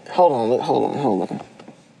 like, hold on.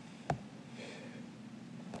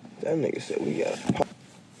 That nigga said we got.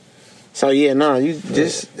 So, yeah, no, you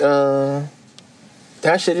just, that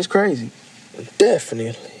shit is crazy.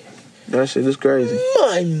 Definitely. That shit is crazy.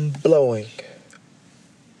 Mind-blowing.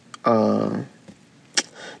 That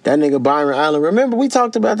nigga Byron Allen. Remember we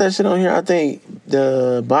talked about that shit on here? I think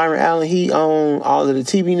the Byron Allen, he owned all of the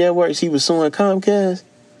TV networks. He was suing Comcast.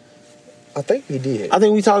 I think he did. I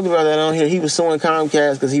think we talked about that on here. He was suing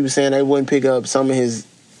Comcast because he was saying they wouldn't pick up some of his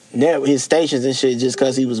stations and shit just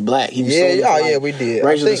because he was black. He was we did.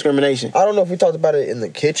 Racial discrimination. I don't know if we talked about it in the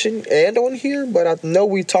kitchen and on here, but I know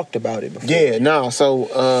we talked about it before. Yeah, no.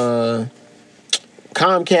 So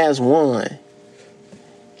Comcast won.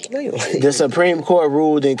 The Supreme Court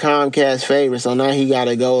ruled in Comcast's favor, so now he got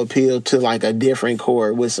to go appeal to like a different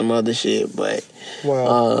court with some other shit. But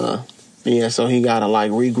yeah, so he got to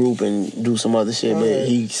like regroup and do some other shit. But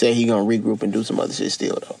he said he gonna regroup and do some other shit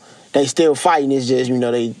still though. They still fighting. It's just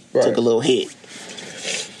they took a little hit.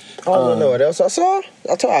 I don't know what else I saw.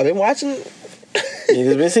 I've been watching.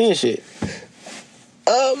 Niggas been seeing shit.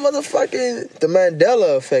 Motherfucking The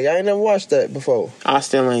Mandela Effect. I ain't never watched that before. I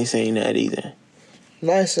still ain't seen that either.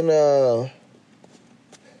 Nice and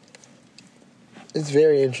it's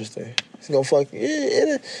very interesting. It's gonna fuck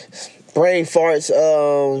brain farts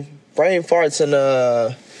and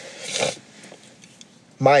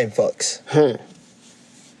mind fucks.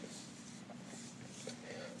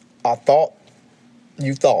 I thought,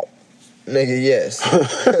 you thought, nigga. Yes.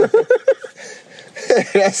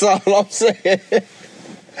 That's all I'm saying.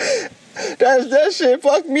 That shit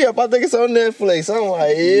fucked me up. I think it's on Netflix. I'm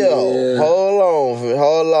like, hold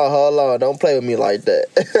on. Don't play with me like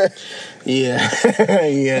that. Yeah,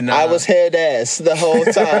 nah. I was head ass the whole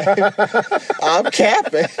time. I'm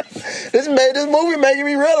capping. This movie making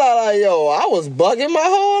me realize, like, yo, I was bugging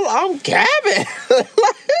I'm capping.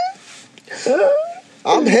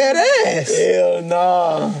 I'm head ass. Hell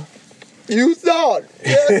nah. You thought?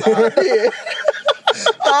 Yes, I did.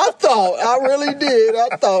 I really did.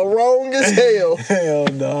 I thought wrong as hell. Hell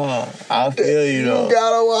nah. I feel you though. You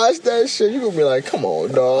gotta watch that shit. You gonna be like, come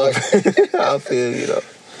on, dog. I feel you though.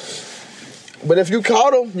 But if you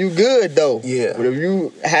caught him, you good though. Yeah. But if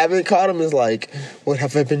you haven't caught him, it's like, what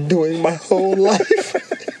have I been doing my whole life?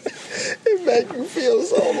 It make you feel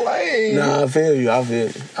so lame. Nah, I feel you.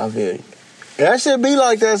 That shit be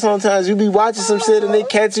like that sometimes. You be watching some shit and they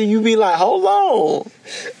catch you. You be like, hold on.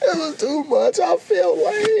 It was too much. I feel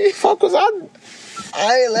lame. Fuck was I?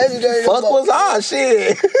 I ain't legendary. Fuck was I?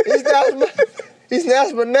 Shit. He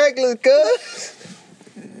snatched my necklace, cuz.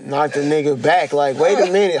 Knocked the nigga back. Like, wait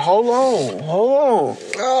a minute. Hold on.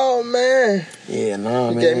 Oh, man. Yeah,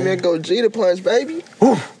 nah, man. You gave me a Gogeta punch, baby.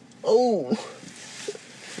 Ooh.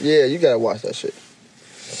 Yeah, you gotta watch that shit.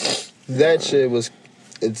 That shit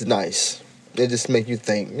it's nice. It just make you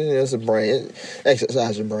think. It's a brain.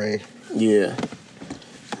 Exercise your brain. Yeah.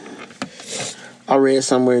 I read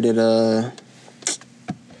somewhere that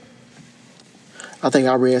I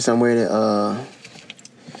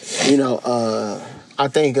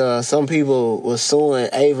think some people was suing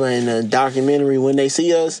Ava in the documentary When They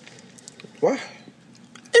See Us. What?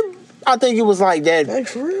 I think it was like that. Like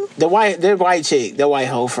for real? The white chick, the white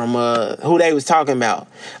hoe from who they was talking about.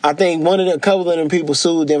 I think a couple of them people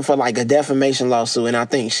sued them for like a defamation lawsuit, and I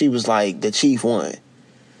think she was like the chief one.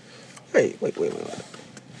 Wait.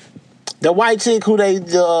 The white chick who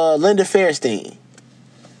Linda Fairstein.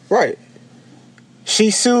 Right. She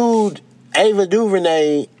sued Ava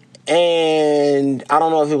DuVernay, and I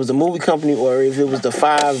don't know if it was a movie company or if it was the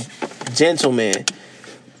Five Gentlemen.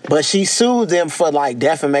 But she sued them for like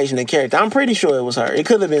defamation of character. I'm pretty sure it was her. It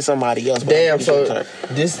could have been somebody else. Damn, so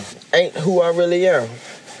this ain't who I really am.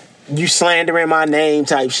 You slandering my name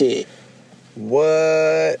type shit.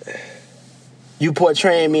 What? You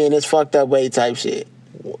portraying me in this fucked up way type shit.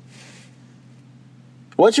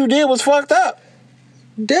 What you did was fucked up.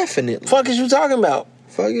 Definitely. Fuck is you talking about?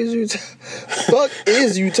 Fuck is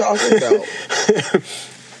you talking about?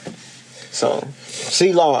 So,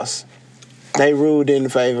 she lost. They ruled in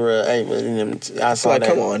favor of Ava. I saw like, that.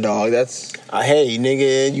 Come on, dog. That's hey,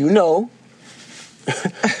 nigga, you know.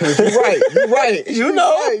 You're right. You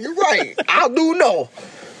know. You're right. I do know.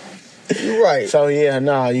 You right. So yeah, I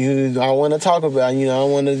want to talk about. I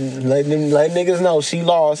want to let niggas know she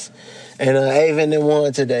lost, and Ava and them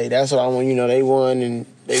won today. That's what I want. They won and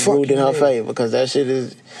they ruled in her favor because that shit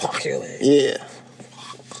is. Fuck you. Yeah.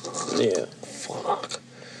 Yeah. Fuck.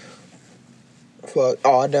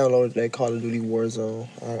 Oh, I downloaded that Call of Duty Warzone.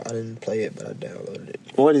 I didn't play it, but I downloaded it.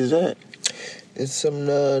 What is that? It's some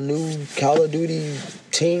new Call of Duty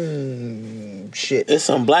team shit. It's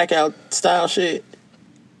some blackout style shit.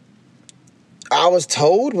 I was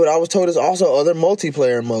told there's also other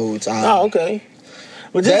multiplayer modes. Okay.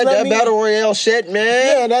 Well, that battle royale shit,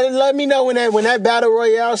 man. Yeah, that let me know when that battle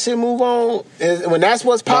royale shit move on. When that's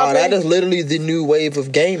what's popping. That is literally the new wave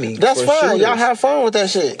of gaming. That's fine. Shooters. Y'all have fun with that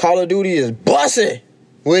shit. Call of Duty is bussing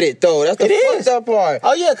with it though. That's the fucked up part.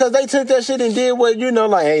 Oh yeah, because they took that shit and did what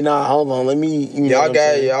like, hey, nah, hold on, let me.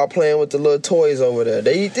 Y'all playing with the little toys over there.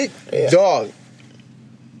 They dog,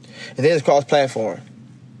 and then it's cross-platform.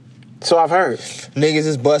 So I've heard. Niggas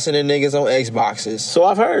is busting and niggas on Xboxes. So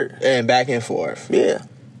I've heard. And back and forth. Yeah.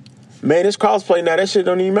 Man, it's crossplay now. That shit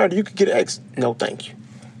don't even matter. You could get X. No, thank you.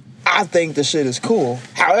 I think the shit is cool.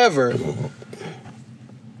 However,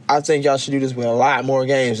 I think y'all should do this with a lot more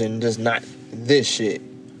games and just not this shit.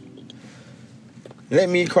 Let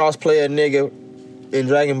me crossplay a nigga in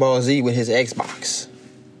Dragon Ball Z with his Xbox.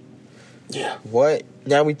 Yeah. What?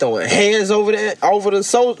 Now we throwing hands over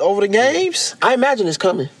the games? I imagine it's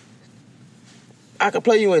coming. I can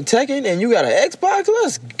play you in Tekken and you got an Xbox?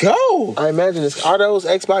 Let's go. I imagine are those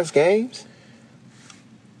Xbox games?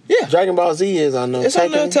 Yeah. Dragon Ball Z is, I know. It's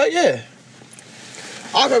on there, yeah.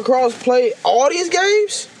 I can cross play all these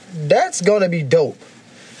games? That's gonna be dope.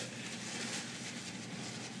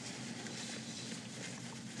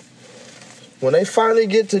 When they finally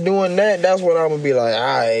get to doing that, that's when I'm gonna be like,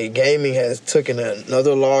 alright, gaming has taken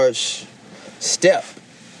another large step.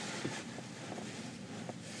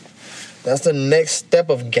 That's the next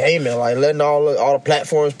step of gaming, like letting all the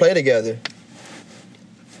platforms play together.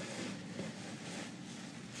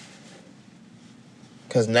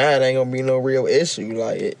 Cause now it ain't gonna be no real issue.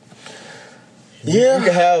 Like it. Yeah. You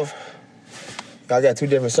can have. Y'all got two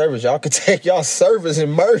different servers. Y'all could take y'all servers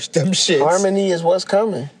and merge them shits. Harmony is what's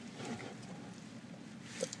coming.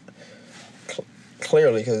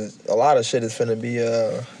 Clearly, because a lot of shit is finna be.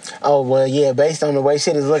 Oh well, yeah. Based on the way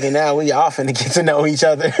shit is looking now, we all finna get to know each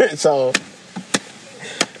other. so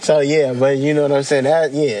yeah. But you know what I'm saying?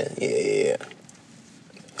 That yeah.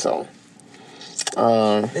 So.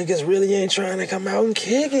 Niggas really ain't trying to come out and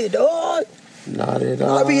kick it, dog. Not at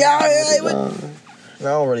all. I be out here. I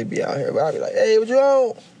don't really be out here, but I be like, hey, what you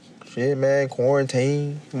on? Shit, man,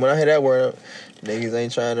 quarantine. When I hear that word, niggas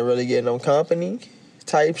ain't trying to really get no company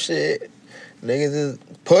type shit. Niggas is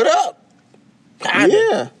put up. Kinda.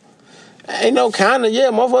 Yeah. Ain't no kinda. Yeah,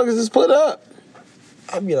 motherfuckers is put up.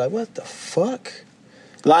 I be like, what the fuck?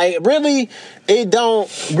 Like, really, it don't.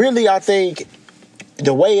 Really, I think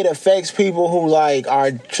the way it affects people who like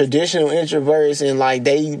are traditional introverts and like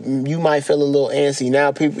you might feel a little antsy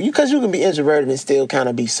now. People, because you can be introverted and still kind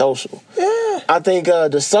of be social. Yeah. I think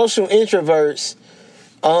the social introverts,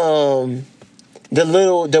 the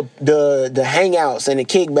hangouts and the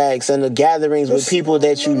kickbacks and the gatherings with people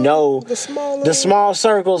that you know, the small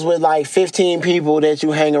circles with like 15 people that you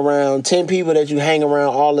hang around, 10 people that you hang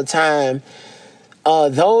around all the time.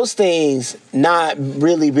 Those things not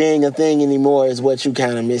really being a thing anymore is what you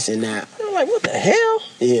kind of missing now. I'm like, what the hell?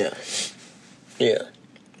 Yeah.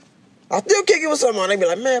 I still kick it with someone. They be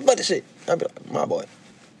like, man, fuck this shit. I be like, my boy.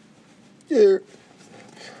 Yeah.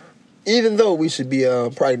 Even though we should be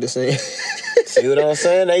practicing. See what I'm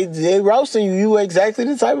saying? They roasting you. You exactly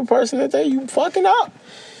the type of person that you fucking up.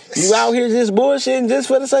 You out here just bullshitting just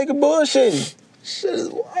for the sake of bullshitting. Shit is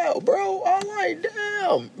wild, bro. I'm like,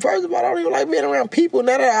 damn. First of all, I don't even like being around people.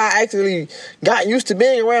 Now that I actually got used to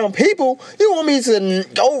being around people, you want me to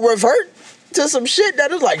go revert to some shit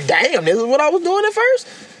that is like, damn, this is what I was doing at first?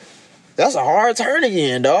 That's a hard turn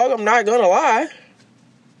again, dog. I'm not gonna lie.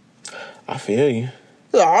 I feel you.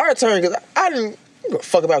 It's a hard turn because I didn't give a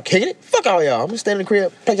fuck about kicking it. Fuck all y'all. I'm gonna stand in the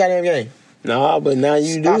crib, play goddamn game. No, but now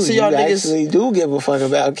you do. I see y'all niggas actually do give a fuck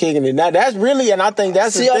about kicking it. Now that's really, and I think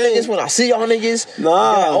that's the y'all thing. niggas when I see y'all niggas,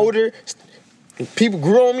 nah, got older, people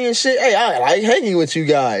grew on me and shit. Hey, I like hanging with you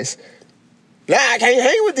guys. Nah, I can't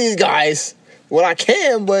hang with these guys. Well, I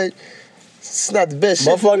can, but it's not the best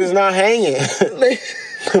shit. Motherfuckers not hanging.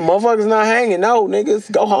 Motherfuckers not hanging. No,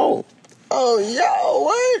 niggas, go home. Oh, yo,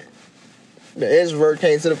 what? The introvert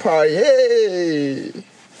came to the party. Hey.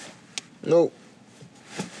 Nope.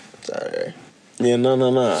 Sorry. Yeah, no.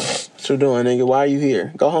 What you doing, nigga? Why are you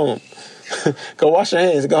here? Go home. Go wash your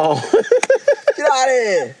hands. Go home. Get out of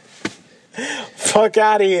here. Fuck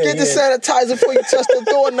out of here. Get the sanitizer before you touch the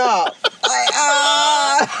doorknob.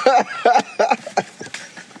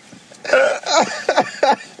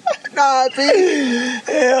 Nah, B.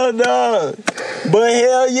 Hell no. But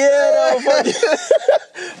hell yeah, though.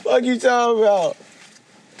 Fuck you talking about.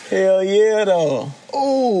 Hell yeah, though.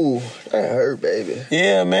 Ooh, that hurt, baby.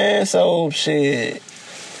 Yeah, man. So, shit.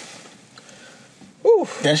 Ooh.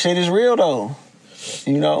 That shit is real, though.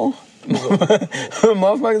 You know?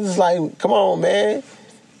 Motherfuckers is like, come on, man.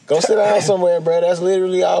 Go sit down somewhere, bro. That's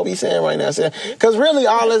literally all we saying right now. Because really,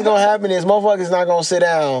 all that's going to happen is motherfuckers not going to sit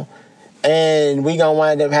down and we going to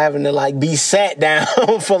wind up having to, like, be sat down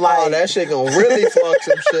for, like... Oh, that shit going to really fuck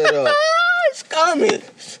some shit up. It's coming.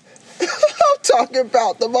 I'm talking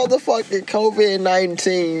about the motherfucking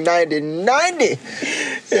COVID-19 90.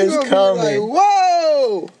 It's coming. Like,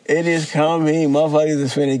 whoa! It is coming. Motherfuckers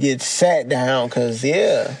is finna get sat down because,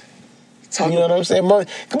 yeah. You know what I'm saying? But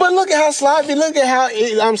look at how sloppy, look at how,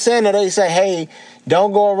 I'm saying that they say, hey,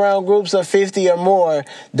 don't go around groups of 50 or more.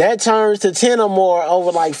 That turns to 10 or more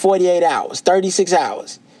over like 48 hours, 36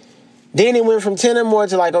 hours. Then it went from 10 or more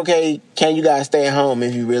to like, okay, can you guys stay at home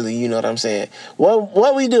if you really, you know what I'm saying?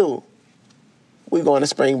 What we do? We going to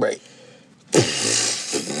spring break.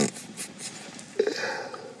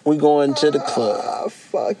 We going to the club.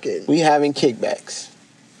 Fuck it. We having kickbacks.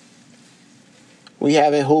 We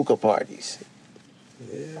having hookah parties.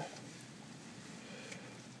 Yeah.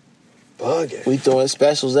 Bugging. We throwing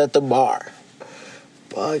specials at the bar.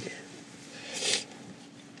 Bugging.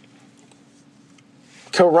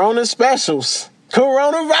 Corona specials.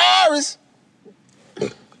 Coronavirus.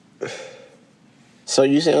 So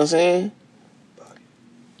you see what I'm saying?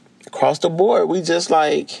 Across the board, we just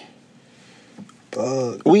like...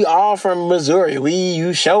 Bug. We all from Missouri.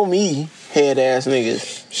 You show me, head ass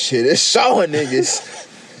niggas. Shit, it's showing niggas.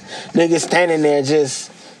 Niggas standing there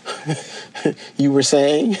just... You were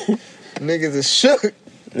saying? Niggas is shook.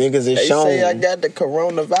 Niggas is They showing. say I got the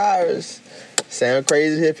coronavirus. Sound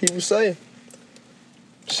crazy to hear people say.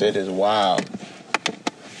 Shit is wild.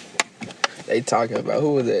 They talking about,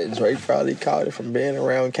 who was that? Drake probably caught it from being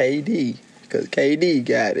around KD. Because KD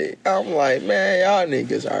got it. I'm like, man, y'all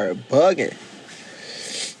niggas are bugging.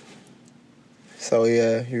 So,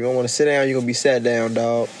 yeah, you're going to want to sit down, you're going to be sat down,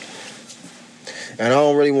 dog. And I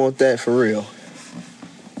don't really want that for real.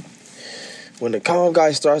 When the calm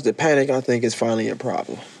guy starts to panic, I think it's finally a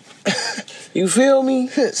problem. You feel me?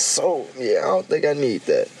 So, yeah, I don't think I need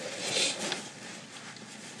that.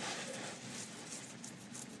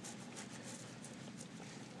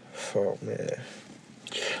 Oh, man.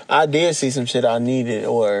 I did see some shit I needed,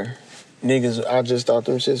 or niggas, I just thought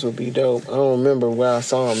them shits would be dope. I don't remember where I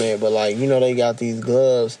saw them at, but like, you know, they got these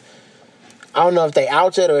gloves. I don't know if they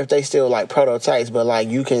out yet or if they still like prototypes, but like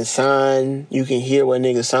you can sign, you can hear what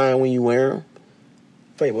niggas sign when you wear them.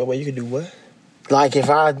 Wait, what? You can do what? Like if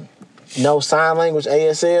I know sign language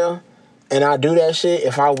ASL and I do that shit,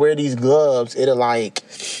 if I wear these gloves, it'll like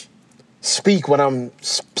speak what I'm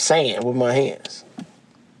saying with my hands.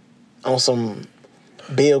 On some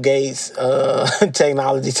Bill Gates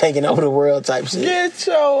technology taking over the world type shit. Get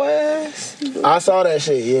your ass. I saw that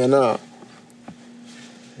shit, yeah, no.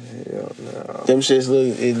 Hell no. Them shits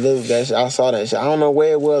look that shit. I saw that shit. I don't know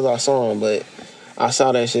where it was I saw them, but I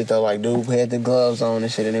saw that shit though. Like, dude had the gloves on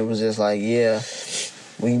and shit, and it was just like, yeah,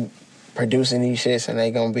 we producing these shits, and they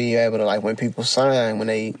gonna be able to, like, when people sign, when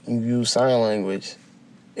they use sign language,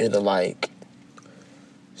 it'll like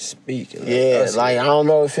speak. Yeah, like I don't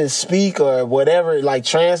know if it's speak or whatever, like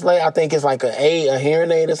translate. I think it's like a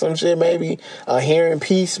hearing aid or some shit, maybe a hearing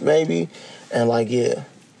piece, maybe, and like yeah.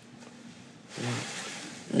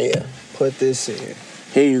 Put this in.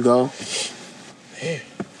 Here you go. Yeah.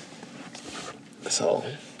 So,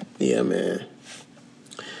 yeah, man.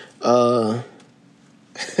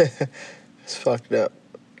 It's fucked up.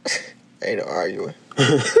 Ain't no arguing. I'm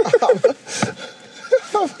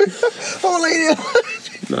like,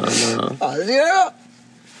 No. yeah.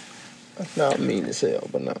 That's not mean as hell,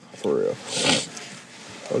 but nah, for real.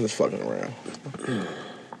 I'm just fucking around.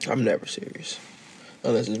 I'm never serious.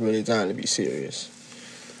 Unless it's really time to be serious.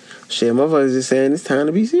 Shit, motherfuckers is saying it's time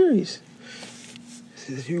to be serious.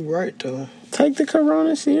 You right, though. Take the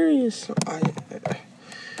corona serious.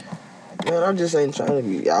 Man, I just ain't trying to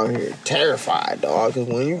be out here terrified, dog. Because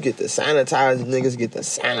when you get the sanitizing, niggas get the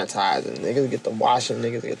sanitizing. Niggas get the washing,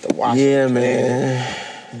 niggas get the washing. Yeah, man.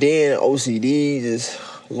 Then OCD is,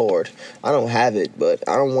 Lord, I don't have it, but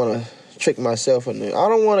I don't want to trick myself in there. I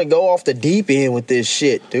don't want to go off the deep end with this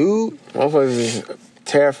shit, dude. Motherfuckers is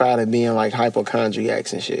terrified of being like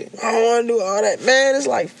hypochondriacs and shit. I don't want to do all that. Man, it's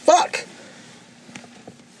like, fuck.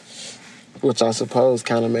 which I suppose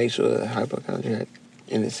kind of makes you a hypochondriac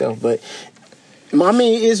in itself. But I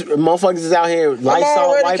mean, it's motherfuckers is out here Lysol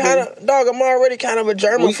wiping. I'm already kind of a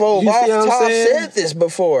germaphobe. I've said this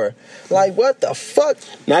before. Like, what the fuck?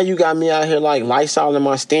 Now you got me out here like Lysoling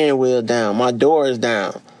my steering wheel down, my door is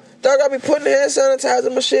down. Dog, I be putting hand sanitizer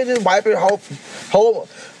in my shit, just wiping whole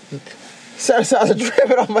sanitizer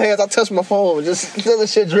dripping on my hands. I touch my phone, just let the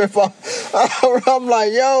shit drip off. I'm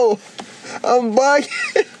like, yo, I'm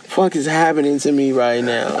bugging. Fuck is happening to me right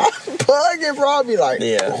now? I'm bugging, bro. I'll be like,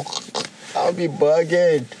 yeah. I'll be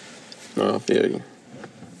bugging. No, I feel you.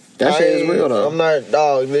 That shit is real though. I'm not,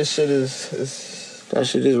 dog. This shit is. That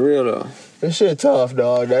shit is real though. This shit tough,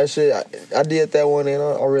 dog. That shit, I did that one and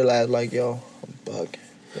I realized, like, yo, I'm bugging.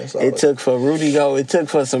 It took for Rudy though. It took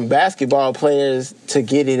for some basketball players to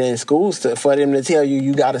get it in schools for them to tell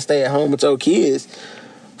you got to stay at home with your kids.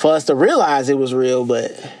 For us to realize it was real, but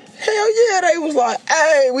hell yeah, they was like,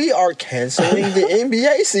 "Hey, we are canceling the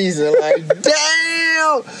NBA season." Like,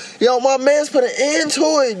 damn, yo, my man's put an end to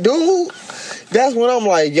it, dude. That's when I'm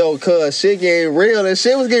like, yo, cuz shit getting real, and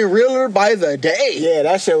shit was getting realer by the day. Yeah,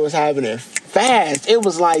 that shit was happening fast. It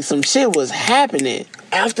was like some shit was happening.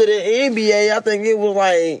 After the NBA, I think it was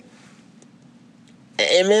like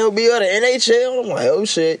MLB or the NHL. I'm like, oh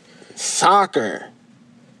shit. Soccer.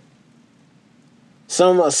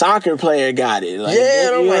 Some soccer player got it. Like, yeah,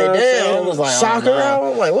 I'm like, damn. It was like soccer.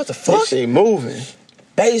 I'm like, what the fuck? This shit moving.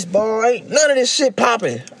 Baseball, ain't none of this shit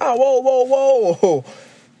popping. Oh, whoa.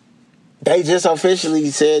 They just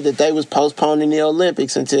officially said that they was postponing the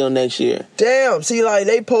Olympics until next year. Damn. See, like,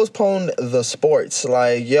 they postponed the sports.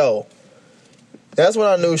 Like, yo. That's when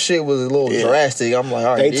I knew shit was a little drastic. I'm like,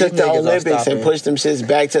 all right, they took the Olympics and pushed them shits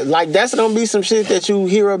back to, like, that's gonna be some shit that you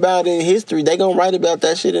hear about in history. They gonna write about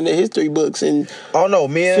that shit in the history books in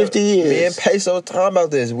 50 years. Me and Peso talking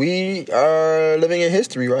about this. We are living in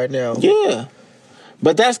history right now. Yeah.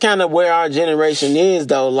 But that's kind of where our generation is,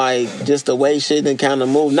 though. Like, just the way shit done kind of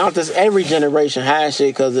moved. Not just every generation has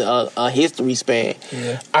shit because of a history span.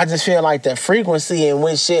 Yeah. I just feel like the frequency in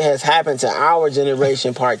which shit has happened to our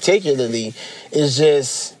generation particularly is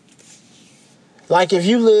just... Like, if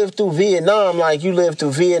you lived through Vietnam, like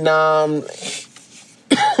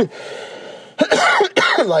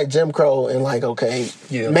Jim Crow and, like, okay,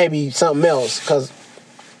 maybe something else,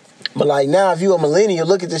 But, like, now, if you a millennial,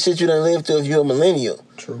 look at the shit you done lived through if you a millennial.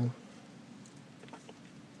 True.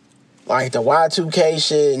 Like, the Y2K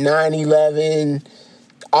shit, 9/11,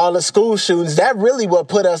 all the school shootings, that really what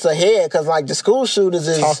put us ahead, because, like, the school shooters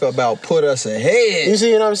is... Talk about put us ahead. You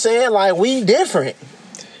see what I'm saying? Like, we different.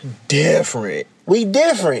 We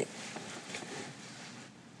different.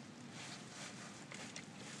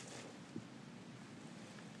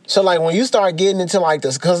 So, like, when you start getting into, like,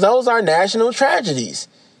 this, because those are national tragedies.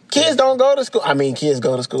 Kids don't go to school. I mean, kids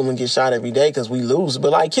go to school and get shot every day because we lose.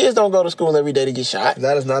 But, like, kids don't go to school every day to get shot.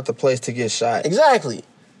 That is not the place to get shot. Exactly.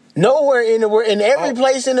 Nowhere in the world, in every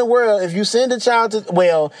place in the world, if you send a child to,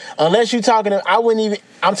 well, unless you're talking,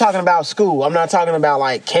 I'm talking about school. I'm not talking about,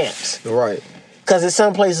 like, camps. Right. Because there's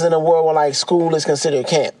some places in the world where, like, school is considered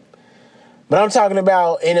camp. But I'm talking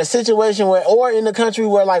about in a situation where, or in the country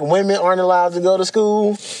where, like, women aren't allowed to go to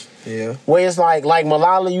school. Yeah. Where it's like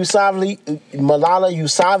Malala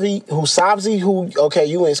Yousafzai, who, okay,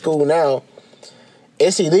 you in school now.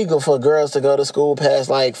 It's illegal for girls to go to school past,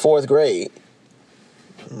 like, 4th grade.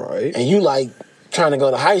 Right. And you, like, trying to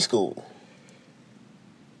go to high school.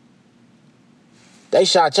 They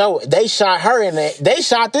shot her in that. They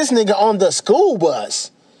shot this nigga on the school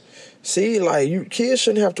bus. See, like, kids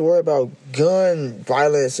shouldn't have to worry about gun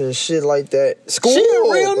violence and shit like that. School, she a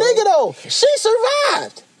real nigga, though. She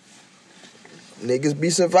survived. Niggas be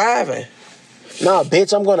surviving. Nah,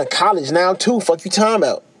 bitch, I'm going to college now, too. Fuck you talking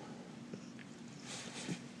about?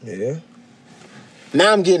 Yeah.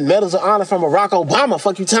 Now I'm getting medals of honor from Barack Obama.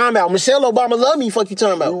 Fuck you talking about? Michelle Obama love me. Fuck you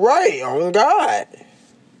talking about? Right. Oh, God.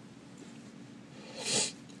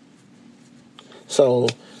 So,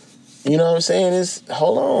 you know what I'm saying?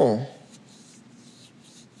 Hold on.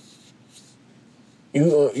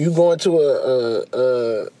 You going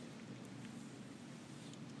to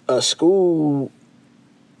a school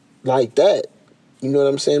like that, you know what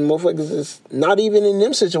I'm saying? Motherfuckers is not even in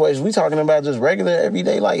them situations. We talking about just regular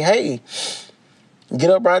everyday, like, hey, get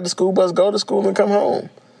up, ride the school bus, go to school, and come home.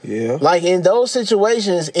 Yeah. Like, in those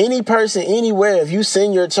situations, any person, anywhere, if you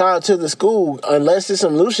send your child to the school, unless there's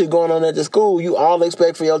some loose shit going on at the school, you all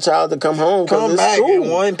expect for your child to come home. Come back in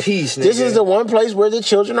one piece, nigga. This is the one place where the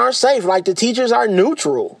children are safe. Like, the teachers are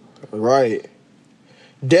neutral. Right.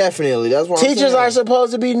 Definitely. That's what teachers are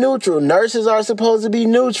supposed to be neutral. Nurses are supposed to be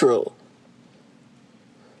neutral.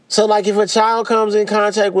 So, like, if a child comes in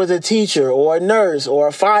contact with a teacher or a nurse or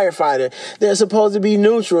a firefighter, they're supposed to be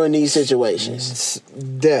neutral in these situations.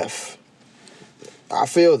 Deaf. I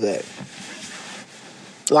feel that.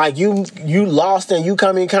 Like, you lost and you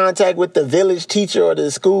come in contact with the village teacher or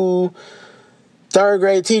the school third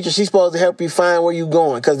grade teacher, she's supposed to help you find where you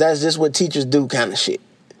going, because that's just what teachers do kind of shit.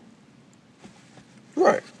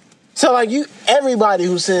 Right. So, like, everybody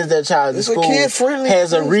who sends their child to school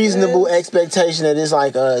has a reasonable expectation that it's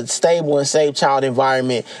like a stable and safe child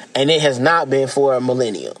environment, and it has not been for a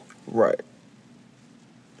millennium. Right.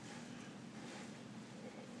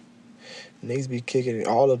 Niggas be kicking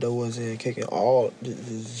all the doors in, kicking all,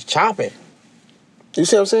 just chopping. You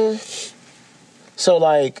see what I'm saying? So,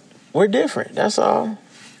 like, we're different. That's all.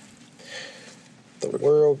 The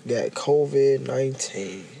world got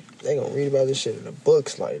COVID-19. They gonna read about this shit in the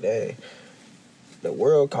books like that. The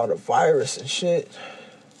world caught a virus and shit.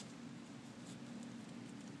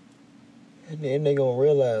 And then they gonna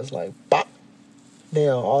realize, like, bop.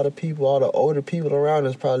 Damn, all the older people around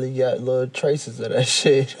us probably got little traces of that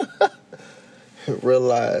shit.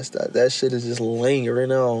 Realize that shit is just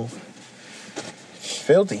lingering on.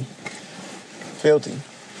 Filthy.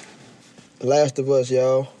 Last of Us,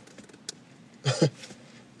 y'all.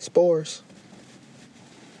 Spores.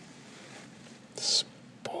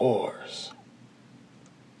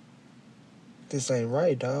 This ain't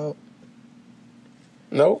right, dog.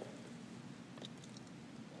 Nope.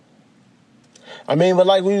 I mean, but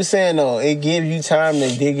like we were saying, though, it gives you time to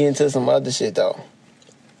dig into some other shit, though.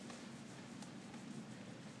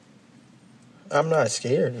 I'm not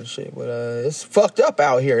scared and shit, but it's fucked up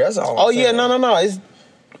out here. That's all. Oh, yeah, no. It's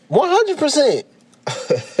 100%.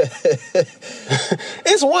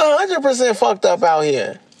 It's 100% fucked up out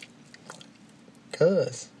here.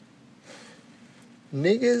 Cuz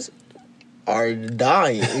niggas are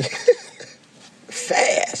dying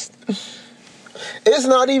fast. It's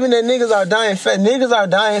not even that niggas are dying fast. Niggas are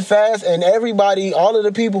dying fast, and everybody, all of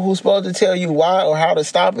the people who's supposed to tell you why or how to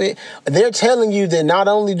stop it, they're telling you that not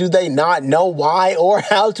only do they not know why or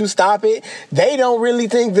how to stop it, they don't really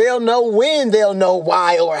think they'll know when they'll know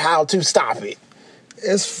why or how to stop it.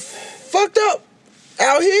 It's fucked up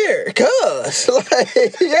out here, cuz. Like,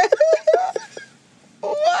 yeah.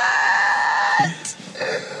 What?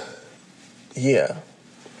 Yeah.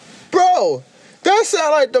 Bro, that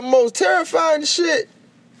sound like the most terrifying shit.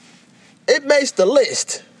 It makes the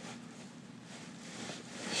list.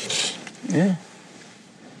 Yeah.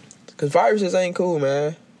 Because viruses ain't cool,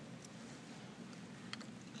 man.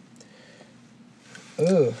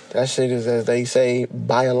 Ugh. That shit is, as they say,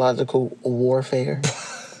 biological warfare.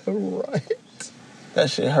 Right. That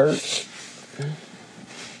shit hurts.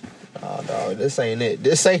 Oh, dog, this ain't it.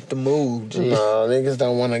 This ain't the move, G. No, niggas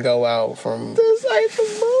don't want to go out from... This ain't the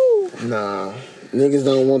move. Nah. Niggas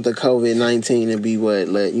don't want the COVID-19 to be what,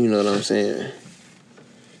 you know what I'm saying?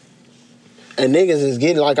 And niggas is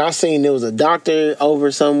getting, like, I seen there was a doctor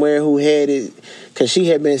over somewhere who had it, because she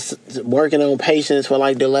had been working on patients for,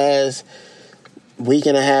 like, the last week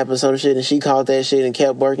and a half or some shit, and she caught that shit and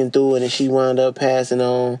kept working through it, and she wound up passing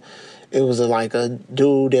on. It was a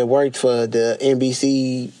dude that worked for the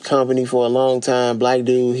NBC company for a long time, black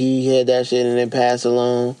dude. He had that shit and then passed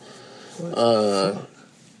along.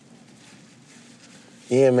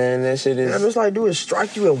 Yeah, man, that shit is... Man, it's like, dude, it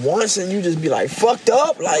strike you at once and you just be like, fucked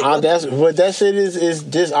up. Like, that's what that shit is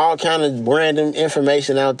just all kind of random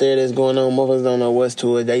information out there that's going on. Motherfuckers don't know what's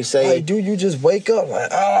to it. They say... Like, dude, you just wake up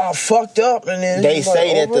like, fucked up. And then they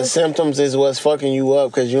say like, that the symptoms is what's fucking you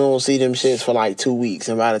up because you don't see them shits for like 2 weeks.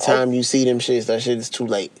 And by the time you see them shits, that shit is too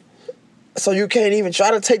late. So you can't even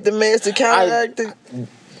try to take the meds to counteract it?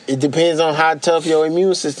 It depends on how tough your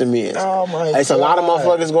immune system is. Oh, my God. It's a lot of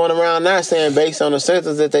motherfuckers going around now saying based on the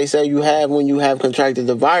symptoms that they say you have when you have contracted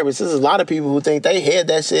the virus. There's a lot of people who think they had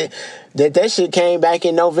that shit, that shit came back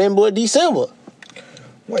in November or December.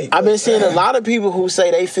 I've been seeing a lot of people who say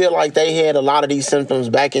they feel like they had a lot of these symptoms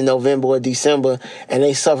back in November or December and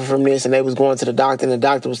they suffer from this and they was going to the doctor and the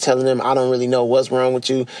doctor was telling them, I don't really know what's wrong with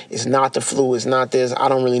you. It's not the flu. It's not this. I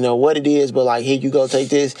don't really know what it is, but like, here you go, take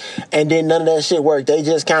this. And then none of that shit worked. They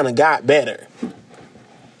just kind of got better.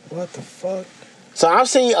 What the fuck? So I've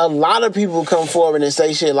seen a lot of people come forward and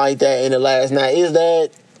say shit like that in the last night. Is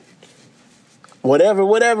that whatever,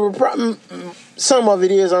 some of it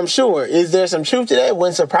is, I'm sure. Is there some truth to that?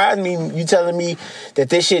 Wouldn't surprise me you telling me that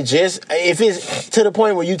this shit just, if it's to the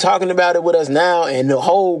point where you talking about it with us now and the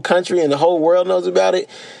whole country and the whole world knows about it,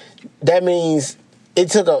 that means it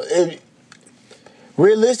took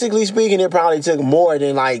realistically speaking, it probably took more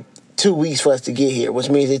than like 2 weeks for us to get here, which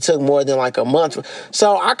means it took more than like a month.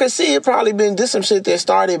 So I could see it probably been this some shit that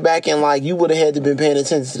started back in like you would have had to been paying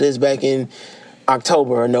attention to this back in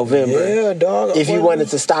October or November. Yeah, dog. If you wanted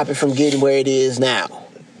to stop it from getting where it is now.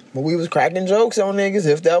 But we was cracking jokes on niggas.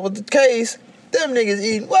 If that was the case, them niggas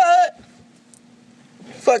eating what?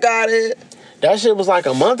 Fuck out of here. That shit was like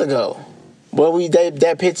a month ago. Well,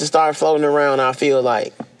 that picture started floating around, I feel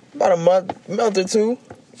like. About a month or two.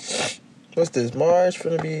 What's this, March?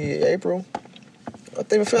 Finna be April? I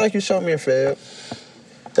feel like you showed me a Feb.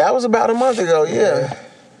 That was about a month ago, yeah.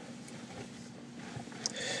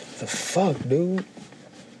 The fuck, dude?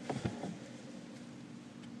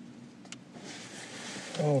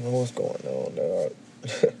 I don't know what's going on, dog.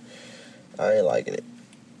 I ain't liking it.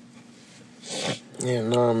 Yeah,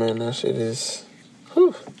 no, man, that shit is...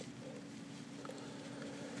 Whew.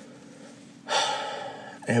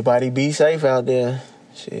 Everybody be safe out there.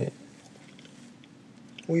 Shit.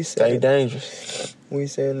 Stay dangerous. We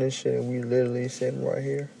saying this shit and we literally sitting right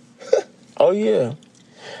here. Oh, yeah.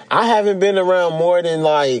 I haven't been around more than,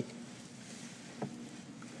 like...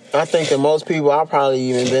 I think that most people I've probably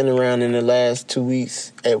even been around in the last 2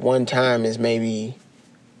 weeks at one time is maybe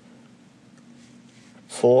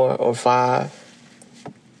 4 or 5.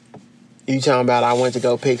 You talking about I went to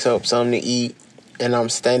go pick up something to eat and I'm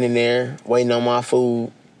standing there waiting on my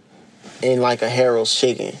food in like a Harold's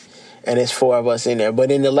Chicken and it's 4 of us in there.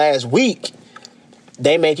 But in the last week,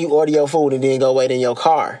 they make you order your food and then go wait in your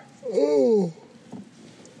car. Ooh.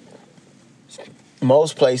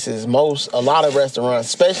 Most places, a lot of restaurants,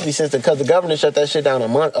 especially because the governor shut that shit down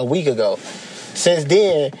a week ago. Since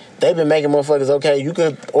then, they've been making motherfuckers, okay, you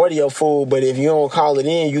could order your food, but if you don't call it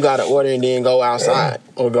in, you got to order and then go outside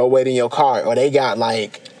or go wait in your car. Or they got,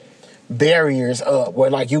 like, barriers up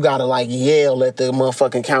where, like, you got to, like, yell at the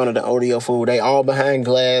motherfucking counter to order your food. They all behind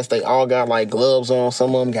glass. They all got, like, gloves on.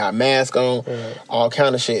 Some of them got masks on. All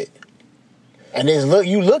kind of shit. And then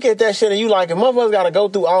you look at that shit and you like, if motherfuckers got to go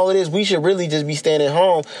through all of this, we should really just be staying at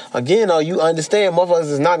home. Again, though, you understand motherfuckers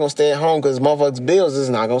is not going to stay at home because motherfuckers' bills is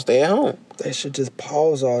not going to stay at home. They should just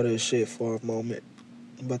pause all this shit for a moment.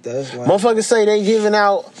 But that's like... Motherfuckers say they giving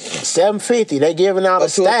out $750. They giving out a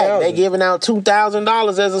stack. They giving out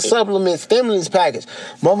 $2,000 as a supplement stimulus package.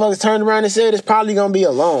 Motherfuckers turned around and said it's probably going to be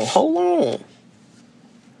a loan. Hold on.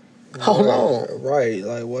 Hold on. Right.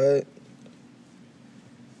 Like, what?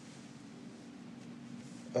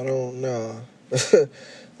 I don't know.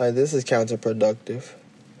 Like, this is counterproductive.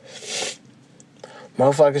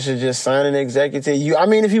 Motherfuckers should just sign an executive.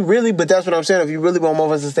 But that's what I'm saying. If you really want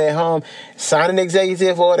motherfuckers to stay at home, sign an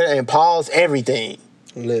executive order and pause everything.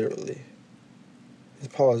 Literally.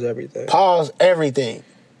 Just pause everything. Pause everything.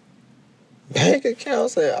 Bank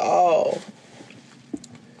accounts and all.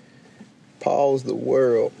 Pause the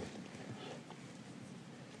world.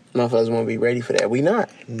 Motherfuckers won't be ready for that. We not.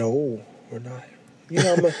 No, we're not. You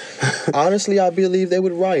know, honestly, I believe they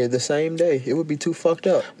would riot the same day. It would be too fucked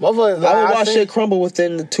up. Motherfuckers, I would watch shit crumble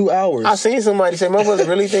within the 2 hours. I seen somebody say, motherfuckers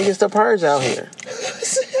really think it's the purge out here. I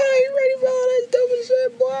ain't ready for all that stupid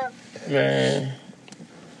shit, boy. Man.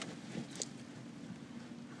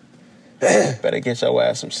 Better get your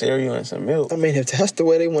ass some cereal and some milk. I mean, if that's the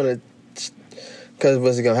way they want to... Because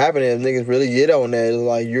what's going to happen if niggas really get on that is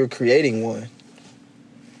like you're creating one.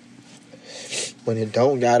 When it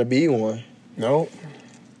don't got to be one. Nope.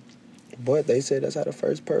 But they said that's how the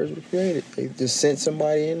first purge was created. They just sent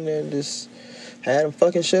somebody in there and just had him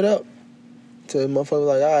fucking shit up. Till the motherfucker was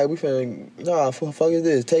like, all right, we finna, fuck is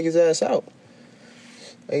this? Take his ass out.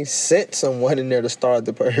 They sent someone in there to start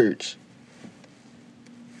the purge.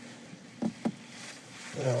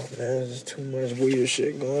 Oh, man, there's just too much weird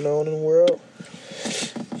shit going on in the world.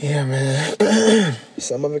 Yeah, man.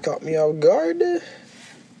 Some of it caught me off guard there.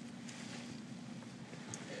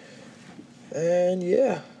 And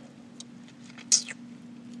yeah.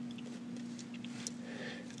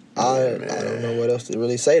 I don't know what else to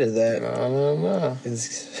really say to that. No.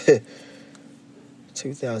 It's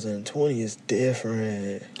 2020 is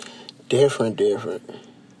different. Different.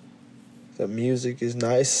 The music is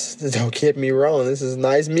nice. Don't get me wrong. This is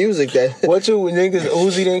nice music. What you niggas?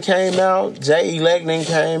 Uzi then came out. J-Elect then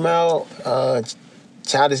came out.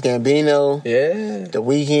 Childish Gambino. Yeah. The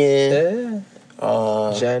Weeknd. Yeah.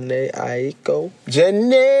 Janae Aiko.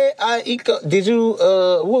 Did you?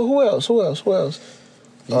 Who else?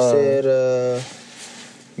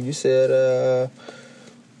 You said.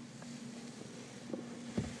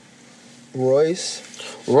 Royce.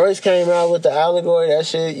 Royce came out with the allegory. That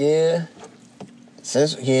shit, yeah.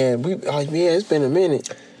 It's been a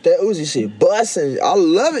minute. That Uzi shit busting. I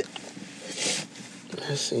love it.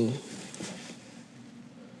 Let's see.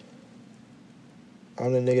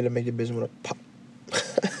 I'm the nigga that make your bitch wanna pop.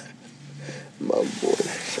 My boy,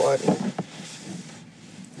 funny.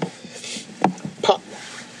 Pop,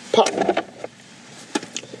 pop.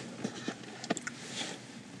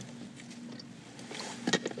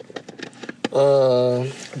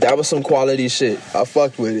 That was some quality shit. I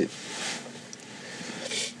fucked with it.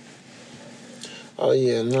 Oh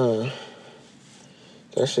yeah, nah.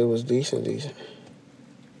 That shit was decent.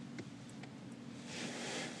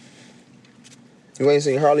 You ain't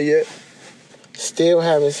seen Harley yet? Still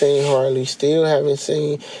haven't seen Harley. Still haven't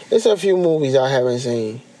seen. There's a few movies I haven't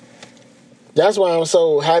seen. That's why I'm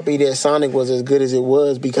so happy that Sonic was as good as it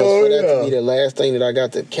was, because for that to be the last thing that I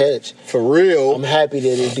got to catch. For real. I'm happy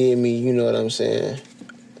that it did me, you know what I'm saying?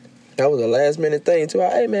 That was a last minute thing too.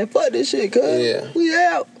 Hey man, fuck this shit, cuz. Yeah. We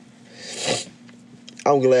out.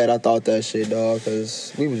 I'm glad I thought that shit, dog,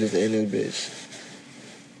 because we was just in this bitch.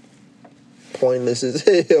 Pointless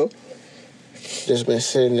as hell. Just been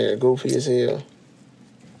sitting there goofy as hell.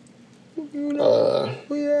 You know,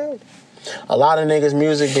 we out. A lot of niggas'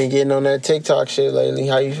 music been getting on that TikTok shit lately.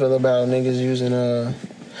 How you feel about niggas using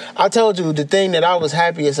I told you the thing that I was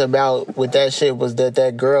happiest about with that shit was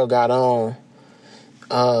that girl got on.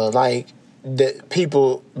 Like the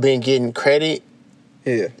people been getting credit.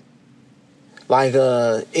 Yeah. Like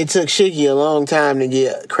it took Shiggy a long time to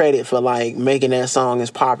get credit for like making that song as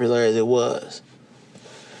popular as it was.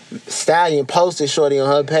 Stallion posted Shorty on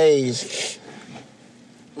her page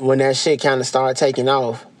when that shit kind of started taking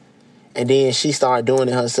off. And then she started doing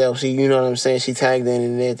it herself. She, you know what I'm saying? She tagged in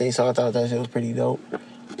and everything, so I thought that shit was pretty dope.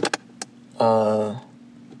 Cause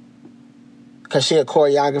she a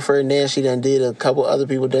choreographer, and then she done did a couple other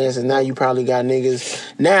people dances. Now you probably got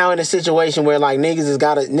niggas now in a situation where like niggas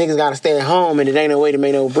gotta stay at home and it ain't no way to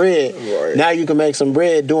make no bread. Right. Now you can make some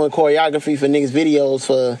bread doing choreography for niggas videos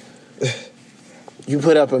for. You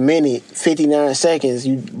put up a minute, 59 seconds.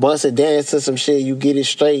 You bust a dance to some shit. You get it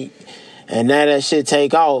straight, and now that shit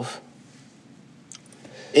take off.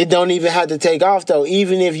 It don't even have to take off, though.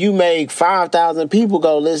 Even if you make 5,000 people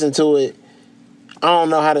go listen to it, I don't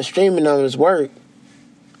know how the streaming numbers work.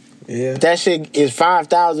 Yeah. That shit is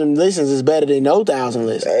 5,000 listens is better than no 1,000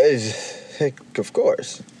 listens. Heck, of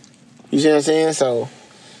course. You see what I'm saying? So,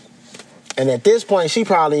 and at this point, she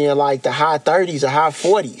probably in like the high 30s or high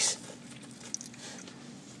 40s.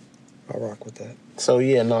 I rock with that. So,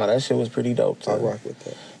 yeah, no, that shit was pretty dope, too. I rock with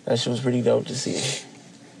that. That shit was pretty dope to see.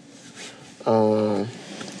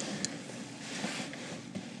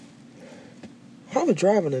 I was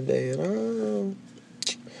driving today, and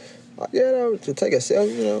I get out to take a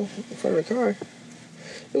selfie, in front of the car.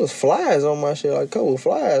 There was flies on my shit, like a couple of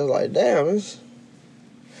flies. Like, damn,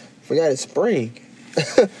 forgot it's spring.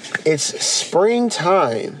 It's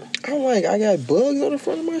springtime. I'm like, I got bugs on the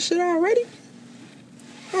front of my shit already?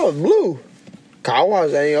 I was blue. Car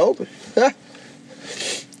wash ain't open.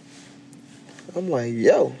 I'm like,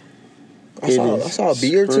 yo. I saw a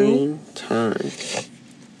bee or two. Springtime.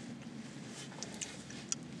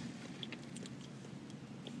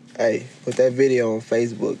 Hey, put that video on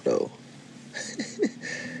Facebook, though.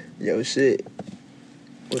 Yo, shit.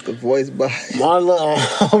 With the voice box. My little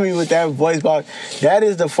homie with that voice box. That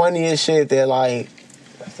is the funniest shit that, like...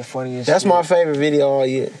 That's the funniest That's shit. my favorite video all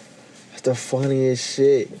year. That's the funniest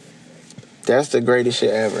shit. That's the greatest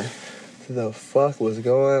shit ever. What the fuck was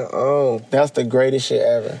going on? That's the greatest shit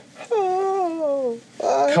ever.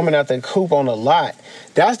 Coming out the coop on the lot.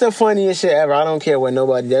 That's the funniest shit ever. I don't care what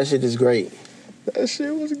nobody... That shit is great. That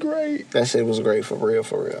shit was great. That shit was great, for real,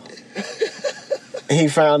 for real. He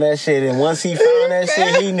found that shit, and once he found that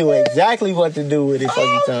shit, he knew exactly what to do with it. Fuck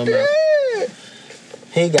you talking about.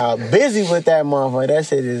 He got busy with that motherfucker. That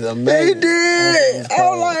shit is amazing. He did.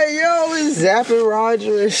 I'm like, yo, he's zapping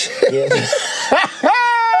Roger and shit. Yeah. What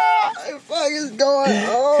the fuck is going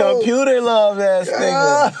on? Computer love ass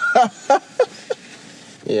nigga.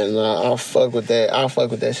 Yeah, nah, I fuck with that. I fuck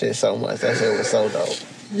with that shit so much. That shit was so dope.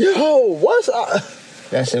 Yo,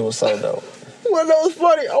 That shit was so dope. Well, that was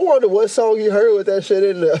funny. I wonder what song he heard with that shit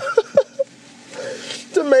in there.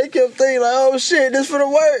 To make him think like, oh shit, this for the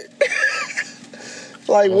work.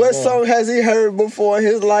 Like, what song has he heard before in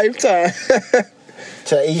his lifetime?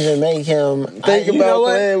 To even make him think about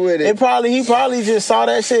playing with it. He probably just saw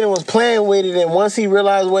that shit and was playing with it, and once he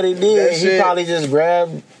realized what it did, he probably just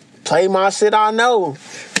grabbed, play my shit I know.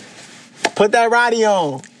 Put that Roddy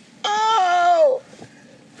on. Oh!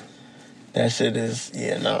 That shit is,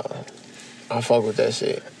 I fuck with that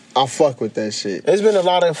shit. I fuck with that shit. There's been a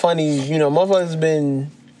lot of funny, motherfuckers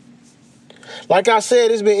been, like I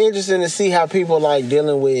said, it's been interesting to see how people like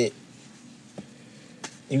dealing with,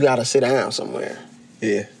 you gotta sit down somewhere.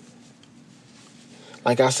 Yeah.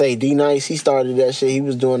 like I say, D Nice, he started that shit. He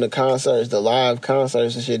was doing the concerts, the live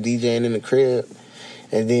concerts and shit, DJing in the crib.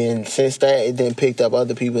 And then since that, it then picked up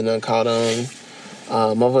other people and done caught on.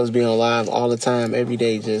 Motherfuckers be on live all the time, every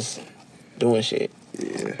day, just doing shit.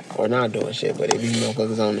 Yeah. Or not doing shit, but it be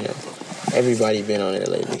motherfuckers on there. Everybody been on there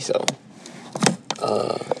lately, so.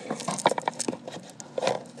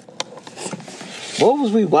 What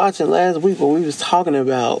was we watching last week when we was talking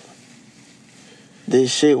about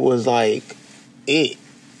this shit was like it?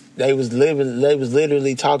 They was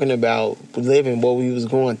literally talking about living what we was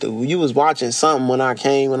going through. You was watching something when I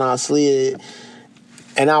slid,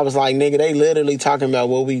 and I was like, nigga, they literally talking about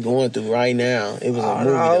what we going through right now. It was a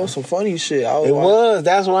movie. No, it was some funny shit.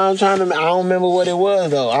 That's why I'm trying to. I don't remember what it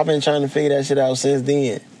was though. I've been trying to figure that shit out since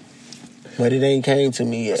then, but it ain't came to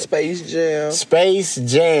me yet. Space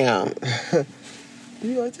Jam.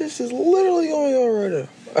 You like, this is literally going on right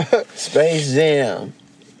now. Space Jam.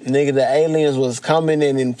 Nigga, the aliens was coming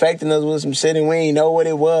and infecting us with some shit and we ain't know what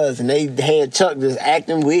it was. And they had Chuck just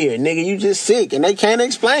acting weird. Nigga, you just sick and they can't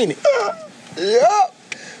explain it. Yup.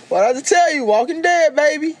 What I have to tell you, Walking Dead,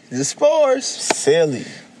 baby. The spores. Silly.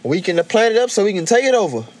 Weaken the planet up so we can take it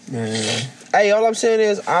over. Man. Hey, all I'm saying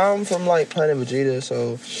is I'm from like Planet Vegeta,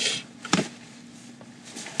 so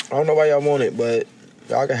I don't know why y'all want it, but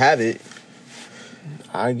y'all can have it.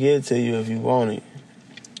 I give it to you if you want it.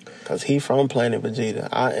 Cause he from Planet Vegeta.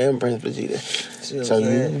 I am Prince Vegeta. So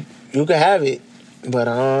you can have it. But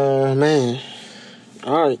man.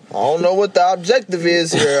 Alright. I don't know what the objective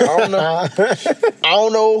is here. I don't know. I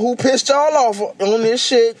don't know who pissed y'all off on this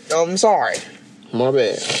shit. I'm sorry. My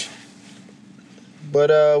bad.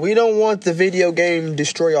 But we don't want the video game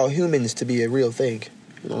Destroy All Humans to be a real thing.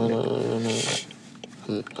 No.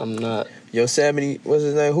 I'm not. Yosemite, what's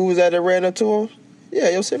his name? Who was that ran up to him? Yeah,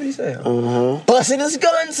 Yosemite Sam. Busting his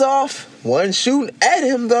guns off. One shooting at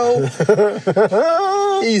him, though.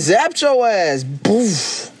 He zapped your ass.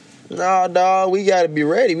 Boof. Nah, dog, we gotta be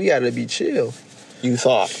ready. We gotta be chill. You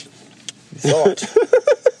thought.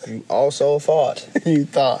 You also thought. You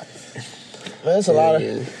thought. Man, that's a lot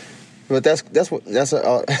of... But that's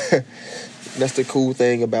the cool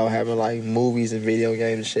thing about having, like, movies and video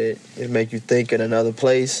games and shit. It make you think in another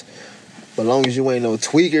place. But as long as you ain't no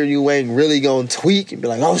tweaker, you ain't really gonna tweak and be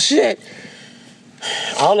like, oh shit.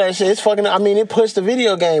 All that shit, it's fucking, it pushed the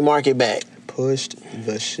video game market back. Pushed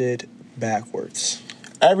the shit backwards.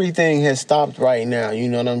 Everything has stopped right now, you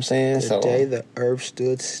know what I'm saying? The day the earth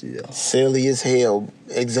stood still. Silly as hell,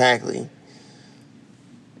 exactly.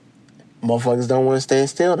 Motherfuckers don't want to stand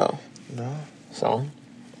still though. No. So,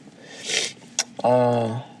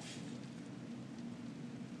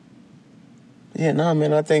 yeah, nah,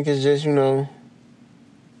 man, I think it's just, I don't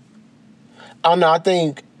know, I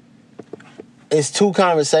think it's two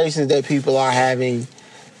conversations that people are having,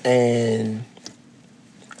 and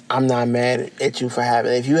I'm not mad at you for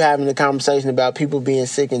having it. If you're having a conversation about people being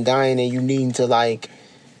sick and dying and you needing to, like,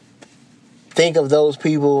 think of those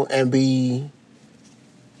people and be,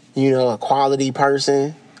 a quality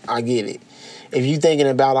person, I get it. If you're thinking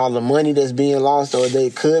about all the money that's being lost or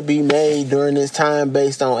that could be made during this time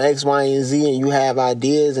based on X, Y, and Z, and you have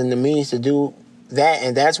ideas and the means to do that,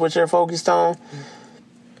 and that's what you're focused on,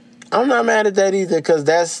 I'm not mad at that either, because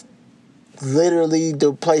that's literally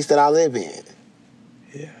the place that I live in.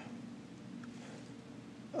 Yeah.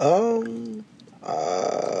 What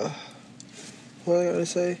was I gonna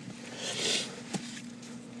say?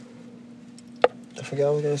 I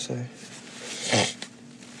forgot what I was gonna say.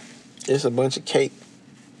 It's a bunch of cake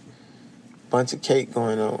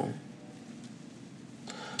going on.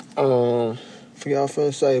 Forgot what I was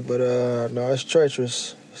gonna say, but no, it's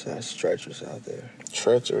treacherous. It's treacherous out there.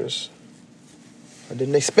 Treacherous. I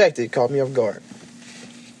didn't expect it. Caught me off guard.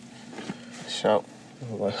 So, I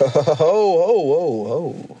was like,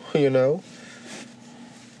 ho,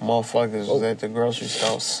 motherfuckers was at the grocery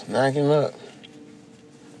store snacking up.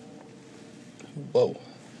 Whoa.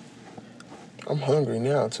 I'm hungry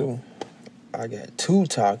now, too. I got 2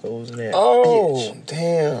 tacos in there. Oh,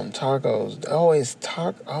 damn, tacos. Oh, it's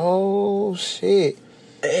oh, shit.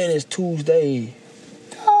 And it's Tuesday.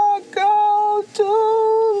 Taco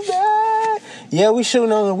Tuesday. Yeah, we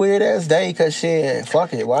shooting on a weird-ass day, because shit,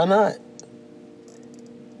 fuck it, why not?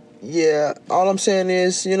 Yeah, all I'm saying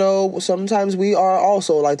is, sometimes we are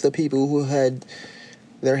also like the people who had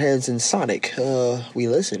their hands in Sonic. We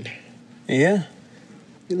listen. Yeah.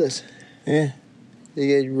 You listen. Yeah. You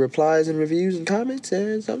get replies and reviews and comments,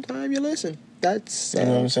 and sometimes you listen. That's... You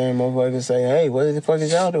know what I'm saying? Motherfuckers say, hey, what the fuck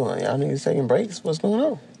is y'all doing? Y'all niggas taking breaks? What's going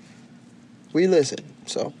on? We listen,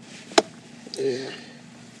 so...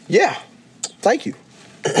 Yeah. Thank you.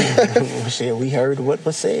 Shit, we heard what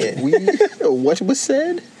was said. What was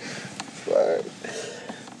said? Right.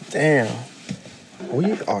 Damn.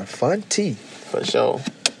 We are fun tea. For sure.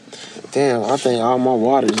 Damn, I think all my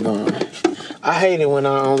water's gone. I hate it when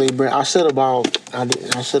I only bring. I should have bought. I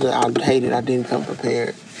hate it. I didn't come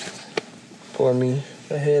prepared. For me,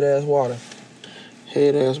 That head ass water.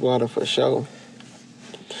 head ass water for sure.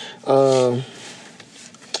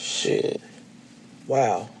 Shit.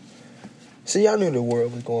 Wow. See, I knew the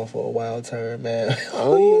world was going for a wild turn, man.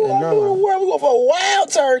 Oh yeah, I knew the world was going for a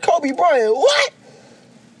wild turn. Kobe Bryant, what?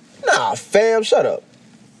 Nah, fam, shut up.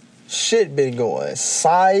 Shit been going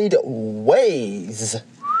sideways.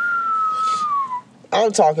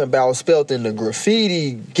 I'm talking about spelt in the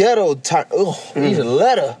graffiti ghetto type. Ugh, need a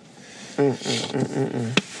letter.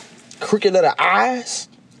 Crooked letter I's.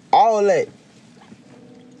 All that.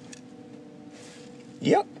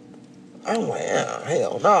 Yep. I'm like,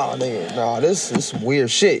 hell no, nigga. Nah, this is some weird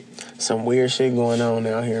shit. Some weird shit going on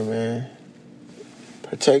out here, man.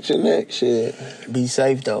 Protect your neck, shit. Be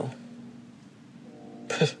safe though.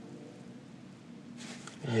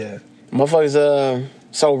 Yeah. Motherfuckers,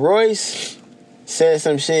 so Royce said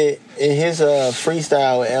some shit in his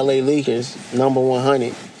freestyle with LA Leakers, number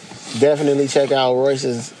 100. Definitely check out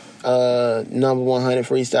Royce's number 100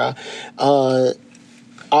 freestyle.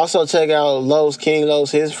 Also check out King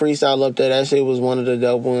Lowe's, his freestyle up there. That shit was one of the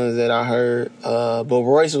dope ones that I heard. But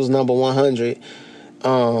Royce was number 100.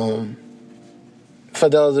 For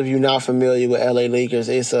those of you not familiar with LA Leakers,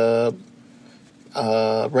 it's a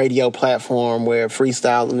radio platform where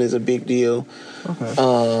freestyling is a big deal.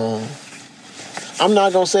 Okay. I'm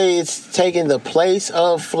not gonna say it's taking the place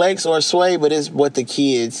of Flex or Sway, but it's what the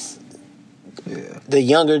kids, the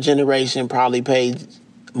younger generation, probably paid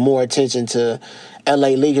more attention to LA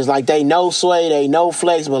Leakers. Like, they know Sway, they know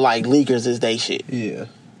Flex, but like Leakers is they shit. Yeah.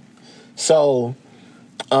 So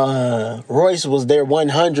Royce was their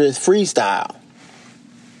 100th freestyle,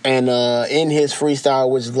 and in his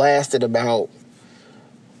freestyle, which lasted about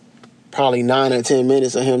probably 9 or 10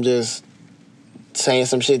 minutes of him just saying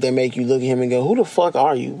some shit that make you look at him and go, who the fuck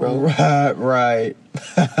are you, bro? Right.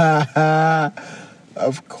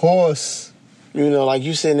 Of course. You know, like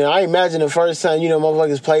you sitting there. I imagine the first time,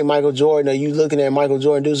 motherfuckers play Michael Jordan, or you looking at Michael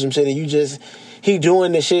Jordan do some shit, and he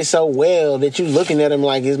doing the shit so well that you looking at him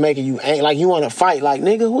like it's making you like you want to fight. Like,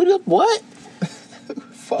 nigga, what?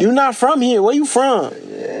 You not from here. Where you from?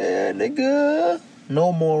 Yeah, nigga.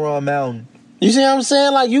 No more on Mountain. You see what I'm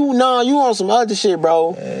saying? Like, you on some other shit,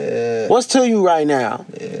 bro. Yeah. What's to you right now?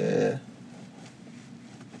 Yeah.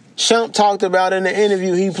 Shump talked about in the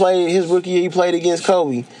interview his rookie year, he played against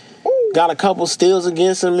Kobe. Ooh. Got a couple steals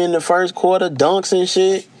against him in the first quarter, dunks and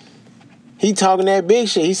shit. He talking that big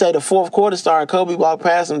shit. He said the fourth quarter started, Kobe walked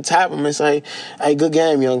past him, tap him and say, hey, good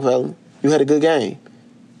game, young fella. You had a good game.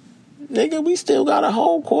 Nigga, we still got a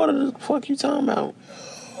whole quarter. The fuck you talking about?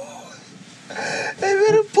 They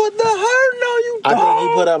better put the hurting on you, dog. I think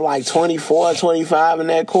he put up like 24, 25 in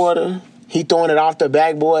that quarter. He throwing it off the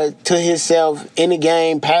backboard to himself in the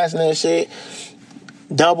game, passing that shit.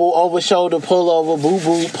 Double over shoulder pullover, boo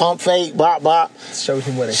boo, pump fake, bop bop. Showed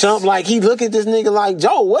him what it Shump, like, he look at this nigga like,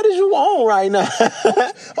 Joe, what is you on right now?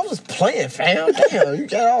 I'm just playing, fam. Damn, you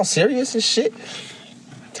got all serious and shit.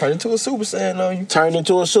 Turned into a Super Saiyan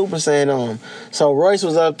on him. So Royce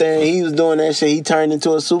was up there and he was doing that shit. He turned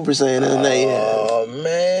into a Super Saiyan. Oh,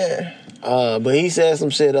 man. But he said some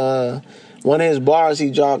shit. One of his bars he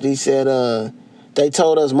dropped, he said, they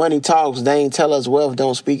told us money talks, they ain't tell us wealth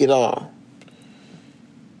don't speak at all.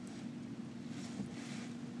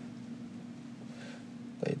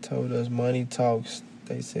 They told us money talks,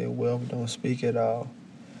 they said wealth don't speak at all.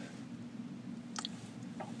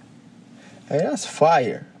 Hey, that's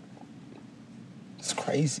fire. It's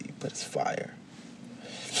crazy, but it's fire.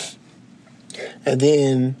 And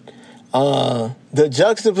then the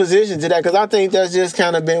juxtaposition to that, because I think that's just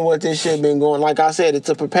kind of been what this shit been going. Like I said, it's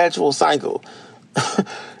a perpetual cycle.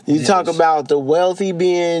 You talk about the wealthy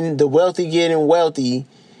getting wealthy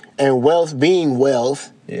and wealth being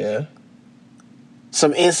wealth. Yeah.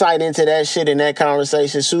 Some insight into that shit in that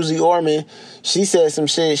conversation. Susie Orman, she said some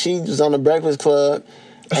shit. She was on the Breakfast Club.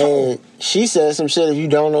 And she said some shit. If you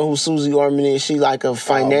don't know who Susie Orman is, she like a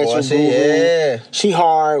financial guru. Yeah. She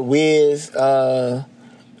hard, whiz,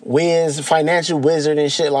 financial wizard and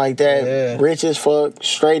shit like that. Yeah. Rich as fuck,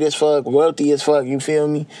 straight as fuck, wealthy as fuck. You feel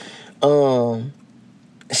me?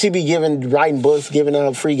 she be writing books, giving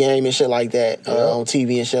out free game and shit like that on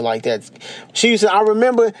TV and shit like that. I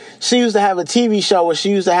remember she used to have a TV show where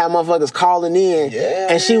she used to have motherfuckers calling in,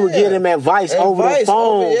 and she would give them advice over the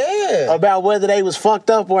phone about whether they was fucked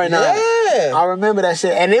up or not. Yeah. I remember that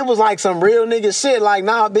shit, and it was like some real nigga shit. Like,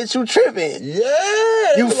 nah, bitch, you tripping?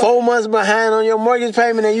 Yeah. You 4 months behind on your mortgage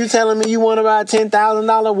payment, and you telling me you want to buy a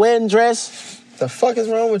 $10,000 wedding dress? The fuck is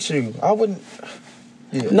wrong with you? I wouldn't.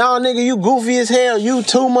 Yeah. No, nigga, you goofy as hell. You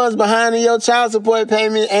 2 months behind in your child support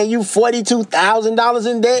payment and you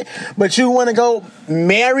 $42,000 in debt, but you want to go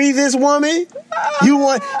marry this woman? You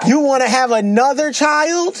want to have another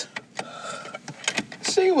child?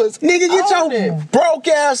 She was Nigga, get your broke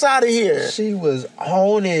ass out of here. She was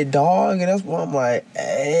on it, dog, and that's why I'm like,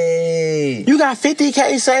 hey. You got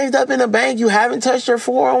 $50K saved up in the bank. You haven't touched your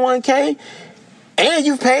 401K. And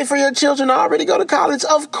you've paid for your children to already go to college.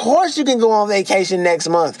 Of course you can go on vacation next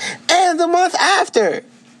month. And the month after.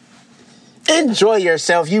 Enjoy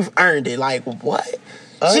yourself. You've earned it. Like, what?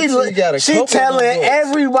 She telling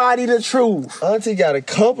everybody the truth. Auntie got a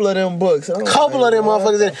couple of them books. Couple of them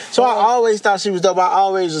motherfuckers. So I always thought she was dope. I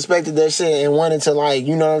always respected that shit and wanted to, like,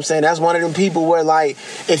 you know what I'm saying? That's one of them people where, like,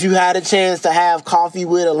 if you had a chance to have coffee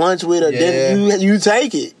with or lunch with or dinner, you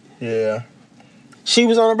take it. Yeah. She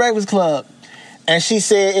was on the Breakfast Club. And she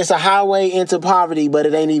said it's a highway into poverty, but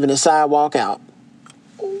it ain't even a sidewalk out.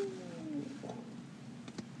 You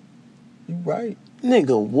right.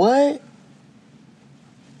 Nigga, what?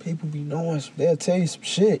 People be knowing, they'll tell you some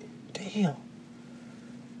shit. Damn.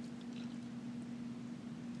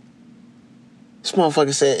 This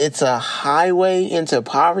motherfucker said it's a highway into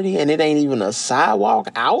poverty and it ain't even a sidewalk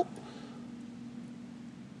out?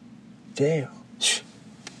 Damn.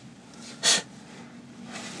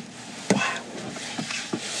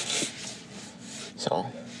 So,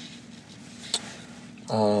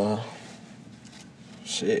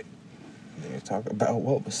 shit. They talk about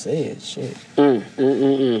what was said. Shit.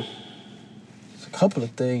 A couple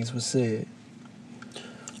of things was said.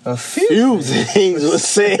 A few things was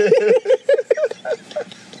said.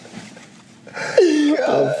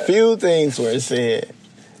 A few things were said.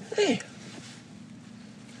 Damn.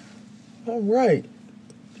 All right.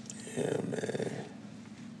 Yeah, man.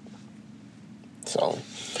 So,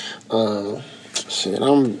 shit,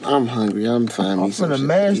 I'm hungry. I'm fine. I'm finna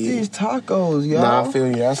mash these tacos, y'all. Nah, I feel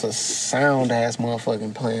you. That's a sound ass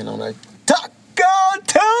motherfucking playing on that Taco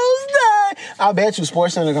Tuesday. I bet you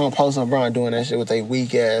SportsCenter gonna post on Brian doing that shit with a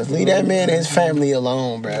weak ass. Leave that man and his family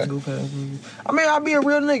alone, bro. I mean, I'll be a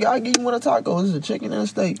real nigga. I'll give you one of tacos. It's a chicken and a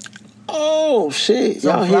steak. Oh shit,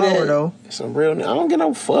 y'all hear that? Though. Some real. I don't get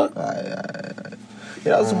no fuck. Yeah,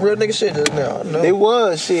 that was some real nigga shit just now. I know. It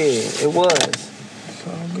was shit. It was. It's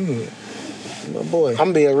all good. My boy. I'm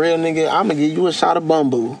gonna be a real nigga. I'm gonna give you a shot of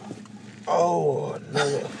bamboo. Oh,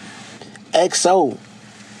 nigga. XO.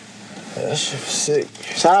 Yeah, that shit was sick.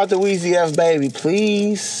 Shout out to Weezy F Baby.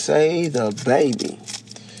 Please say the baby.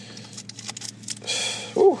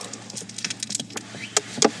 Ooh.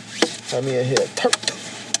 Got me in here. Turk.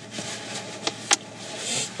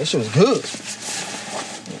 That shit was good.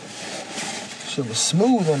 Shit was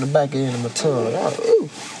smooth on the back end of my tongue. Ooh.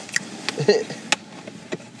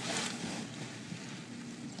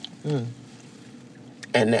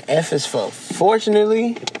 And the F is for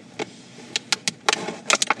fortunately.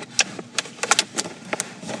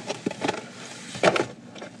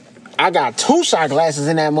 I got 2 shot glasses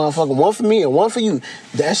in that motherfucker. One for me and one for you.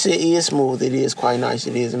 That shit is smooth. It is quite nice.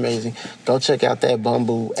 It is amazing. Go check out that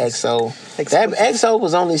Bamboo XO. That XO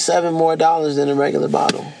was only $7 more than a regular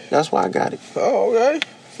bottle. That's why I got it. Oh, okay.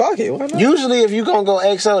 Fuck it. Why not? Usually, if you gonna go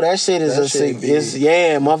XO, that shit is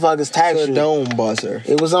motherfuckers tax you. Dome buzzer.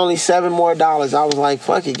 It was only $7 more. I was like,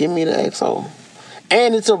 fuck it, give me the XO.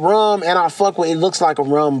 And it's a rum, and I fuck with it. Looks like a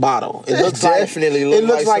rum bottle. It looks like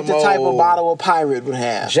the type of bottle a pirate would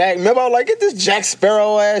have. Remember, I was like, get this Jack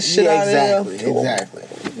Sparrow ass shit out of there. Exactly.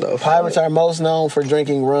 Pirates are most known for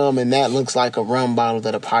drinking rum, and that looks like a rum bottle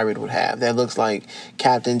that a pirate would have. That looks like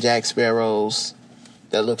Captain Jack Sparrow's.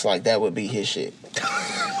 That looks like that would be his shit.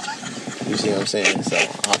 You see what I'm saying? So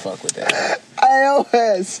I'll fuck with that.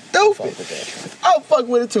 That's stupid. I'll fuck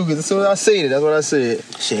with it too, because as soon as I seen it, that's what I said.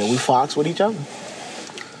 Shit, we fox with each other.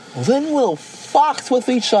 Then we'll fox with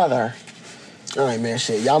each other. All right, man,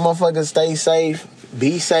 shit. Y'all motherfuckers stay safe.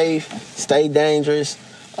 Be safe. Stay dangerous.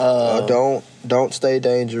 Don't stay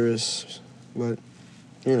dangerous. But,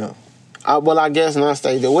 you know. Well, I guess not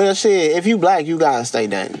stay dangerous. Well, shit, if you black, you gotta stay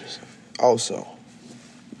dangerous. Also.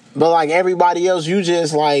 But like everybody else, you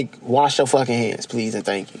just like wash your fucking hands, please and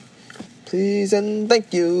thank you. Please and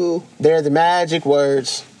thank you. They're the magic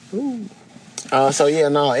words. Ooh. So yeah,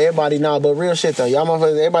 no, everybody but real shit though. Y'all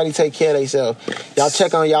motherfuckers, everybody take care of themselves. Y'all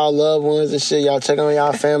check on y'all loved ones and shit. Y'all check on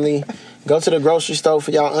y'all family. Go to the grocery store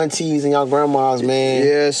for y'all aunties and y'all grandmas, man.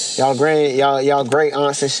 Yes. Y'all great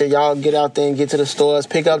aunts and shit. Y'all get out there and get to the stores,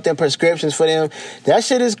 pick up them prescriptions for them. That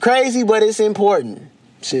shit is crazy, but it's important.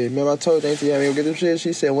 Shit, remember I told Auntie I mean, get them shit.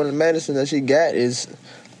 She said one of the medicine that she got is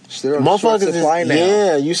still on short Motherfuckers supply is, now.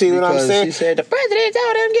 yeah, you see what I'm Because saying? She said the president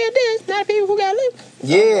told them to get this, not people who got liquor.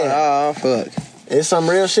 Yeah. Oh, fuck. It's some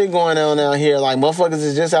real shit going on out here. Like, motherfuckers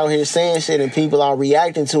is just out here saying shit and people are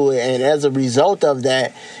reacting to it. And as a result of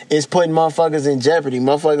that, it's putting motherfuckers in jeopardy.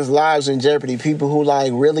 Motherfuckers' lives in jeopardy. People who,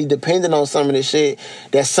 like, really depending on some of this shit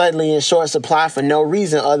that's suddenly in short supply for no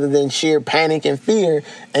reason other than sheer panic and fear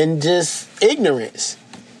and just ignorance.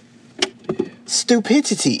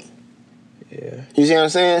 Stupidity. Yeah. You see what I'm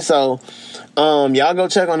saying? So, y'all go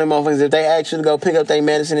check on them motherfuckers. If they actually go pick up their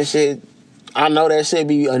medicine and shit, I know that shit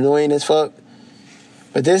be annoying as fuck.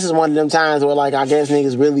 But this is one of them times where, like, I guess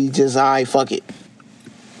niggas really just, fuck it.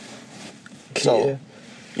 So, Yeah.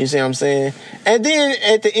 You see what I'm saying? And then,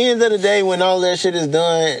 at the end of the day, when all that shit is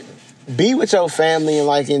done, be with your family and,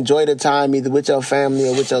 like, enjoy the time either with your family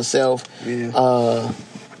or with yourself. Yeah.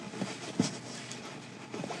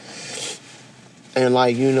 And,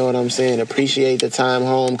 like, you know what I'm saying? Appreciate the time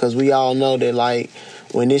home, because we all know that, like,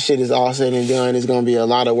 when this shit is all said and done, it's going to be a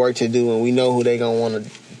lot of work to do, and we know who they going to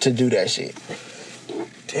want to do that shit.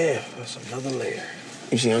 Damn, that's another layer.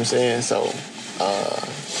 You see what I'm saying? So,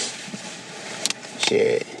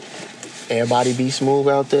 shit. Everybody be smooth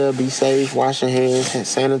out there. Be safe. Wash your hands. And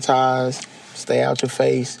sanitize. Stay out your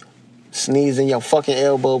face. Sneeze in your fucking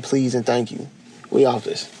elbow, please, and thank you. We off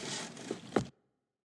this.